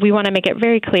 So we want to make it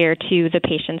very clear to the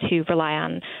patients who rely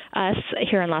on us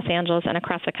here in Los Angeles and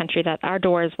across the country that our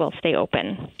doors will stay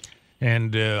open.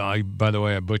 And by the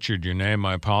way, I butchered your name.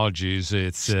 My apologies.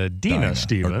 It's Dina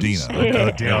Stevens.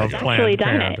 Dina. Of Planned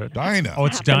Parenthood. Dinah. Oh,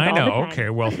 it's Dinah. Okay,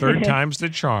 well, third time's the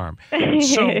charm.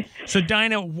 So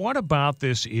Dinah, what about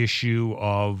this issue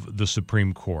of the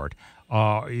Supreme Court?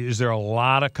 Is there a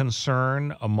lot of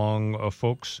concern among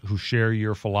folks who share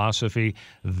your philosophy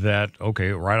that,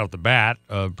 okay, right off the bat,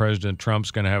 President Trump's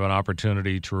going to have an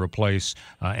opportunity to replace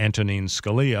Antonin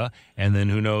Scalia, and then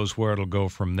who knows where it'll go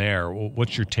from there?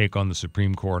 What's your take on the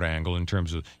Supreme Court angle in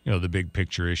terms of, you know, the big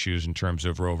picture issues in terms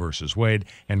of Roe versus Wade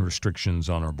and restrictions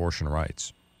on abortion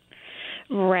rights?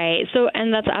 Right. So,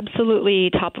 and that's absolutely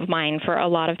top of mind for a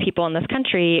lot of people in this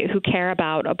country who care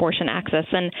about abortion access.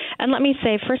 And let me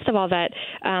say, first of all, that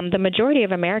the majority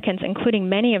of Americans, including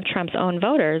many of Trump's own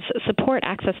voters, support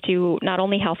access to not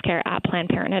only health care at Planned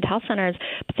Parenthood health centers,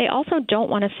 but they also don't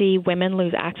want to see women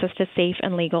lose access to safe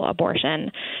and legal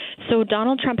abortion. So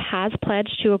Donald Trump has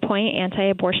pledged to appoint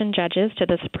anti-abortion judges to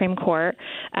the Supreme Court,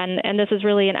 and this is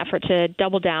really an effort to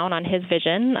double down on his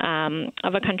vision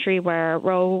of a country where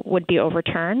Roe would be overturned,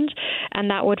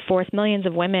 and that would force millions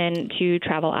of women to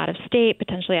travel out of state,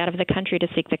 potentially out of the country, to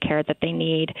seek the care that they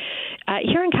need.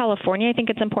 Here in California, I think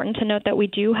it's important to note that we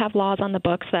do have laws on the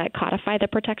books that codify the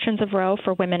protections of Roe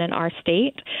for women in our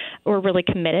state. We're really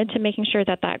committed to making sure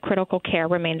that that critical care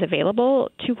remains available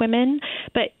to women.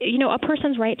 But, you know, a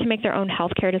person's right to make their own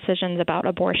health care decisions about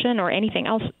abortion or anything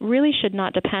else really should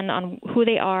not depend on who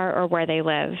they are or where they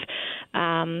live.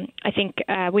 I think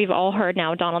we've all heard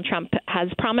now Donald Trump has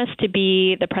promised to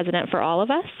be the president for all of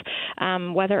us,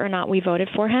 whether or not we voted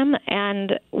for him.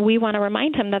 And we want to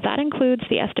remind him that that includes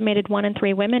the estimated 1 in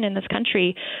 3 women in this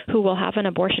country who will have an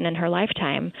abortion in her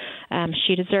lifetime.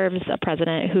 She deserves a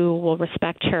president who will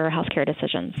respect her health care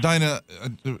decisions. Dinah,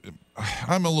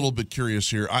 I'm a little bit curious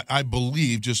here. I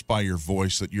believe just by your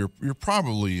voice that you're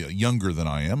probably younger than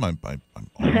I am. I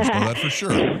almost know that for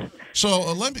sure.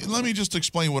 So let me just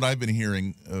explain what I've been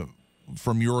hearing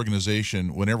from your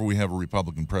organization whenever we have a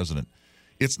Republican president.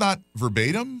 It's not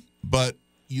verbatim, but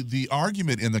the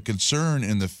argument and the concern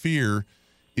and the fear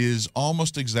is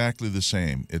almost exactly the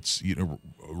same. It's, you know,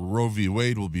 Roe v.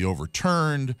 Wade will be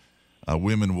overturned,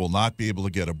 women will not be able to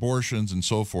get abortions and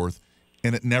so forth,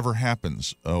 and it never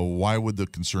happens. Why would the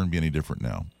concern be any different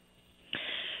now?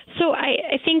 So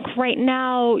I think right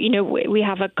now, you know, we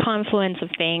have a confluence of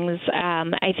things.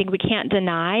 I think we can't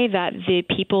deny that the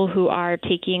people who are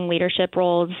taking leadership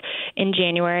roles in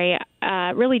January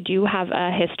really do have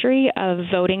a history of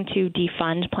voting to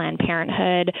defund Planned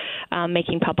Parenthood,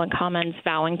 making public comments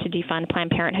vowing to defund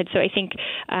Planned Parenthood. So I think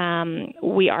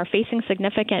we are facing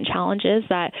significant challenges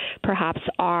that perhaps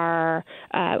are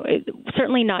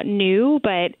certainly not new,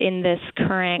 but in this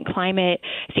current climate,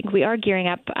 I think we are gearing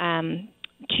up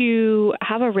to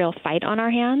have a real fight on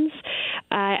our hands.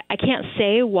 I can't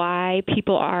say why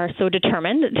people are so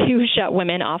determined to shut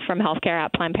women off from healthcare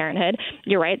at Planned Parenthood.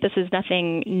 You're right, this is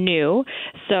nothing new.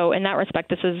 So in that respect,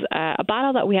 this is a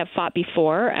battle that we have fought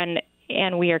before, and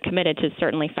we are committed to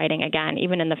certainly fighting again,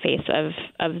 even in the face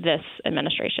of this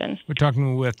administration. We're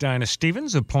talking with Dinah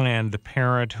Stevens of Planned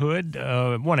Parenthood,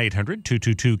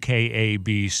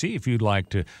 1-800-222-KABC, if you'd like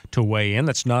to weigh in.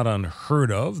 That's not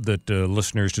unheard of that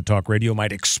listeners to Talk Radio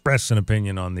might express an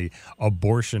opinion on the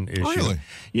abortion issue. Really?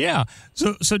 Yeah.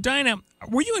 So Dinah,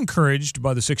 were you encouraged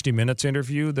by the 60 Minutes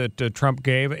interview that Trump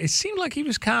gave? It seemed like he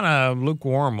was kind of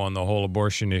lukewarm on the whole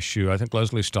abortion issue. I think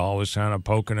Leslie Stahl was kind of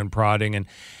poking and prodding, and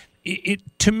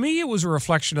to me, it was a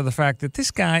reflection of the fact that this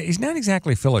guy is not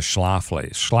exactly Phyllis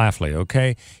Schlafly,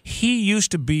 okay? He used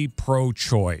to be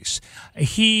pro-choice.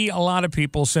 A lot of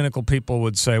people, cynical people,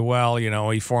 would say, well, you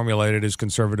know, he formulated his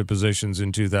conservative positions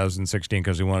in 2016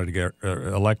 because he wanted to get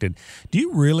elected. Do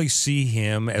you really see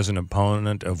him as an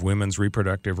opponent of women's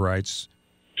reproductive rights?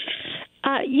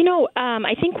 I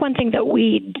think one thing that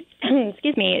we,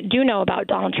 do know about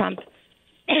Donald Trump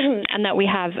and that we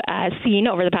have seen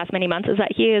over the past many months is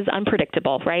that he is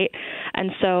unpredictable, right?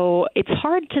 And so it's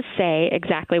hard to say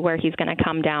exactly where he's going to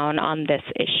come down on this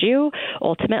issue.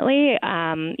 Ultimately,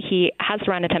 he has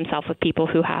surrounded himself with people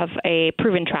who have a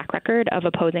proven track record of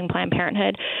opposing Planned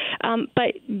Parenthood.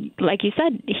 But like you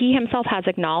said, he himself has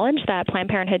acknowledged that Planned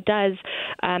Parenthood does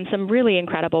some really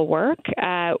incredible work.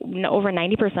 Over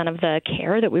 90% of the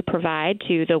care that we provide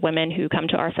to the women who come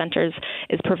to our centers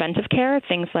is preventive care,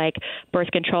 things like birth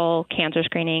control, cancer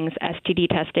screenings, STD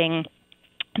testing,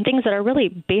 and things that are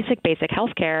really basic health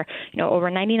care.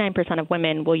 Over 99% of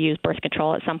women will use birth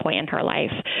control at some point in her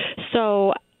life.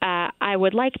 So I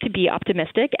would like to be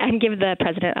optimistic and give the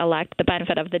president-elect the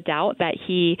benefit of the doubt that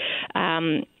he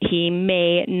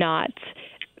may not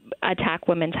attack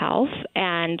women's health,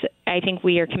 and I think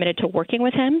we are committed to working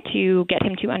with him to get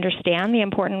him to understand the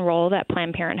important role that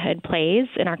Planned Parenthood plays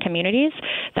in our communities.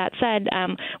 That said,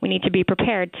 we need to be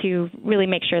prepared to really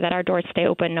make sure that our doors stay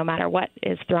open no matter what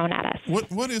is thrown at us.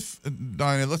 What if,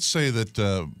 Dinah, let's say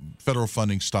that federal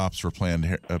funding stops for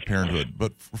Planned Parenthood,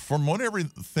 but from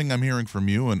everything I'm hearing from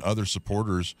you and other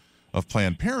supporters of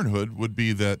Planned Parenthood would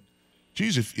be that,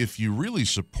 geez, if you really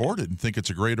support it and think it's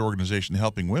a great organization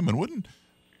helping women, wouldn't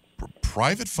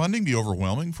private funding be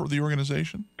overwhelming for the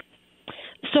organization?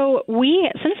 So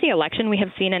since the election, we have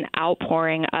seen an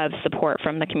outpouring of support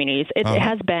from the communities. It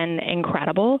has been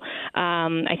incredible.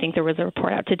 I think there was a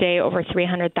report out today, over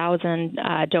 300,000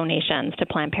 donations to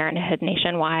Planned Parenthood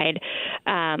nationwide,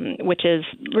 which is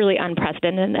really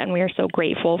unprecedented, and we are so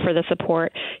grateful for the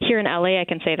support. Here in LA, I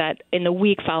can say that in the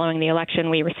week following the election,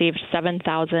 we received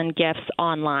 7,000 gifts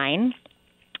online.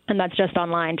 And that's just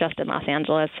online, just in Los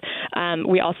Angeles.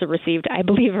 We also received, I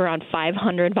believe, around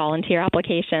 500 volunteer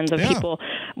applications of people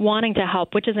wanting to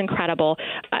help, which is incredible.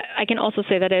 I can also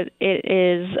say that it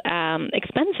is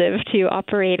expensive to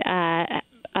operate a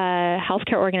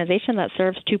healthcare organization that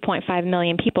serves 2.5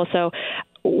 million people. So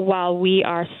while we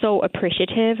are so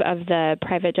appreciative of the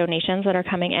private donations that are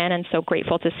coming in and so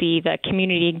grateful to see the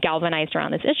community galvanized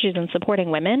around these issues and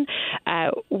supporting women,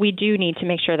 we do need to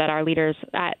make sure that our leaders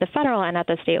at the federal and at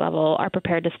the state level are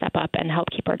prepared to step up and help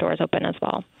keep our doors open as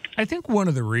well. I think one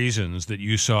of the reasons that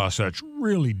you saw such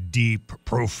really deep,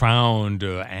 profound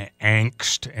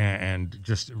angst and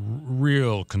just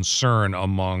real concern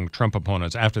among Trump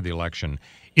opponents after the election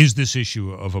is this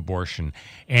issue of abortion.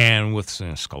 And with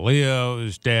Scalia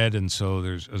is dead, and so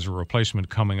there's a replacement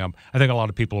coming up. I think a lot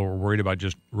of people are worried about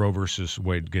just Roe versus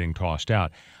Wade getting tossed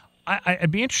out.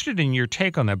 I'd be interested in your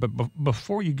take on that, but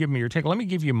before you give me your take, let me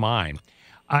give you mine.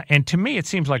 And to me, it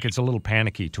seems like it's a little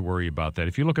panicky to worry about that.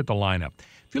 If you look at the lineup,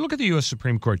 if you look at the U.S.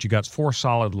 Supreme Court, you got 4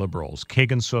 solid liberals,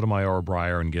 Kagan, Sotomayor,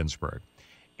 Breyer, and Ginsburg.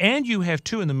 And you have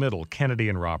 2 in the middle, Kennedy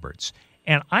and Roberts.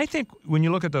 And I think when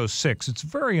you look at those 6, it's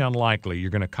very unlikely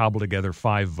you're going to cobble together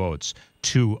 5 votes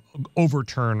to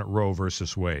overturn Roe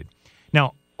versus Wade.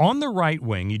 Now, on the right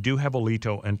wing, you do have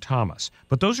Alito and Thomas,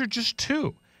 but those are just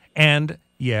 2. And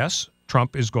yes,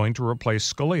 Trump is going to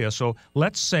replace Scalia. So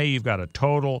let's say you've got a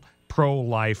total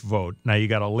pro-life vote. Now you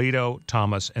got Alito,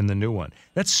 Thomas, and the new one.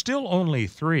 That's still only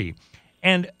 3.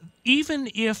 And even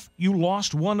if you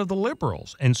lost one of the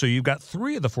liberals, and so you've got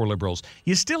 3 of the 4 liberals,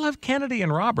 you still have Kennedy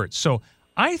and Roberts. So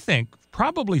I think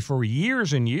probably for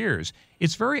years and years,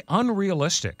 it's very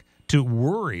unrealistic to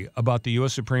worry about the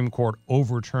U.S. Supreme Court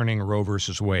overturning Roe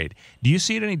versus Wade. Do you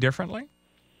see it any differently?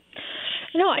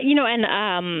 No,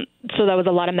 and so that was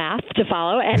a lot of math to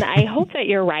follow, and I hope that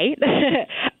you're right.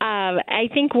 I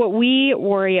think what we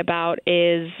worry about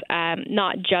is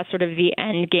not just sort of the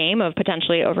end game of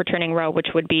potentially overturning Roe, which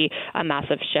would be a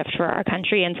massive shift for our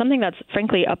country and something that's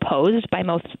frankly opposed by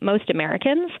most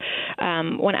Americans.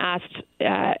 When asked,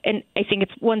 and I think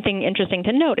it's one thing interesting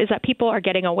to note is that people are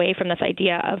getting away from this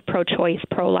idea of pro-choice,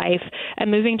 pro-life, and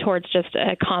moving towards just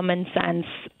a common sense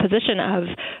position of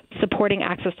supporting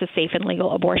access to safe and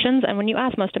legal abortions. And when you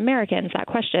ask most Americans that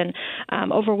question,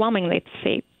 overwhelmingly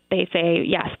they say,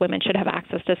 yes, women should have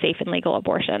access to safe and legal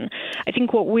abortion. I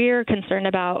think what we're concerned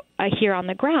about here on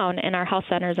the ground in our health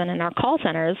centers and in our call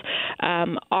centers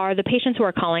are the patients who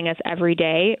are calling us every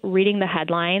day, reading the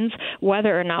headlines,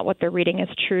 whether or not what they're reading is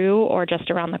true or just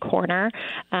around the corner.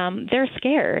 They're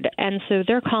scared. And so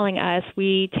they're calling us.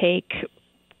 We take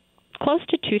close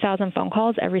to 2,000 phone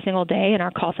calls every single day in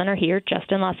our call center here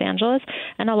just in Los Angeles.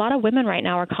 And a lot of women right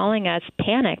now are calling us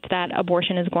panicked that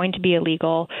abortion is going to be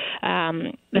illegal.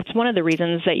 That's one of the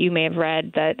reasons that you may have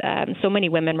read that so many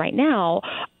women right now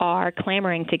are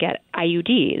clamoring to get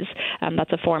IUDs.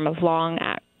 That's a form of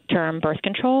long-term birth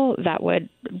control that would,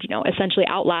 essentially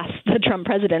outlast the Trump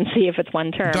presidency if it's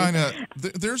one term. Dinah,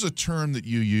 there's a term that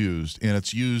you used, and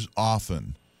it's used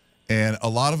often. And a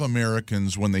lot of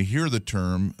Americans, when they hear the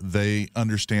term, they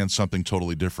understand something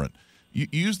totally different. You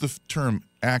use the term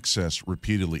access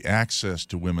repeatedly, access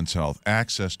to women's health,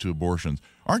 access to abortions.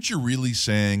 Aren't you really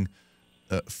saying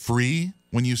free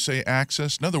when you say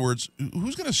access? In other words,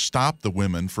 who's going to stop the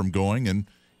women from going and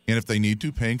if they need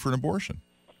to, paying for an abortion?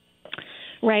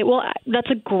 Right. Well, that's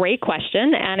a great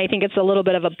question, and I think it's a little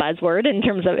bit of a buzzword in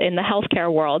terms of in the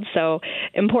healthcare world, so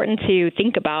important to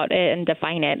think about it and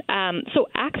define it. So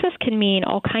access can mean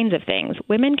all kinds of things.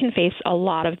 Women can face a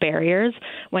lot of barriers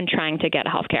when trying to get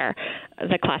healthcare.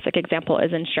 The classic example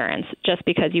is insurance. Just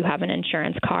because you have an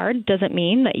insurance card doesn't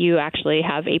mean that you actually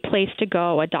have a place to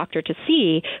go, a doctor to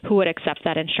see who would accept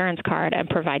that insurance card and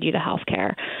provide you the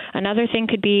healthcare. Another thing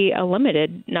could be a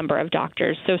limited number of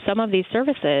doctors. So some of these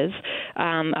services,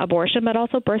 abortion, but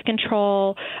also birth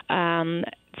control,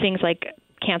 things like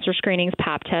cancer screenings,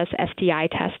 Pap tests, STI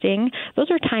testing, those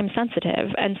are time sensitive.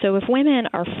 And so if women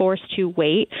are forced to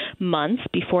wait months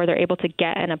before they're able to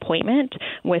get an appointment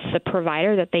with the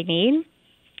provider that they need,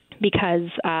 because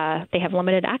they have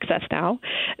limited access now,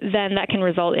 then that can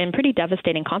result in pretty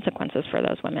devastating consequences for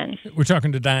those women. We're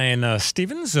talking to Diane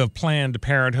Stevens of Planned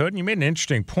Parenthood, and you made an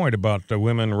interesting point about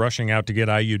women rushing out to get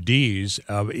IUDs.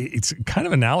 It's kind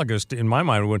of analogous, in my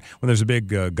mind, when there's a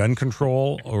big gun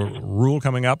control or rule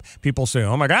coming up. People say,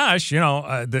 oh, my gosh, they're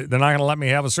not going to let me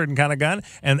have a certain kind of gun,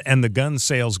 and the gun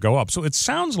sales go up. So it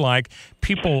sounds like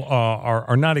people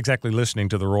are not exactly listening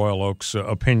to the Royal Oak's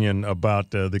opinion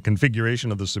about the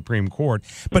configuration of the Supreme Court.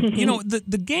 But,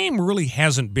 the game really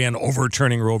hasn't been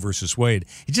overturning Roe versus Wade.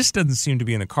 It just doesn't seem to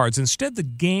be in the cards. Instead, the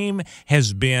game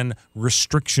has been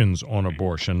restrictions on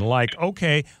abortion. Like,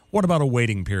 okay, what about a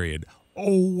waiting period?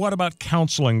 Oh, what about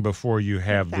counseling before you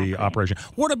have the operation?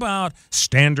 What about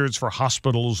standards for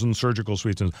hospitals and surgical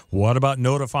suites? And what about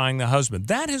notifying the husband?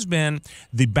 That has been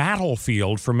the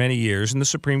battlefield for many years, and the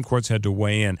Supreme Court's had to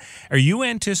weigh in. Are you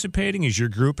anticipating, is your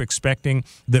group expecting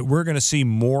that we're going to see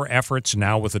more efforts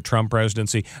now with the Trump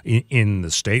presidency in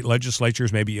the state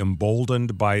legislatures, maybe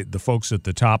emboldened by the folks at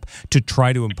the top, to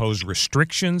try to impose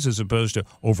restrictions as opposed to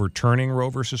overturning Roe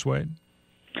versus Wade?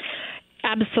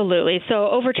 Absolutely. So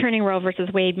overturning Roe versus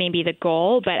Wade may be the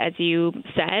goal, but as you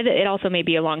said, it also may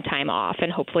be a long time off,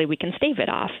 and hopefully we can stave it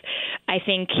off. I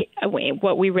think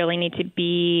what we really need to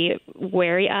be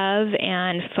wary of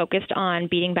and focused on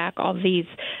beating back all of these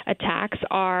attacks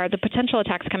are the potential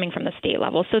attacks coming from the state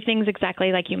level. So things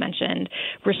exactly like you mentioned,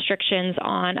 restrictions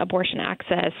on abortion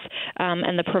access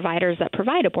and the providers that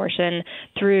provide abortion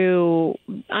through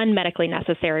unmedically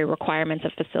necessary requirements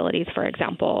of facilities, for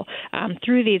example,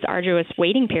 through these arduous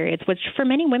waiting periods, which for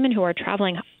many women who are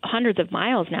traveling hundreds of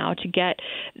miles now to get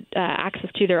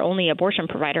access to their only abortion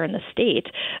provider in the state,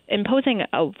 imposing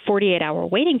a 48-hour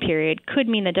waiting period could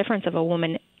mean the difference of a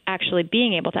woman actually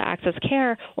being able to access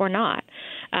care or not.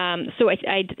 So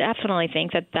I definitely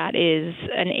think that is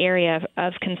an area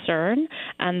of concern,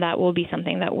 and that will be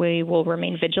something that we will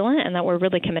remain vigilant and that we're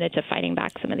really committed to fighting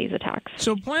back some of these attacks.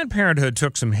 So Planned Parenthood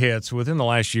took some hits within the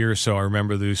last year or so. I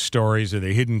remember those stories of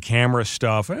the hidden camera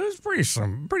stuff. It was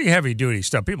some pretty heavy-duty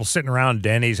stuff. People sitting around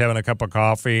Denny's having a cup of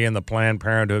coffee, and the Planned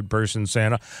Parenthood person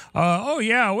saying, oh,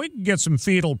 yeah, we can get some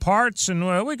fetal parts,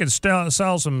 and we could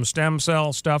sell some stem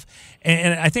cell stuff.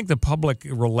 And I think the public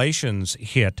relations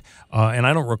hit, and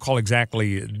I don't recall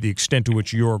exactly the extent to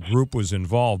which your group was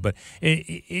involved, but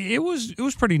it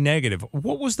was pretty negative.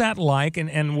 What was that like,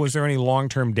 and was there any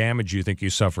long-term damage you think you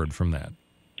suffered from that?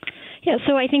 Yeah,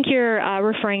 so I think you're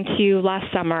referring to last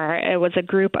summer. It was a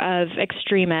group of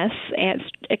extremists,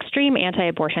 extreme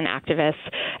anti-abortion activists,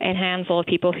 and a handful of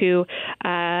people who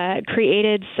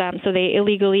created so they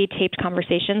illegally taped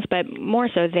conversations, but more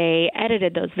so they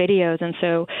edited those videos, and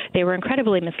so they were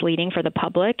incredibly misleading for the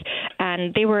public,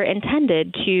 and they were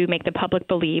intended to make the public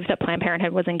believe that Planned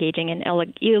Parenthood was engaging in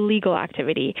illegal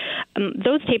activity.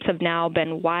 Those tapes have now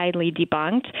been widely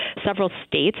debunked. Several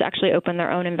states actually opened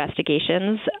their own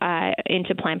investigations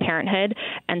into Planned Parenthood,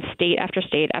 and state after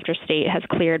state after state has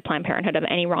cleared Planned Parenthood of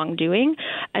any wrongdoing.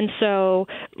 And so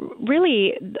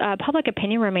really public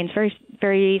opinion remains very,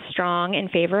 very strong in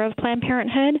favor of Planned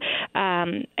Parenthood.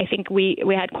 I think we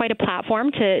had quite a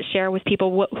platform to share with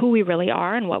people who we really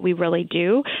are and what we really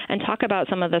do, and talk about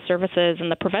some of the services and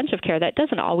the preventive care that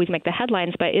doesn't always make the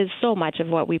headlines, but is so much of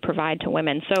what we provide to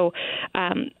women. So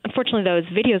unfortunately, those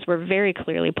videos were very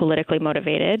clearly politically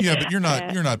motivated. Yeah, but you're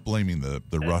not blaming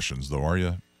the Russians, though, are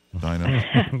you,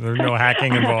 Dinah? There's no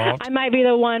hacking involved. I might be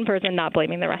the one person not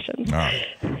blaming the Russians. All right.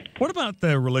 What about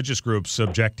the religious groups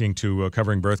objecting to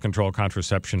covering birth control,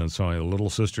 contraception, and so on? The Little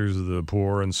Sisters of the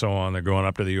Poor and so on. They're going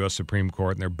up to the U.S. Supreme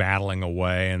Court, and they're battling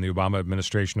away. And the Obama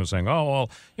administration was saying, oh,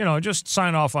 well, just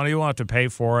sign off on it. You won't have to pay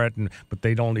for it. But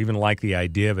they don't even like the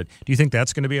idea of it. Do you think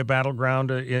that's going to be a battleground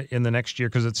in the next year?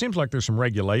 Because it seems like there's some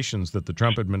regulations that the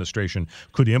Trump administration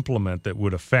could implement that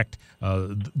would affect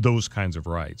those kinds of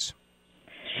rights.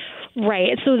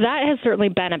 Right. So that has certainly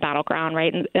been a battleground,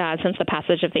 right, since the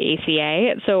passage of the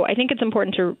ACA. So I think it's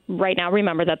important to right now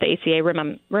remember that the ACA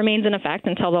remains in effect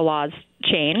until the laws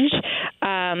change.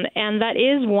 And that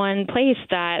is one place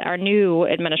that our new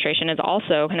administration is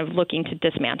also kind of looking to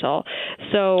dismantle.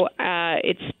 So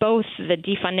it's both the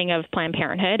defunding of Planned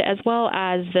Parenthood as well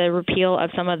as the repeal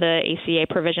of some of the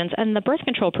ACA provisions. And the birth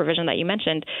control provision that you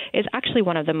mentioned is actually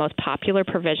one of the most popular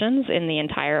provisions in the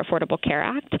entire Affordable Care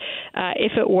Act.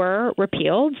 If it were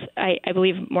repealed, I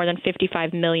believe more than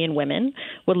 55 million women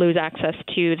would lose access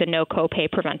to the no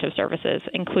copay preventive services,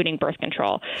 including birth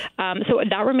control. So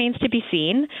that remains to be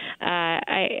seen.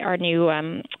 Our new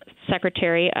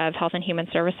Secretary of Health and Human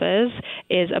Services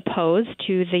is opposed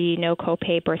to the no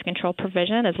copay birth control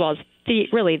provision, as well as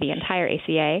really the entire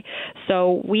ACA.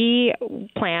 So we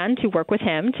plan to work with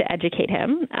him to educate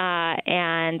him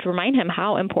and remind him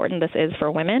how important this is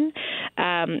for women,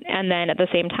 and then at the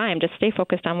same time just stay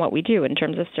focused on what we do in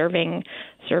terms of serving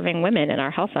women in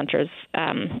our health centers.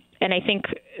 And I think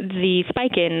the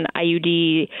spike in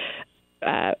IUD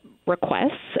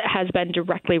requests has been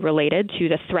directly related to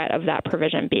the threat of that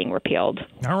provision being repealed.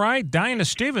 All right. Diana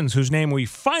Stevens, whose name we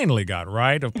finally got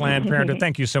right, of Planned Parenthood,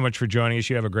 thank you so much for joining us.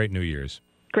 You have a great New Year's.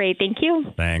 Great. Thank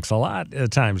you. Thanks a lot.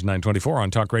 Times 9:24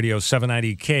 on Talk Radio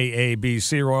 790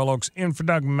 KABC. Royal Oaks in for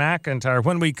Doug McIntyre.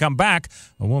 When we come back,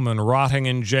 a woman rotting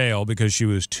in jail because she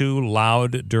was too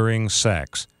loud during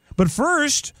sex. But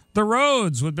first, the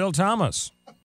roads with Bill Thomas.